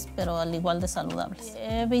diferentes, pero al igual de saludables.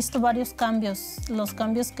 He visto varios cambios. Los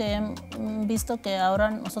cambios que he visto que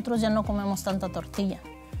ahora nosotros ya no comemos tanta tortilla.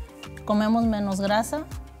 Comemos menos grasa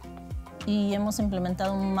y hemos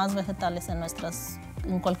implementado más vegetales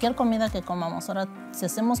en cualquier comida que comamos. Ahora, si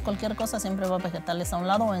hacemos cualquier cosa, siempre va vegetales a un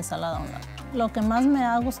lado o ensalada a un lado. Lo que más me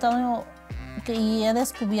ha gustado y he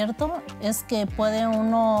descubierto es que puede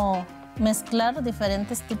uno mezclar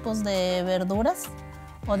diferentes tipos de verduras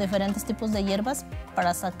o diferentes tipos de hierbas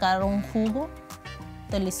para sacar un jugo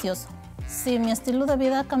delicioso. Sí, mi estilo de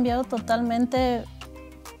vida ha cambiado totalmente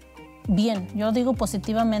bien, yo digo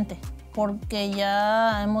positivamente, porque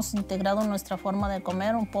ya hemos integrado nuestra forma de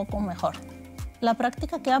comer un poco mejor. La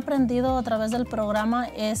práctica que he aprendido a través del programa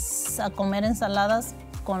es a comer ensaladas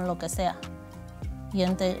con lo que sea y a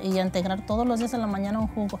integrar todos los días en la mañana un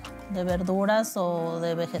jugo de verduras o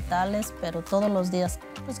de vegetales, pero todos los días.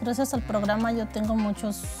 Pues gracias al programa yo tengo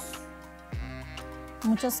muchas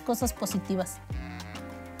cosas positivas,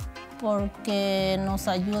 porque nos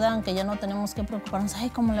ayudan, que ya no tenemos que preocuparnos, ay,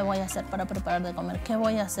 ¿cómo le voy a hacer para preparar de comer? ¿Qué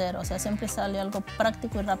voy a hacer? O sea, siempre sale algo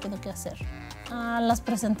práctico y rápido que hacer. Las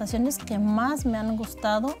presentaciones que más me han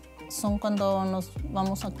gustado son cuando nos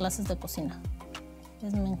vamos a clases de cocina.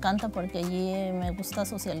 Me encanta porque allí me gusta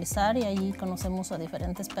socializar y allí conocemos a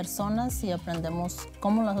diferentes personas y aprendemos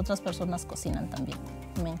cómo las otras personas cocinan también.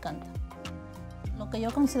 Me encanta. Lo que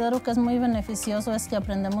yo considero que es muy beneficioso es que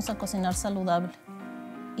aprendemos a cocinar saludable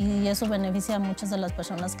y eso beneficia a muchas de las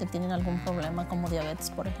personas que tienen algún problema como diabetes,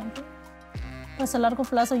 por ejemplo. Pues a largo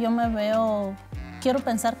plazo yo me veo, quiero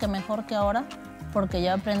pensar que mejor que ahora porque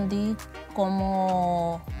ya aprendí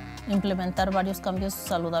cómo implementar varios cambios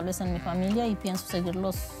saludables en mi familia y pienso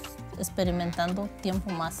seguirlos experimentando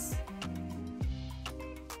tiempo más.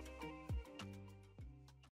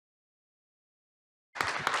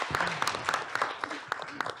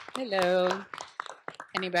 Hello.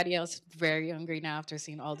 Anybody else very hungry now after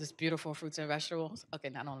seeing all these beautiful fruits and vegetables? Okay,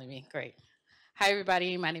 not only me, great. Hi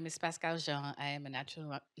everybody, my name is Pascal Jean. I am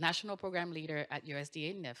a national program leader at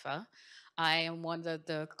USDA NIFA. I am one of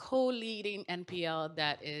the co-leading NPL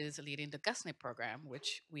that is leading the GusNIP program,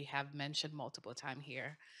 which we have mentioned multiple times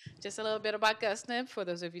here. Just a little bit about GusNIP, for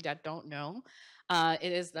those of you that don't know.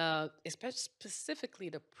 It is specifically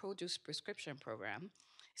the produce prescription program.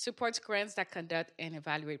 It supports grants that conduct and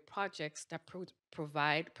evaluate projects that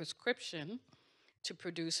provide prescription to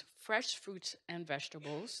produce fresh fruits and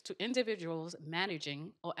vegetables to individuals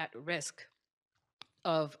managing or at risk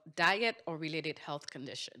of diet or related health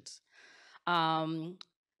conditions.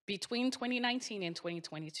 Between 2019 and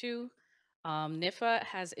 2022, NIFA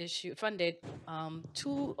has funded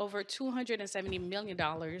over $270 million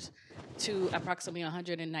to approximately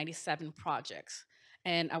 197 projects.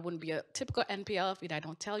 And I wouldn't be a typical NPL if I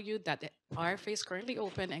don't tell you that the RFA is currently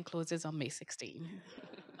open and closes on May 16.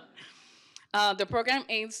 The program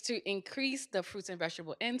aims to increase the fruits and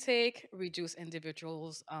vegetable intake, reduce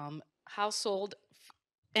individual and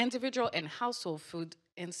household food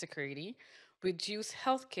insecurity, reduce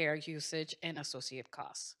healthcare usage and associated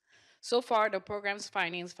costs. So far, the program's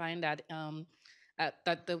findings find that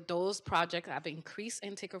those projects have increased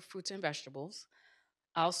intake of fruits and vegetables,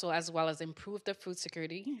 also as well as improved the food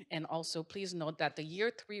security. And also, please note that the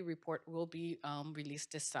year 3 report will be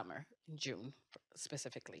released this summer, in June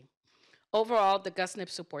specifically. Overall, the GusNIP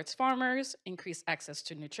supports farmers, increase access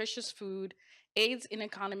to nutritious food, aids in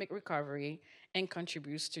economic recovery, and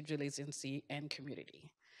contributes to resiliency and community.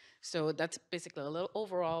 So that's basically a little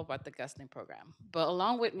overall about the GusNIP program. But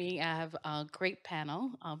along with me, I have a great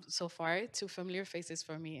panel so far, 2 familiar faces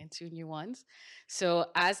for me and 2 new ones. So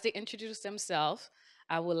as they introduce themselves,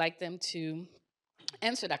 I would like them to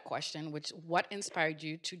answer that question, which what inspired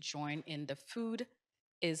you to join in the Food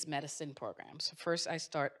is Medicine program? So first I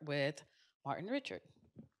start with Martin Richard.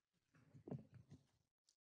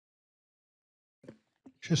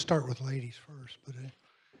 Should start with ladies first, but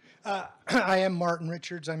I am Martin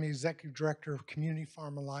Richards. I'm the Executive Director of Community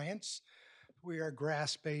Farm Alliance. We are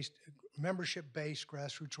a membership-based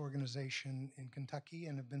grassroots organization in Kentucky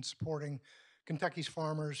and have been supporting Kentucky's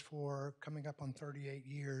farmers for coming up on 38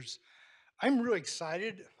 years. I'm really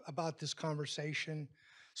excited about this conversation,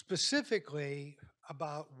 specifically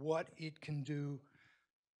about what it can do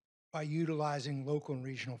by utilizing local and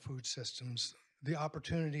regional food systems, the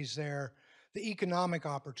opportunities there, the economic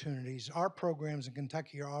opportunities. Our programs in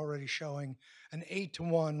Kentucky are already showing an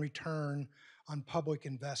 8-to-1 return on public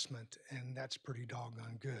investment, and that's pretty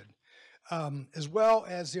doggone good. As well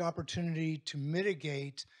as the opportunity to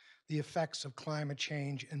mitigate the effects of climate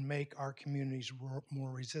change and make our communities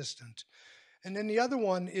more resistant. And then the other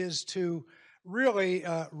one is to really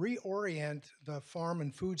reorient the farm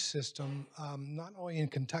and food system, not only in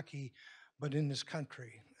Kentucky, but in this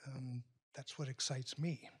country. That's what excites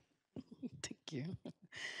me. Thank you.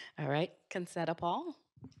 All right, Concetta Paul.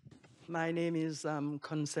 My name is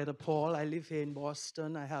Concetta Paul. I live here in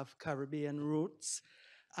Boston. I have Caribbean roots.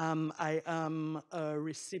 I am a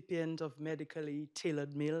recipient of medically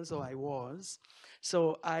tailored meals, or I was.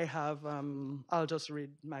 So I have, I'll just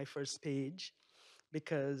read my first page,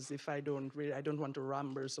 because if I don't read, I don't want to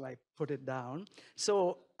ramble, so I put it down.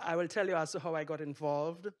 So I will tell you as to how I got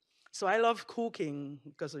involved. So I love cooking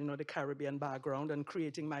because, you know, the Caribbean background and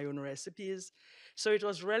creating my own recipes. So it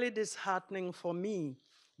was really disheartening for me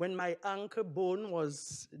when my ankle bone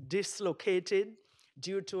was dislocated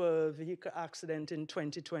due to a vehicle accident in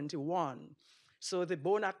 2021. So the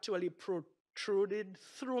bone actually protruded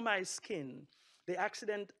through my skin. The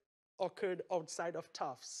accident occurred outside of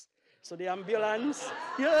Tufts. So the ambulance,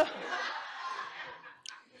 yeah.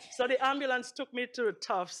 So the ambulance took me to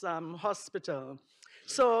Tufts Hospital.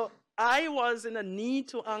 So I was in a knee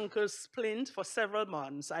to ankle splint for several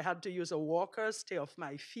months. I had to use a walker, stay off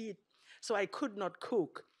my feet, so I could not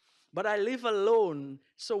cook. But I live alone,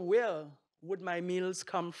 so where would my meals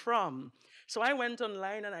come from? So I went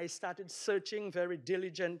online and I started searching very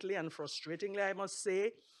diligently and frustratingly, I must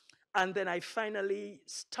say. And then I finally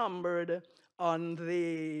stumbled on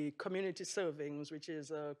the Community Servings, which is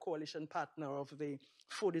a coalition partner of the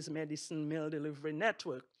Food is Medicine Meal Delivery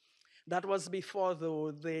Network. That was before,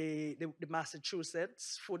 though, the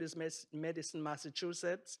Massachusetts, Food is Medicine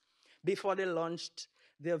Massachusetts, before they launched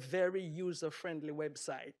their very user-friendly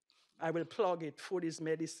website. I will plug it,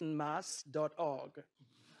 foodismedicinemass.org.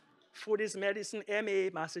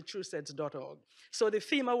 Foodismedicine, Massachusetts.org. So the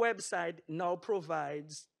FEMA website now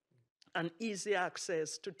provides an easy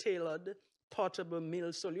access to tailored portable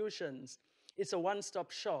meal solutions. It's a one-stop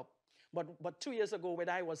shop. But 2 years ago, when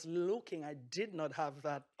I was looking, I did not have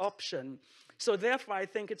that option. So therefore, I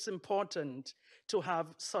think it's important to have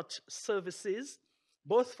such services,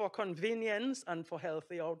 both for convenience and for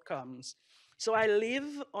healthy outcomes. So I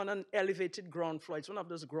live on an elevated ground floor. It's one of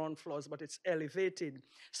those ground floors, but it's elevated.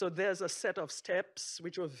 So there's a set of steps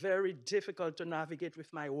which were very difficult to navigate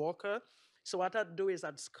with my walker. So what I'd do is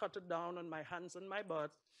I'd scutter down on my hands and my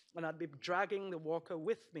butt, and I'd be dragging the walker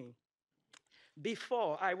with me.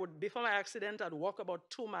 Before my accident, I'd walk about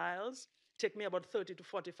 2 miles, take me about 30 to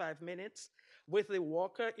 45 minutes. With the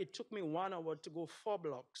walker, it took me 1 hour to go 4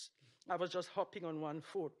 blocks. I was just hopping on one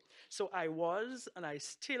foot. So I was, and I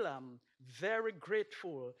still am, very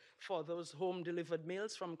grateful for those home-delivered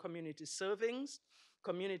meals from Community Servings.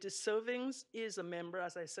 Community Servings is a member,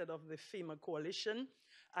 as I said, of the FEMA Coalition.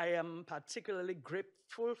 I am particularly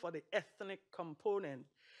grateful for the ethnic component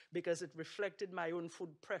because it reflected my own food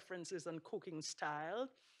preferences and cooking style.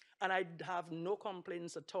 And I have no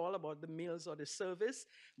complaints at all about the meals or the service.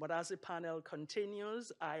 But as the panel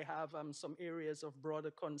continues, I have some areas of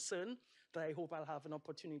broader concern that I hope I'll have an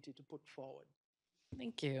opportunity to put forward.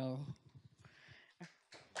 Thank you.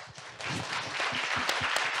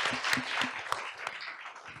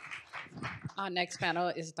 Our next panel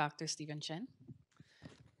is Dr. Stephen Chen.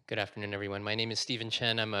 Good afternoon, everyone. My name is Stephen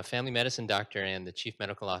Chen. I'm a family medicine doctor and the chief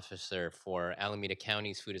medical officer for Alameda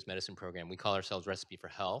County's Food is Medicine program. We call ourselves Recipe for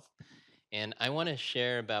Health. And I want to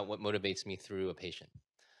share about what motivates me through a patient.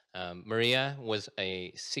 Maria was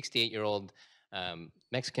a 68-year-old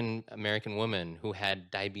Mexican-American woman who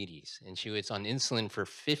had diabetes, and she was on insulin for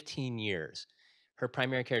 15 years. Her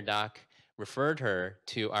primary care doc referred her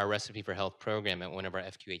to our Recipe for Health program at one of our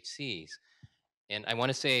FQHCs. And I want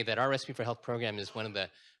to say that our Recipe for Health program is one of the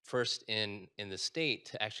first in the state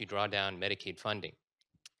to actually draw down Medicaid funding.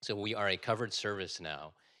 So we are a covered service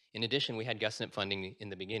now. In addition, we had GusNIP funding in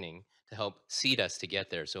the beginning to help seed us to get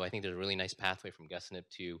there. So I think there's a really nice pathway from GusNIP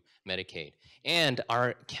to Medicaid. And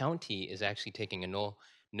our county is actually taking a no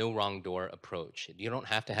wrong door approach. You don't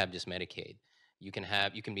have to have just Medicaid. You can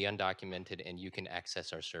be undocumented and you can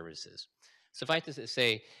access our services. Suffice it to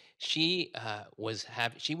say, she was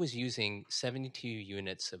using 72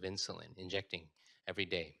 units of insulin, injecting every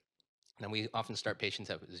day. Now we often start patients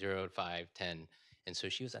at 0, 5, 10, and so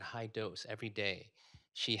she was at high dose every day.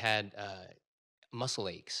 She had muscle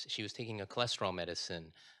aches. She was taking a cholesterol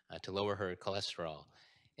medicine to lower her cholesterol.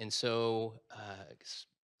 And so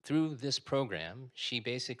through this program, she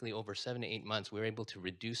basically, over 7 to 8 months, we were able to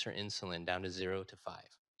reduce her insulin down to 0 to 5.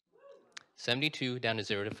 72 down to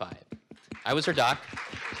 0 to 5. I was her doc.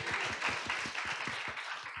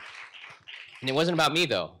 And it wasn't about me,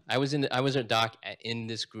 though. I was her doc in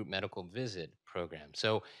this group medical visit program.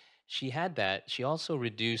 So she had that. She also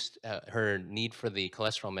reduced her need for the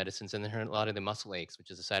cholesterol medicines, and then a lot of the muscle aches, which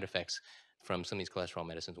is the side effects from some of these cholesterol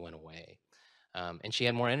medicines, went away. And she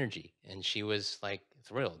had more energy, and she was like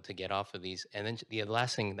thrilled to get off of these. And then the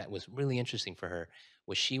last thing that was really interesting for her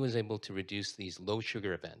was she was able to reduce these low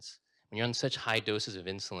sugar events. When you're on such high doses of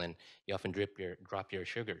insulin, you often drop your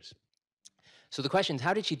sugars. So the question is,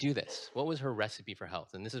 how did she do this? What was her recipe for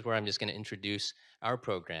health? And this is where I'm just going to introduce our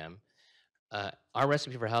program. Our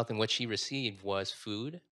recipe for health and what she received was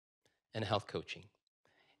food and health coaching.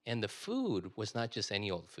 And the food was not just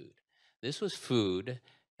any old food. This was food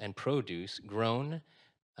and produce grown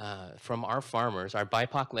from our farmers, our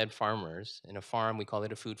BIPOC-led farmers in a farm. We call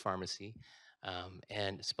it a food pharmacy,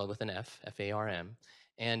 and spelled with an F, F-A-R-M.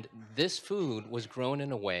 And this food was grown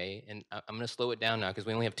in a way, and I'm going to slow it down now because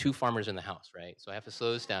we only have 2 farmers in the house, right? So I have to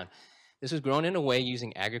slow this down. This was grown in a way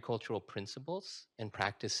using agricultural principles and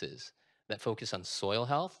practices that focus on soil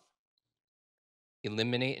health,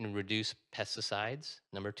 eliminate and reduce pesticides,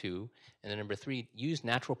 number 2, and then number 3, use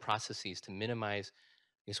natural processes to minimize,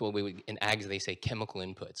 I guess what we would, in ags they say chemical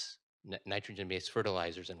inputs. nitrogen-based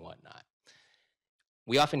fertilizers and whatnot.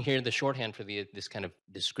 We often hear the shorthand for this kind of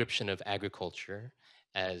description of agriculture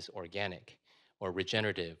as organic or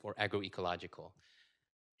regenerative or agroecological.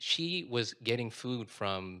 She was getting food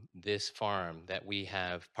from this farm that we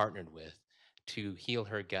have partnered with to heal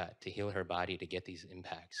her gut, to heal her body, to get these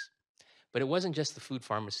impacts. But it wasn't just the food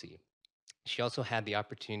pharmacy. She also had the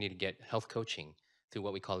opportunity to get health coaching through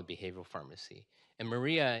what we call a behavioral pharmacy. And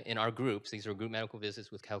Maria, in our groups, these were group medical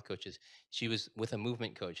visits with health coaches, she was with a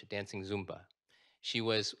movement coach, dancing Zumba. She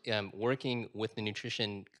was working with the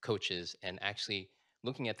nutrition coaches and actually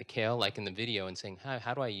looking at the kale, like in the video, and saying,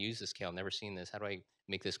 how do I use this kale? I've never seen this. How do I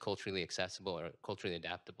make this culturally accessible or culturally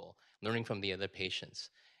adaptable? Learning from the other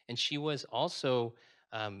patients. And she was also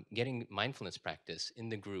getting mindfulness practice in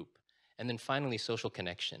the group. And then finally, social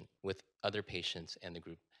connection with other patients and the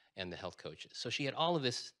group and the health coaches. So she had all of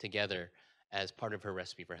this together as part of her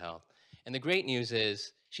recipe for health. And the great news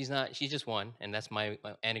is she's just one, and that's my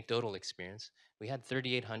anecdotal experience. We had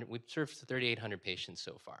 3,800, we've served 3,800 patients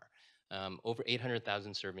so far. Over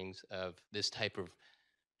 800,000 servings of this type of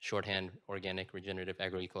shorthand, organic, regenerative,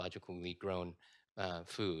 agroecologically grown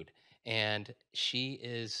food. And she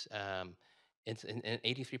is, and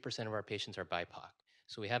 83% of our patients are BIPOC.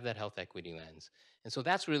 So we have that health equity lens. And so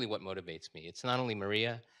that's really what motivates me. It's not only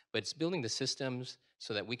Maria, but it's building the systems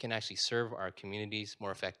so that we can actually serve our communities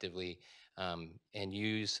more effectively and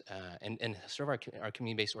use and serve our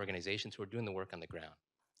community-based organizations who are doing the work on the ground.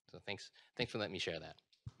 So thanks for letting me share that.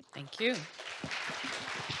 Thank you.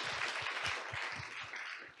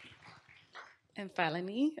 And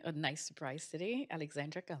finally, a nice surprise today,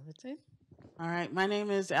 Alexandra Covington. All right, my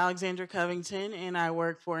name is Alexandra Covington, and I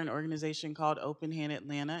work for an organization called Open Hand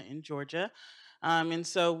Atlanta in Georgia. And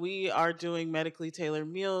so we are doing medically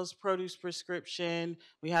tailored meals, produce prescription.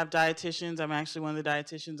 We have dietitians. I'm actually one of the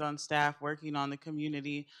dietitians on staff working on the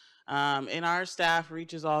community. And our staff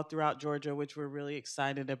reaches all throughout Georgia, which we're really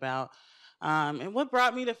excited about. And what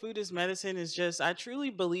brought me to Food is Medicine is just, I truly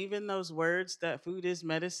believe in those words that food is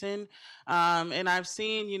medicine. And I've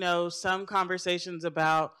seen, some conversations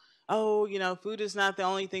about, oh, food is not the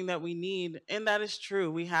only thing that we need. And that is true.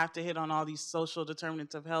 We have to hit on all these social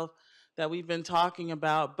determinants of health that we've been talking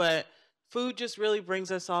about. But food just really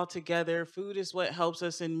brings us all together. Food is what helps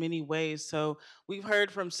us in many ways. So we've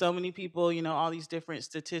heard from so many people, all these different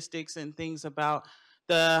statistics and things about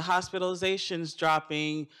the hospitalizations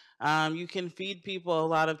dropping. You can feed people a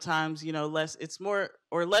lot of times, it's more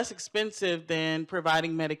or less expensive than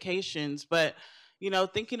providing medications. But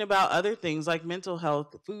thinking about other things like mental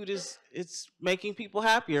health, food it's making people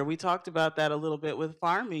happier. We talked about that a little bit with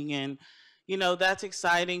farming, and that's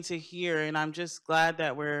exciting to hear. And I'm just glad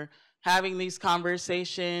that we're having these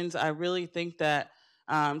conversations. I really think that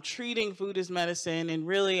treating food as medicine, and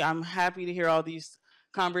really I'm happy to hear all these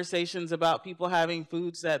conversations about people having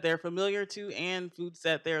foods that they're familiar to and foods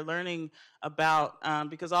that they're learning about,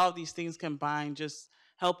 because all of these things combined just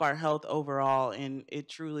help our health overall. And it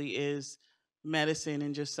truly is medicine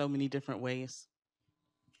in just so many different ways.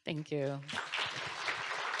 Thank you.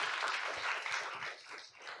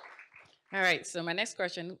 All right, so my next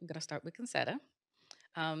question, I'm gonna start with Concetta.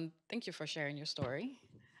 Thank you for sharing your story.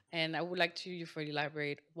 And I would like you to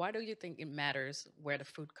elaborate, why do you think it matters where the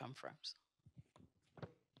food comes from?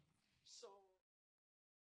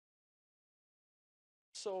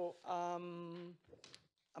 So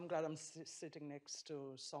I'm glad I'm sitting next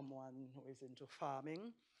to someone who is into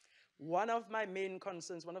farming. One of my main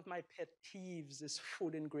concerns, one of my pet peeves is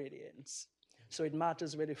food ingredients. So it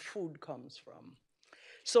matters where the food comes from.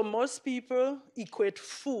 So most people equate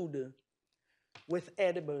food with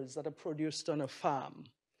edibles that are produced on a farm.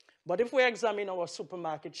 But if we examine our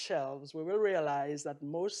supermarket shelves, we will realize that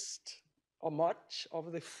most or much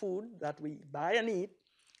of the food that we buy and eat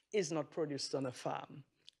is not produced on a farm.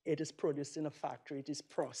 It is produced in a factory, it is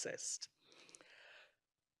processed.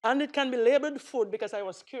 And it can be labeled food because I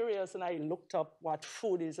was curious and I looked up what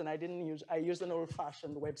food is, and I used an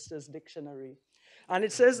old-fashioned Webster's dictionary. And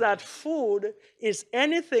it says that food is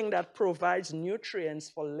anything that provides nutrients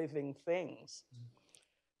for living things.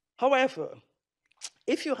 However,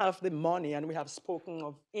 if you have the money, and we have spoken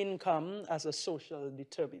of income as a social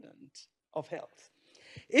determinant of health,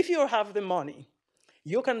 if you have the money,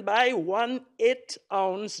 you can buy 1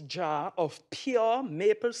 8-ounce jar of pure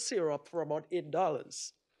maple syrup for about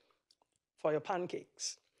 $8 for your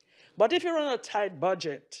pancakes. But if you're on a tight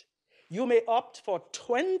budget, you may opt for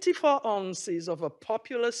 24 ounces of a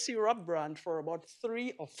popular syrup brand for about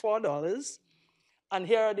 $3 or $4. And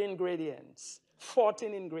here are the ingredients,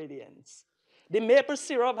 14 ingredients. The maple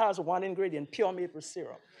syrup has 1 ingredient, pure maple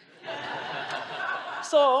syrup.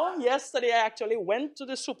 So yesterday I actually went to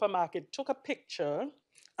the supermarket, took a picture,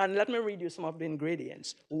 and let me read you some of the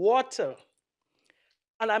ingredients. Water,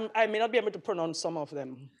 and I may not be able to pronounce some of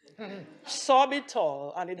them.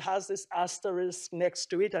 Sorbitol, and it has this asterisk next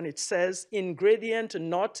to it, and it says, ingredient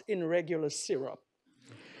not in regular syrup.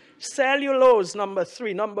 Cellulose, number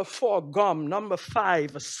 3. Number 4, gum. Number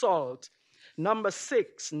 5, salt. Number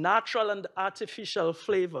 6, natural and artificial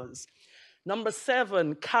flavors. Number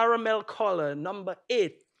 7, caramel color. Number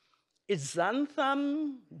 8,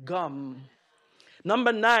 xanthan gum.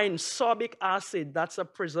 Number 9, sorbic acid, that's a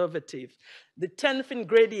preservative. The 10th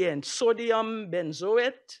ingredient, sodium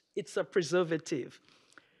benzoate, it's a preservative.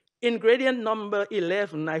 Ingredient number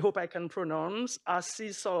 11, I hope I can pronounce,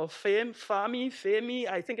 acesulfame,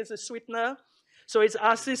 I think it's a sweetener. So it's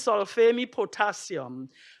acesulfame potassium.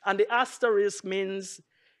 And the asterisk means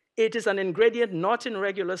it is an ingredient not in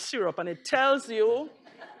regular syrup. And it tells you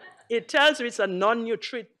it's a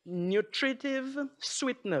non-nutritive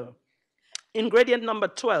sweetener. Ingredient number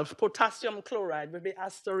 12, potassium chloride with the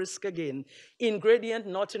asterisk again. Ingredient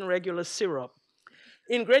not in regular syrup.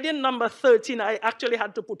 Ingredient number 13, I actually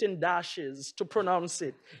had to put in dashes to pronounce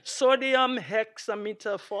it. Sodium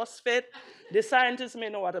hexametaphosphate. The scientists may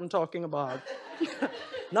know what I'm talking about.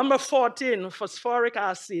 Number 14, phosphoric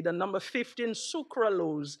acid. And number 15,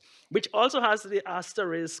 sucralose, which also has the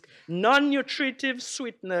asterisk, non-nutritive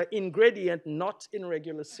sweetener, ingredient not in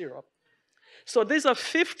regular syrup. So these are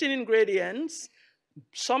 15 ingredients.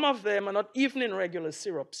 Some of them are not even in regular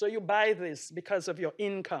syrup. So you buy this because of your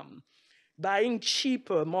income. Buying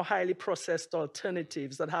cheaper, more highly processed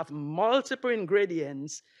alternatives that have multiple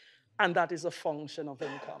ingredients, and that is a function of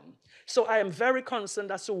income. So I am very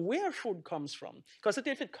concerned as to where food comes from. Because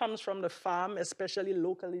if it comes from the farm, especially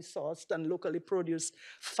locally sourced and locally produced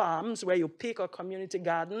farms where you pick or community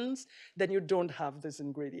gardens, then you don't have these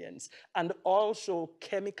ingredients. And also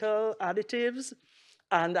chemical additives.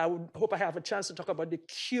 And I would hope I have a chance to talk about the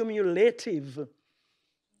cumulative,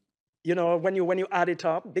 you know, when you add it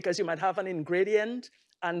up, because you might have an ingredient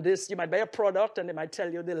and this, you might buy a product and they might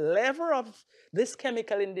tell you the level of this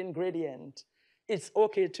chemical in the ingredient, it's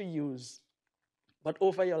okay to use. But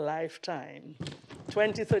over your lifetime,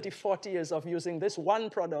 20, 30, 40 years of using this one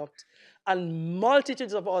product and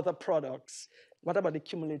multitudes of other products, what about the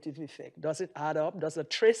cumulative effect? Does it add up? Does a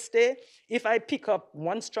trace stay? If I pick up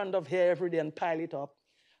one strand of hair every day and pile it up,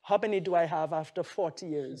 how many do I have after 40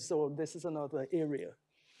 years? So this is another area.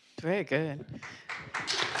 Very good.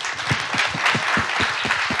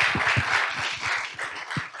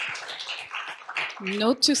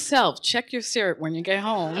 Note to self, check your syrup when you get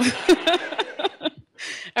home.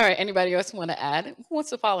 All right, anybody else want to add? Who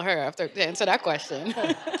wants to follow her after to answer that question?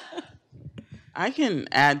 I can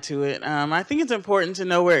add to it. I think it's important to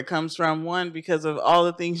know where it comes from. One, because of all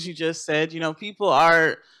the things you just said. You know, people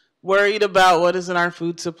are worried about what is in our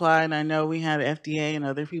food supply, and I know we had FDA and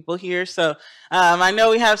other people here, so I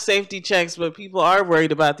know we have safety checks, but people are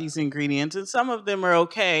worried about these ingredients, and some of them are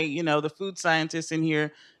okay. You know, the food scientists in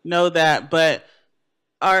here know that, but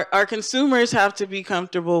our consumers have to be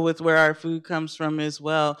comfortable with where our food comes from as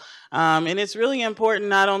well. And it's really important,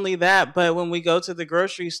 not only that, but when we go to the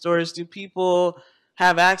grocery stores, do people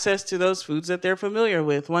have access to those foods that they're familiar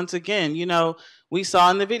with? Once again, you know, we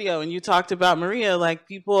saw in the video, and you talked about, Maria, like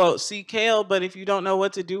people see kale, but if you don't know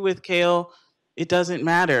what to do with kale, it doesn't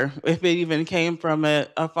matter if it even came from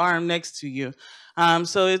a farm next to you.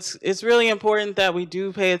 So it's really important that we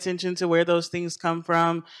do pay attention to where those things come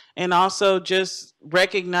from, and also just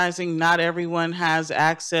recognizing not everyone has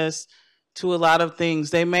access to a lot of things.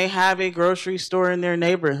 They may have a grocery store in their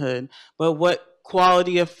neighborhood, but what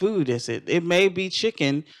quality of food is it? It may be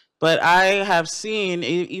chicken, but I have seen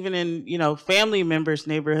even in, you know, family members'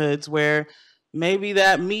 neighborhoods where maybe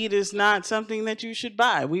that meat is not something that you should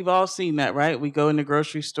buy. We've all seen that, right? We go into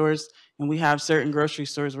grocery stores and we have certain grocery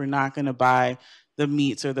stores we're not going to buy the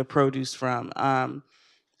meats or the produce from.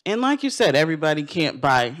 And like you said, everybody can't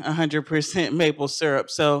buy 100% maple syrup.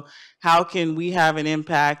 So how can we have an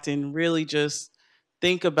impact and really just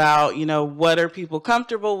think about, you know, what are people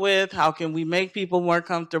comfortable with? How can we make people more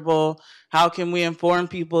comfortable? How can we inform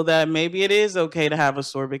people that maybe it is okay to have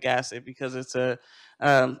ascorbic acid because it's a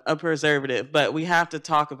preservative? But we have to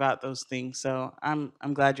talk about those things. So I'm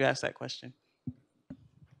glad you asked that question.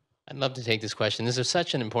 I'd love to take this question. This is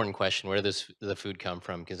such an important question. Where does the food come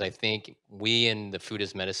from? Because I think we in the food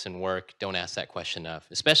as medicine work don't ask that question enough,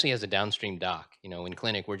 especially as a downstream doc. You know, in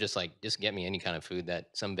clinic, we're just like, just get me any kind of food, that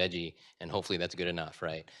some veggie, and hopefully that's good enough,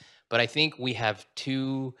 right? But I think we have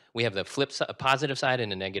the flip side, a positive side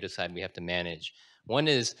and a negative side we have to manage. One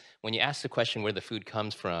is when you ask the question where the food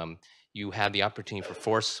comes from, you have the opportunity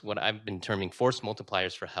for what I've been terming force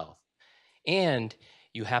multipliers for health. And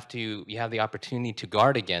you have the opportunity to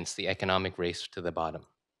guard against the economic race to the bottom.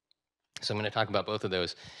 So I'm going to talk about both of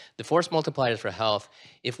those. The force multipliers for health,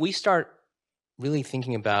 if we start really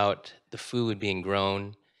thinking about the food being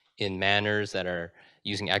grown in manners that are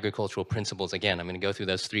using agricultural principles, again, I'm going to go through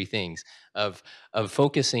those three things of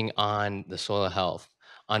focusing on the soil health,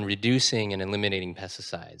 on reducing and eliminating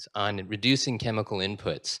pesticides, on reducing chemical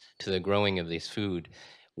inputs to the growing of this food,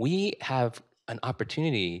 we have an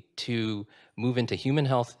opportunity to move into human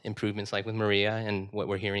health improvements like with Maria and what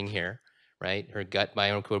we're hearing here, right? Her gut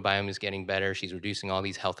microbiome is getting better. She's reducing all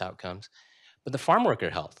these health outcomes. But the farm worker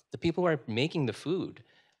health, the people who are making the food,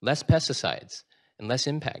 less pesticides and less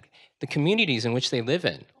impact. The communities in which they live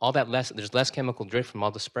in, there's less chemical drift from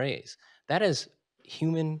all the sprays. That is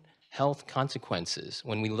human health consequences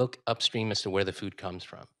when we look upstream as to where the food comes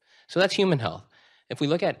from. So that's human health. If we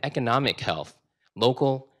look at economic health,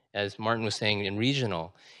 local, as Martin was saying, and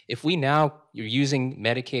regional, if we now, you're using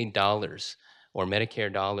Medicaid dollars or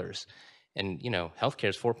Medicare dollars, and healthcare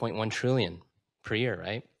is $4.1 trillion per year,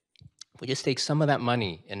 right? If we just take some of that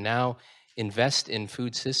money and now invest in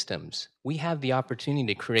food systems, we have the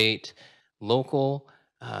opportunity to create local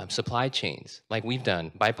supply chains like we've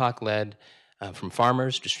done, BIPOC-led, from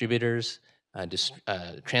farmers, distributors,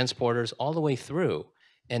 transporters, all the way through.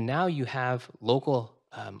 And now you have local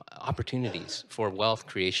opportunities for wealth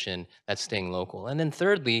creation that's staying local. And then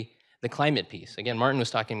thirdly, the climate piece. Again, Martin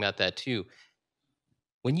was talking about that too.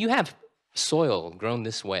 When you have soil grown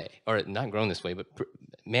this way, or not grown this way, but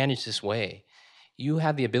managed this way, you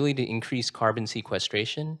have the ability to increase carbon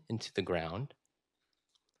sequestration into the ground,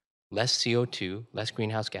 less CO2, less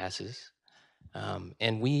greenhouse gases,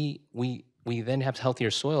 and we then have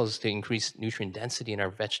healthier soils to increase nutrient density in our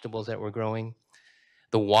vegetables that we're growing.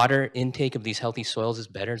 The water intake of these healthy soils is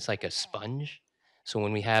better. It's like a sponge. So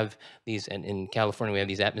when we have these, and in California, we have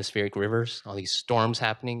these atmospheric rivers, all these storms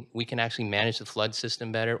happening, we can actually manage the flood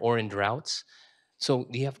system better, or in droughts. So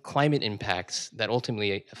you have climate impacts that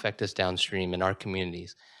ultimately affect us downstream in our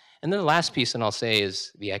communities. And then the last piece, and I'll say,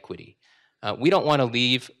 is the equity. We don't want to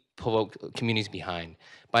leave communities behind.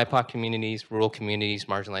 BIPOC communities, rural communities,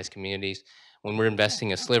 marginalized communities. When we're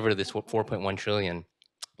investing a sliver of this 4.1 trillion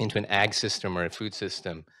into an ag system or a food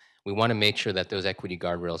system, we want to make sure that those equity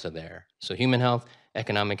guardrails are there. So human health,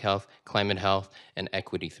 economic health, climate health, and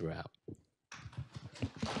equity throughout.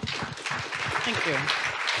 Thank you.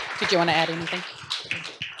 Did you want to add anything?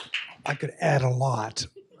 I could add a lot.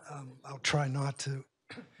 I'll try not to.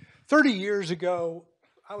 30 years ago,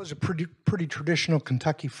 I was a pretty traditional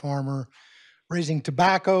Kentucky farmer, raising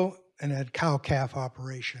tobacco and had cow-calf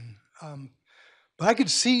operation. But I could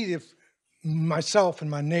see, if myself and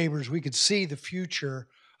my neighbors, we could see the future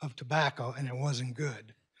of tobacco, and it wasn't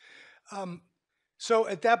good. So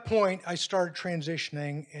at that point, I started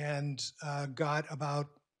transitioning and got about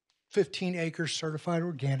 15 acres certified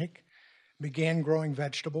organic, began growing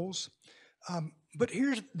vegetables. But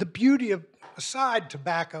here's the beauty of, aside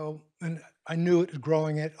tobacco, and I knew it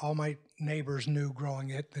growing it, all my neighbors knew growing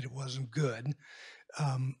it, that it wasn't good,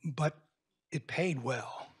 but it paid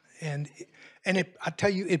well. And I tell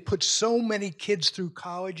you, it put so many kids through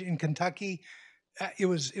college in Kentucky. It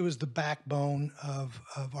was the backbone of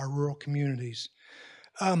our rural communities.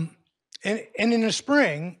 And in the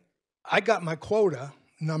spring, I got my quota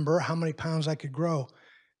number, how many pounds I could grow,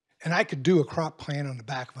 and I could do a crop plan on the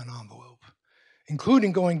back of an envelope,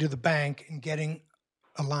 including going to the bank and getting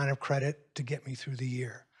a line of credit to get me through the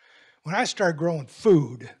year. When I started growing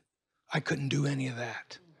food, I couldn't do any of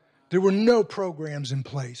that. There were no programs in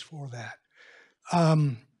place for that.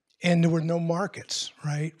 And there were no markets,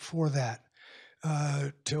 right, for that.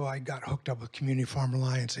 Till I got hooked up with Community Farm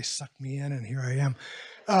Alliance. They sucked me in, and here I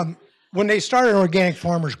am. When they started an organic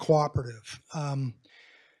farmers cooperative.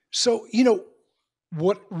 So,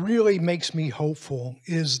 what really makes me hopeful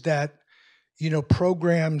is that,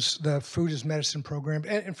 programs, the Food is Medicine program,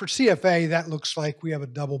 and for CFA, that looks like we have a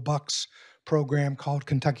double bucks program called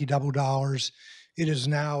Kentucky Double Dollars. It is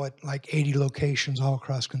now at like 80 locations all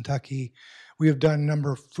across Kentucky. We have done a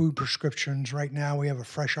number of food prescriptions. Right now, we have a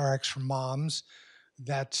Fresh RX for moms.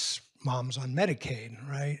 That's moms on Medicaid,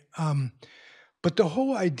 right? But the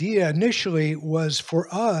whole idea initially was for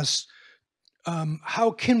us,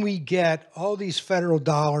 how can we get all these federal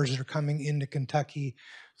dollars that are coming into Kentucky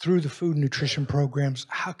through the food and nutrition programs,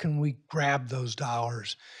 how can we grab those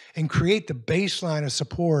dollars and create the baseline of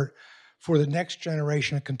support for the next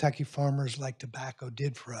generation of Kentucky farmers like tobacco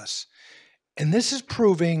did for us? And this is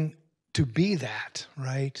proving to be that,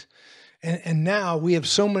 right? And now we have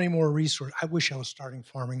so many more resources. I wish I was starting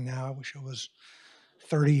farming now. I wish I was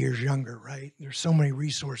 30 years younger, right? There's so many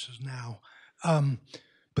resources now.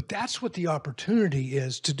 But that's what the opportunity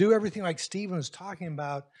is, to do everything like Stephen was talking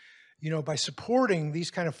about, by supporting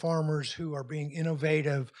these kind of farmers who are being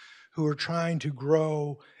innovative, who are trying to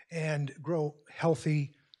grow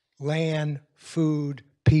healthy land, food,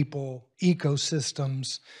 people,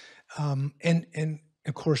 ecosystems, and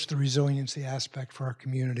of course the resiliency aspect for our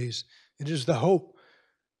communities. It is the hope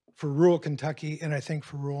for rural Kentucky, and I think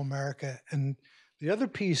for rural America. And the other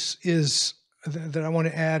piece is that I want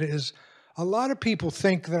to add is, a lot of people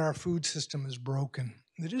think that our food system is broken.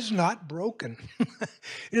 It is not broken. It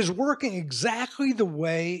is working exactly the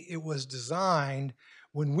way it was designed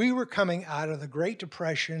when we were coming out of the Great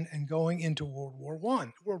Depression and going into World War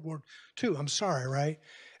II, right?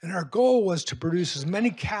 And our goal was to produce as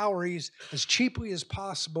many calories as cheaply as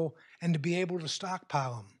possible and to be able to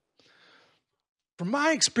stockpile them. From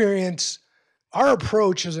my experience, our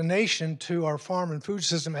approach as a nation to our farm and food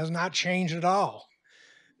system has not changed at all.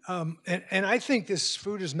 And I think this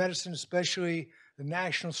food as medicine, especially the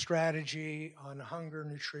national strategy on hunger,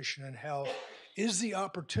 nutrition, and health, is the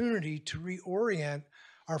opportunity to reorient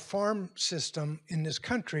our farm system in this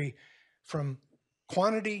country from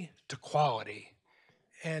quantity to quality.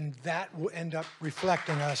 And that will end up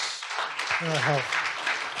reflecting us in our health.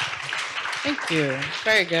 Thank you.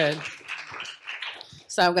 Very good.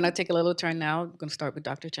 So I'm going to take a little turn now. I'm going to start with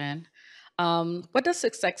Dr. Chen. What does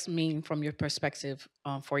success mean from your perspective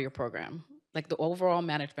for your program? Like the overall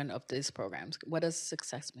management of these programs, what does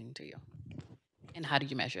success mean to you? And how do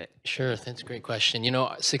you measure it? Sure, that's a great question.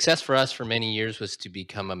 Success for us for many years was to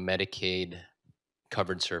become a Medicaid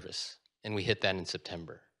covered service. And we hit that in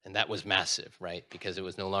September. And that was massive, right? Because it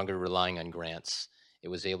was no longer relying on grants. It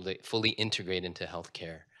was able to fully integrate into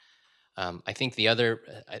healthcare. I think the other,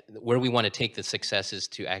 where we want to take the success is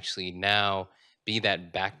to actually now be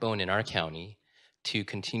that backbone in our county to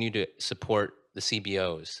continue to support the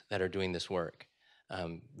CBOs that are doing this work.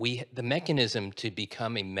 The mechanism to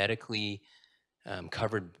become a medically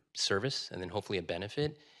covered service and then hopefully a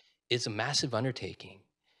benefit is a massive undertaking.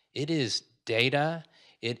 It is data,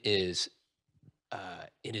 it is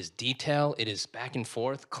detail, it is back and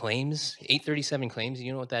forth, claims, 837 claims,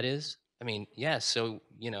 you know what that is? I mean, yes, so,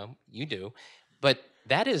 you do. But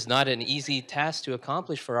that is not an easy task to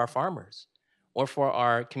accomplish for our farmers or for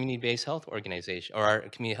our community-based health organization or our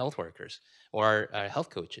community health workers or our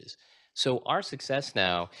health coaches. So our success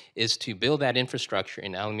now is to build that infrastructure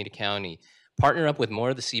in Alameda County, partner up with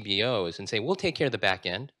more of the CBOs and say, we'll take care of the back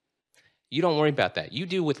end. You don't worry about that. You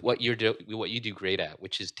do with what you do great at,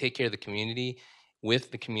 which is take care of the community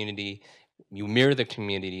with the community. You mirror the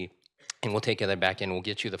community, and we'll take care of the back end. We'll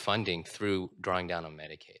get you the funding through drawing down on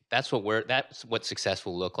Medicaid. That's what success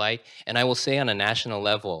will look like. And I will say on a national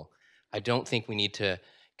level, I don't think we need to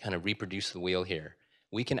kind of reproduce the wheel here.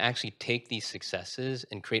 We can actually take these successes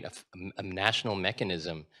and create a national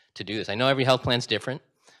mechanism to do this. I know every health plan is different,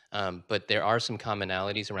 but there are some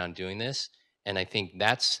commonalities around doing this. And I think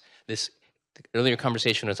the earlier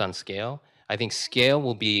conversation was on scale. I think scale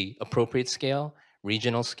will be appropriate scale,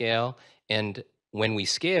 regional scale, and when we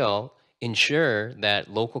scale, ensure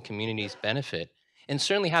that local communities benefit, and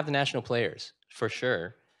certainly have the national players, for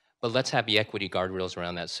sure, but let's have the equity guardrails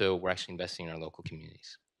around that so we're actually investing in our local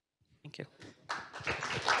communities. Thank you.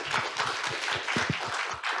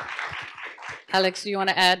 Alex, do you want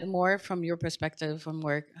to add more from your perspective from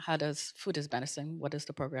work? How does food as medicine, what does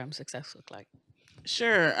the program success look like?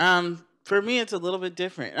 Sure. For me, it's a little bit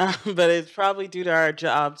different, but it's probably due to our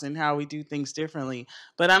jobs and how we do things differently.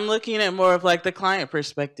 But I'm looking at more of like the client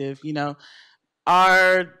perspective. You know,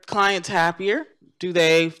 are clients happier? Do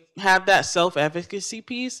they have that self-efficacy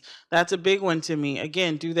piece? That's a big one to me.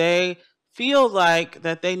 Again, do they feel like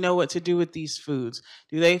that they know what to do with these foods?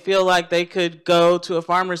 Do they feel like they could go to a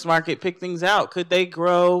farmer's market, pick things out? Could they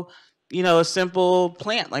grow, you know, a simple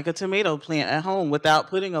plant like a tomato plant at home without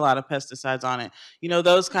putting a lot of pesticides on it? You know,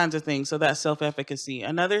 those kinds of things. So that's self-efficacy.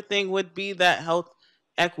 Another thing would be that health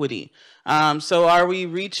equity. So are we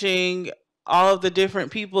reaching all of the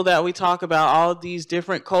different people that we talk about, all of these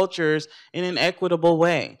different cultures in an equitable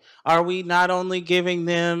way? Are we not only giving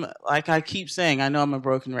them, like I keep saying, I know I'm a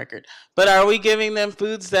broken record, but are we giving them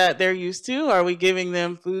foods that they're used to? Are we giving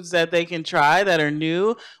them foods that they can try that are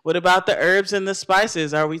new? What about the herbs and the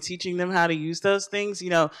spices? Are we teaching them how to use those things? You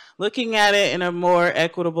know, looking at it in a more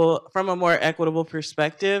equitable, from a more equitable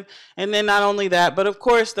perspective. And then not only that, but of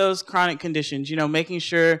course those chronic conditions, you know, making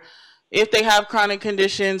sure if they have chronic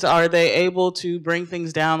conditions, are they able to bring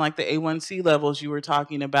things down like the A1C levels you were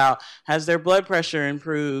talking about? Has their blood pressure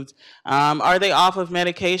improved? Are they off of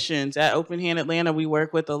medications? At Open Hand Atlanta, we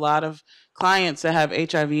work with a lot of clients that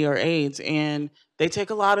have HIV or AIDS, and they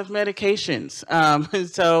take a lot of medications. And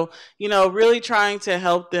so, you know, really trying to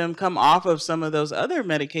help them come off of some of those other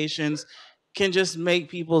medications can just make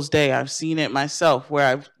people's day. I've seen it myself where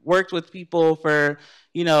I've worked with people for,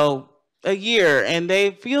 you know, a year and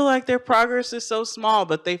they feel like their progress is so small,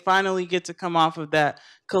 but they finally get to come off of that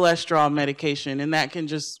cholesterol medication and that can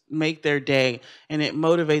just make their day and it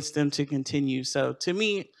motivates them to continue. So to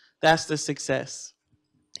me, that's the success.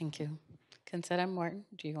 Thank you. Concetta Martin,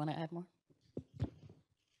 do you want to add more?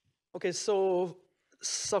 Okay, so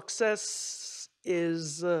success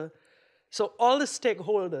is, so all the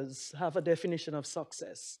stakeholders have a definition of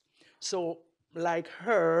success. So like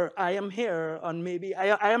her, I am here on maybe,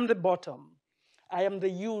 I am the bottom. I am the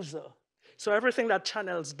user. So everything that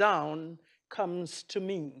channels down comes to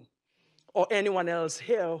me or anyone else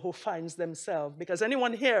here who finds themselves, because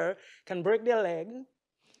anyone here can break their leg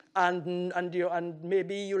and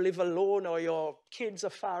maybe you live alone or your kids are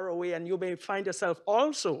far away and you may find yourself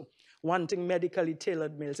also wanting medically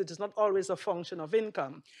tailored meals. It is not always a function of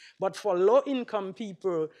income. But for low-income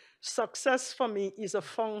people, success for me is a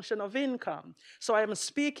function of income. So I am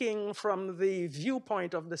speaking from the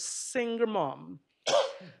viewpoint of the single mom.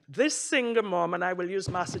 This single mom, and I will use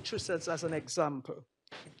Massachusetts as an example.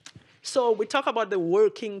 So we talk about the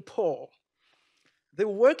working poor. The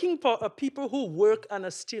working poor are people who work and are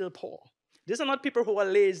still poor. These are not people who are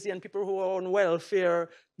lazy and people who are on welfare.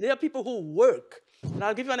 They are people who work. And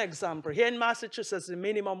I'll give you an example. Here in Massachusetts, the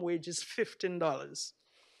minimum wage is $15.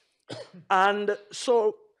 And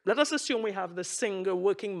so let us assume we have the single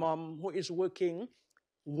working mom who is working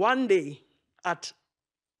one day at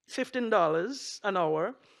 $15 an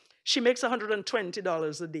hour. She makes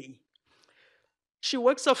 $120 a day. She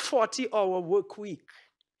works a 40-hour work week.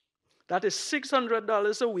 That is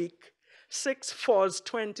 $600 a week. 6 4s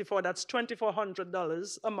 24, that's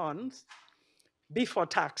 $2,400 a month. Before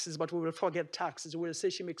taxes, but we will forget taxes. We'll say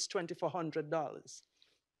she makes $2,400.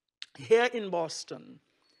 Here in Boston,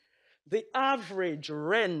 the average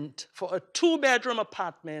rent for a 2-bedroom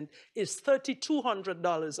apartment is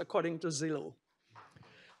 $3,200 according to Zillow.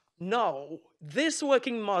 Now, this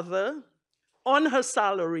working mother on her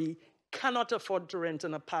salary cannot afford to rent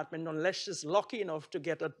an apartment unless she's lucky enough to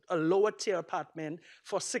get a lower tier apartment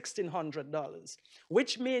for $1,600,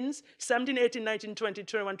 which means 17, 18, 19, 20,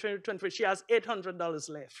 21, 22, 23, she has $800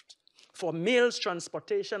 left for meals,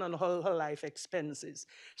 transportation, and all her life expenses.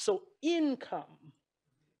 So income,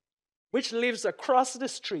 which lives across the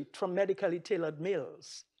street from medically tailored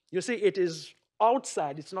meals, you see, it is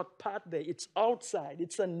outside, it's not part there, it's outside,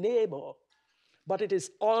 it's a neighbor, but it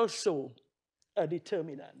is also a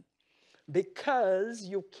determinant. Because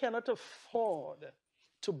you cannot afford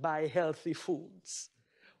to buy healthy foods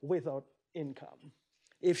without income.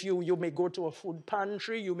 If you may go to a food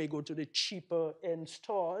pantry, you may go to the cheaper end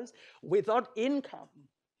stores. Without income,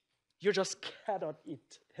 you just cannot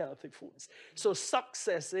eat healthy foods. So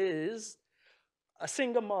success is a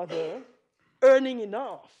single mother earning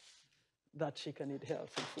enough that she can eat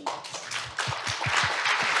healthy foods.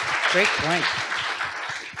 Great point.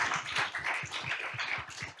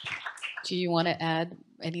 Do you want to add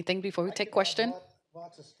anything before we take question?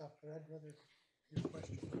 Lots of stuff, but I'd rather hear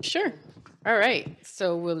questions. Sure. All right.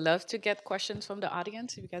 So we'll love to get questions from the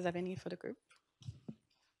audience if you guys have any for the group.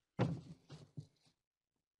 You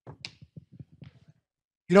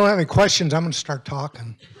don't have any questions, I'm going to start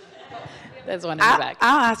talking. There's one in the back.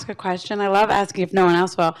 I'll ask a question. I love asking if no one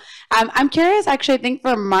else will. I'm curious, actually, I think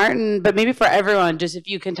for Martin, but maybe for everyone, just if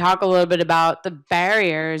you can talk a little bit about the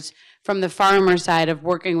barriers from the farmer side of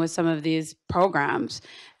working with some of these programs.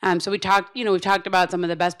 So we've talked about some of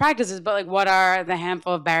the best practices, but like what are the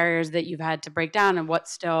handful of barriers that you've had to break down and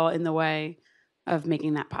what's still in the way of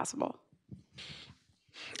making that possible?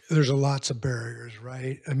 There's lots of barriers,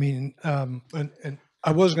 right? I mean, and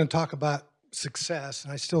I was going to talk about success,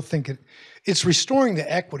 and I still think it's restoring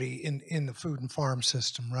the equity in the food and farm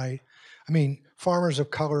system, right? I mean, farmers of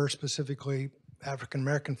color, specifically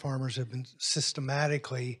African-American farmers, have been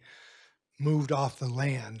systematically moved off the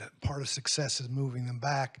land. Part of success is moving them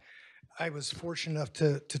back. I was fortunate enough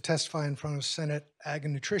to testify in front of Senate Ag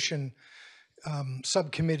and Nutrition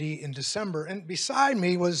subcommittee in December, and beside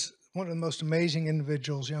me was one of the most amazing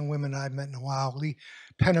individuals, young women I've met in a while, Lee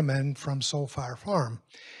Penniman from Soul Fire Farm.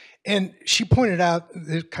 And she pointed out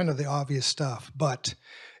kind of the obvious stuff, but,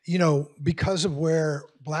 you know, because of where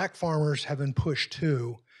Black farmers have been pushed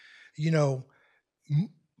to, you know,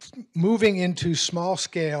 moving into small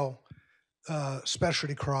scale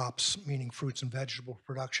specialty crops, meaning fruits and vegetable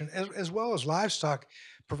production, as well as livestock,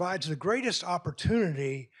 provides the greatest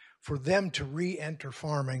opportunity for them to re-enter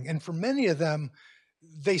farming. And for many of them,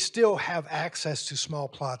 they still have access to small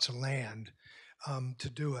plots of land. to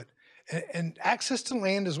do it. And access to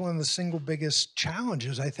land is one of the single biggest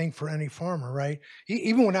challenges, I think, for any farmer, right?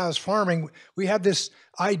 Even when I was farming, we had this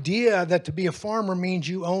idea that to be a farmer means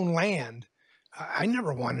you own land. I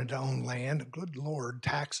never wanted to own land, good Lord,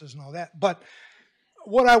 taxes and all that. But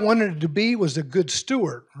what I wanted to be was a good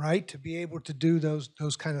steward, right? To be able to do those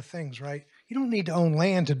kind of things, right? You don't need to own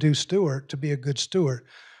land to be a good steward,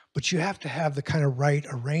 but you have to have the kind of right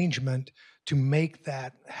arrangement to make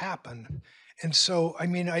that happen. And so, I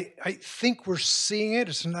mean, I think we're seeing it.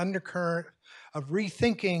 It's an undercurrent of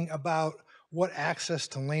rethinking about what access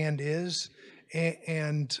to land is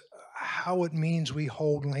and how it means we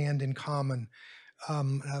hold land in common. I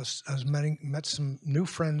met some new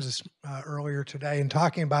friends earlier today and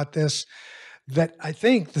talking about this, that I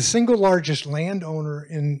think the single largest landowner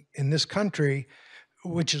in this country,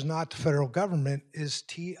 which is not the federal government, is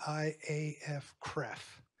TIAF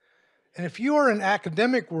CREF. And if you are in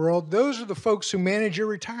academic world, those are the folks who manage your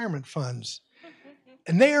retirement funds.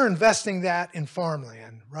 And they are investing that in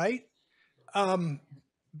farmland, right?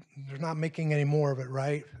 They're not making any more of it,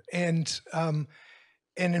 right? And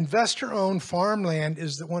investor-owned farmland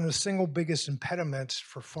is one of the single biggest impediments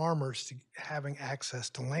for farmers to having access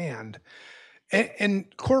to land. And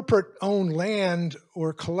corporate-owned land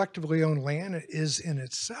or collectively owned land is in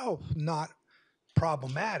itself not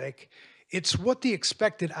problematic. It's what the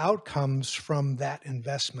expected outcomes from that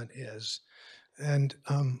investment is. And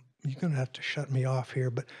you're going to have to shut me off here.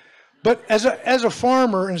 But as a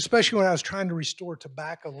farmer, and especially when I was trying to restore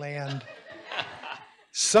tobacco land,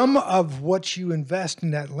 some of what you invest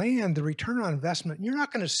in that land, the return on investment, you're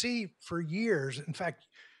not going to see for years. In fact,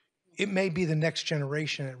 it may be the next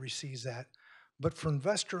generation that receives that. But for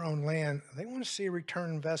investor-owned land, they want to see a return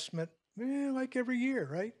on investment like every year,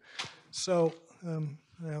 right? So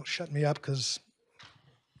shut me up because...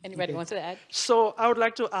 Anybody wants to add? So I would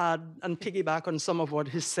like to add and piggyback on some of what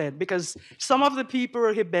he said, because some of the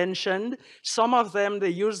people he mentioned, some of them, they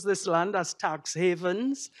use this land as tax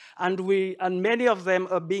havens, and many of them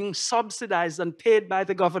are being subsidized and paid by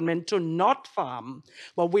the government to not farm.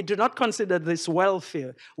 But we do not consider this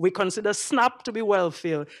welfare. We consider SNAP to be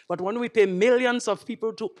welfare, but when we pay millions of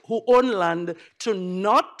people who own land to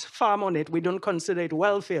not farm on it, we don't consider it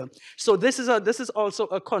welfare. So this is also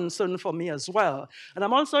a concern for me as well. And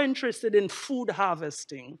I'm also interested in food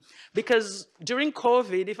harvesting, because during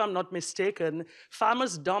COVID, if I'm not mistaken,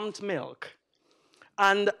 farmers dumped milk.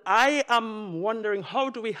 And I am wondering, how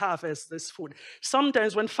do we harvest this food?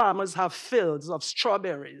 Sometimes when farmers have fields of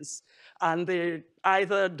strawberries, and they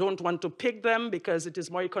either don't want to pick them because it is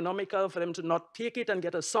more economical for them to not pick it and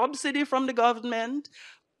get a subsidy from the government,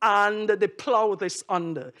 and they plow this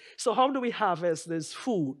under. So how do we harvest these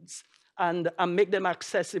foods and make them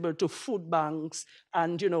accessible to food banks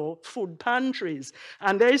and, food pantries?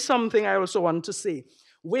 And there is something I also want to say.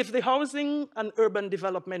 With the Housing and Urban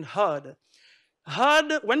Development HUD,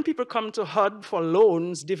 when people come to HUD for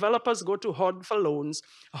loans, developers go to HUD for loans.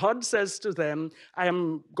 HUD says to them, I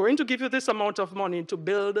am going to give you this amount of money to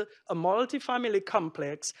build a multifamily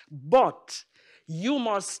complex, but you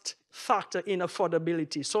must factor in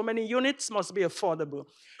affordability. So many units must be affordable.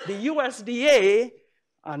 The USDA,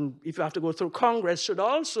 and if you have to go through Congress, should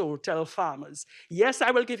also tell farmers, yes,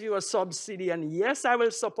 I will give you a subsidy, and yes, I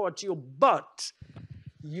will support you, but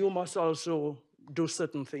you must also do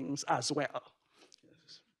certain things as well.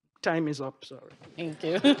 Time is up, sorry. Thank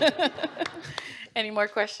you. Any more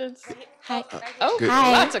questions? Hi. Oh,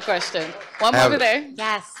 Hi. lots of questions. One more today.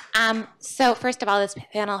 Yes. So first of all, this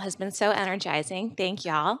panel has been so energizing. Thank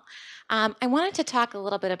y'all. I wanted to talk a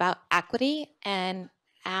little bit about equity and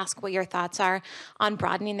ask what your thoughts are on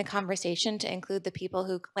broadening the conversation to include the people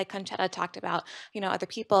who, like Conchetta talked about, other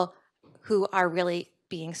people who are really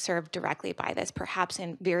being served directly by this, perhaps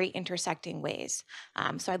in very intersecting ways.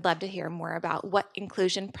 So I'd love to hear more about what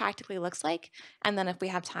inclusion practically looks like, and then if we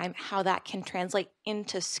have time, how that can translate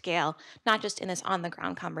into scale, not just in this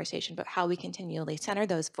on-the-ground conversation, but how we continually center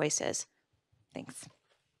those voices. Thanks.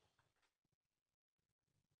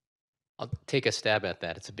 I'll take a stab at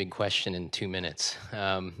that. It's a big question in 2 minutes.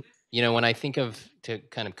 When I think to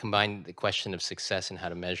kind of combine the question of success and how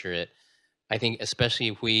to measure it, I think especially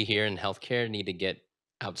if we here in healthcare need to get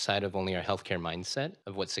outside of only our healthcare mindset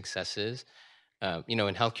of what success is. In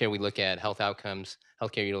healthcare, we look at health outcomes,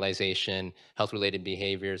 healthcare utilization, health-related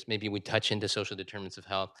behaviors. Maybe we touch into social determinants of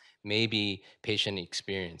health, maybe patient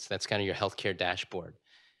experience. That's kind of your healthcare dashboard.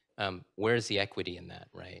 Where's the equity in that,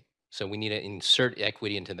 right? So we need to insert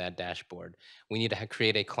equity into that dashboard. We need to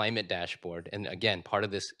create a climate dashboard. And again, part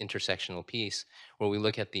of this intersectional piece where we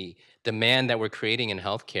look at the demand that we're creating in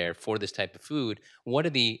healthcare for this type of food, what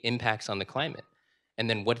are the impacts on the climate? And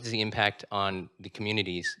then what is the impact on the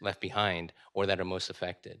communities left behind or that are most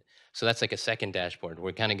affected? So that's like a second dashboard.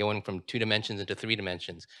 We're kind of going from 2 dimensions into 3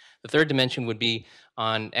 dimensions. The third dimension would be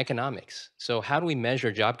on economics. So how do we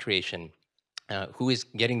measure job creation? Who is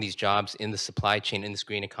getting these jobs in the supply chain, in this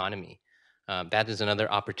green economy? That is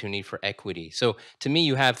another opportunity for equity. So to me,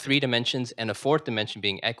 you have 3 dimensions and a 4th dimension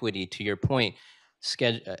being equity, to your point,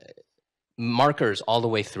 markers all the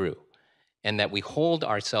way through, and that we hold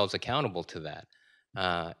ourselves accountable to that.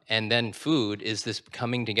 And then food is this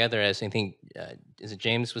coming together, as I think as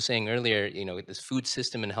James was saying earlier, you know, this food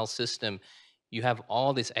system and health system, you have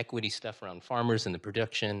all this equity stuff around farmers and the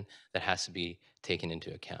production that has to be taken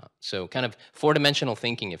into account. So kind of 4-dimensional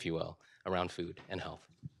thinking, if you will, around food and health.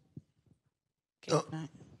 Okay,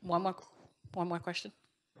 one more question.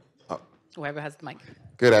 Whoever has the mic.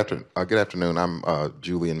 Good afternoon. I'm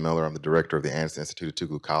Julian Miller. I'm the director of the Anderson Institute at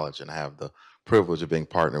Tougaloo College, and I have the privilege of being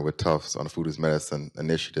partnered with Tufts on the Food as Medicine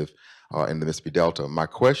initiative in the Mississippi Delta. My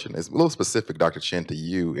question is a little specific, Dr. Chen, to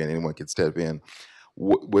you, and anyone can step in.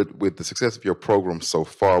 With the success of your program so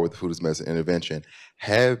far with the Food as Medicine intervention,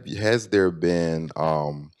 has there been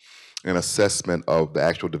an assessment of the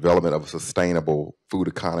actual development of a sustainable food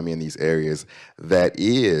economy in these areas that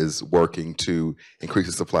is working to increase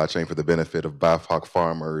the supply chain for the benefit of BIPOC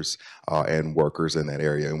farmers and workers in that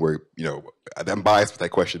area? And I'm biased with that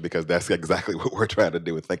question because that's exactly what we're trying to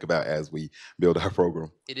do and think about as we build our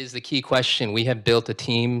program. It is the key question. We have built a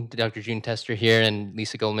team, Dr. June Tester here and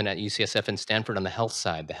Lisa Goldman at UCSF and Stanford on the health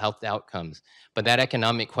side, the health outcomes. But that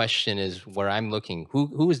economic question is where I'm looking.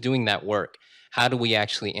 Who is doing that work? How do we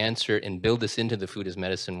actually answer and build this into the food as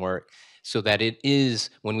medicine work so that it is,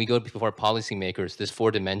 when we go before policymakers, there's 4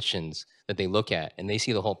 dimensions that they look at and they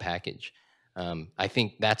see the whole package. I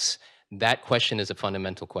think that question is a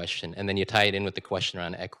fundamental question. And then you tie it in with the question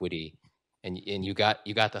around equity and you got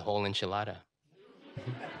the whole enchilada.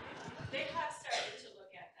 They have started to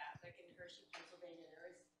look at that, like in Hershey, Pennsylvania.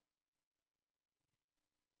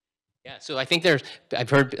 Yeah, so I think I've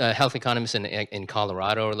heard health economists in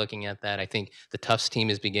Colorado are looking at that. I think the Tufts team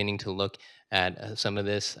is beginning to look at some of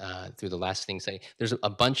this through the last thing. There's a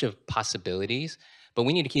bunch of possibilities, but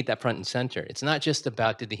we need to keep that front and center. It's not just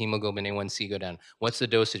about did the hemoglobin A1C go down? What's the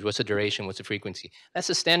dosage? What's the duration? What's the frequency? That's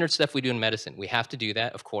the standard stuff we do in medicine. We have to do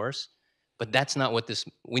that, of course, but that's not what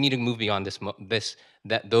we need to move beyond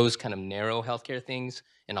those kind of narrow healthcare things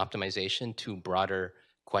and optimization to broader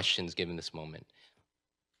questions given this moment.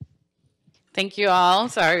 Thank you all.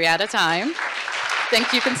 Sorry, we're out of time.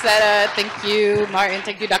 Thank you, Concetta. Thank you, Martin.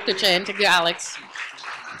 Thank you, Dr. Chen. Thank you, Alex.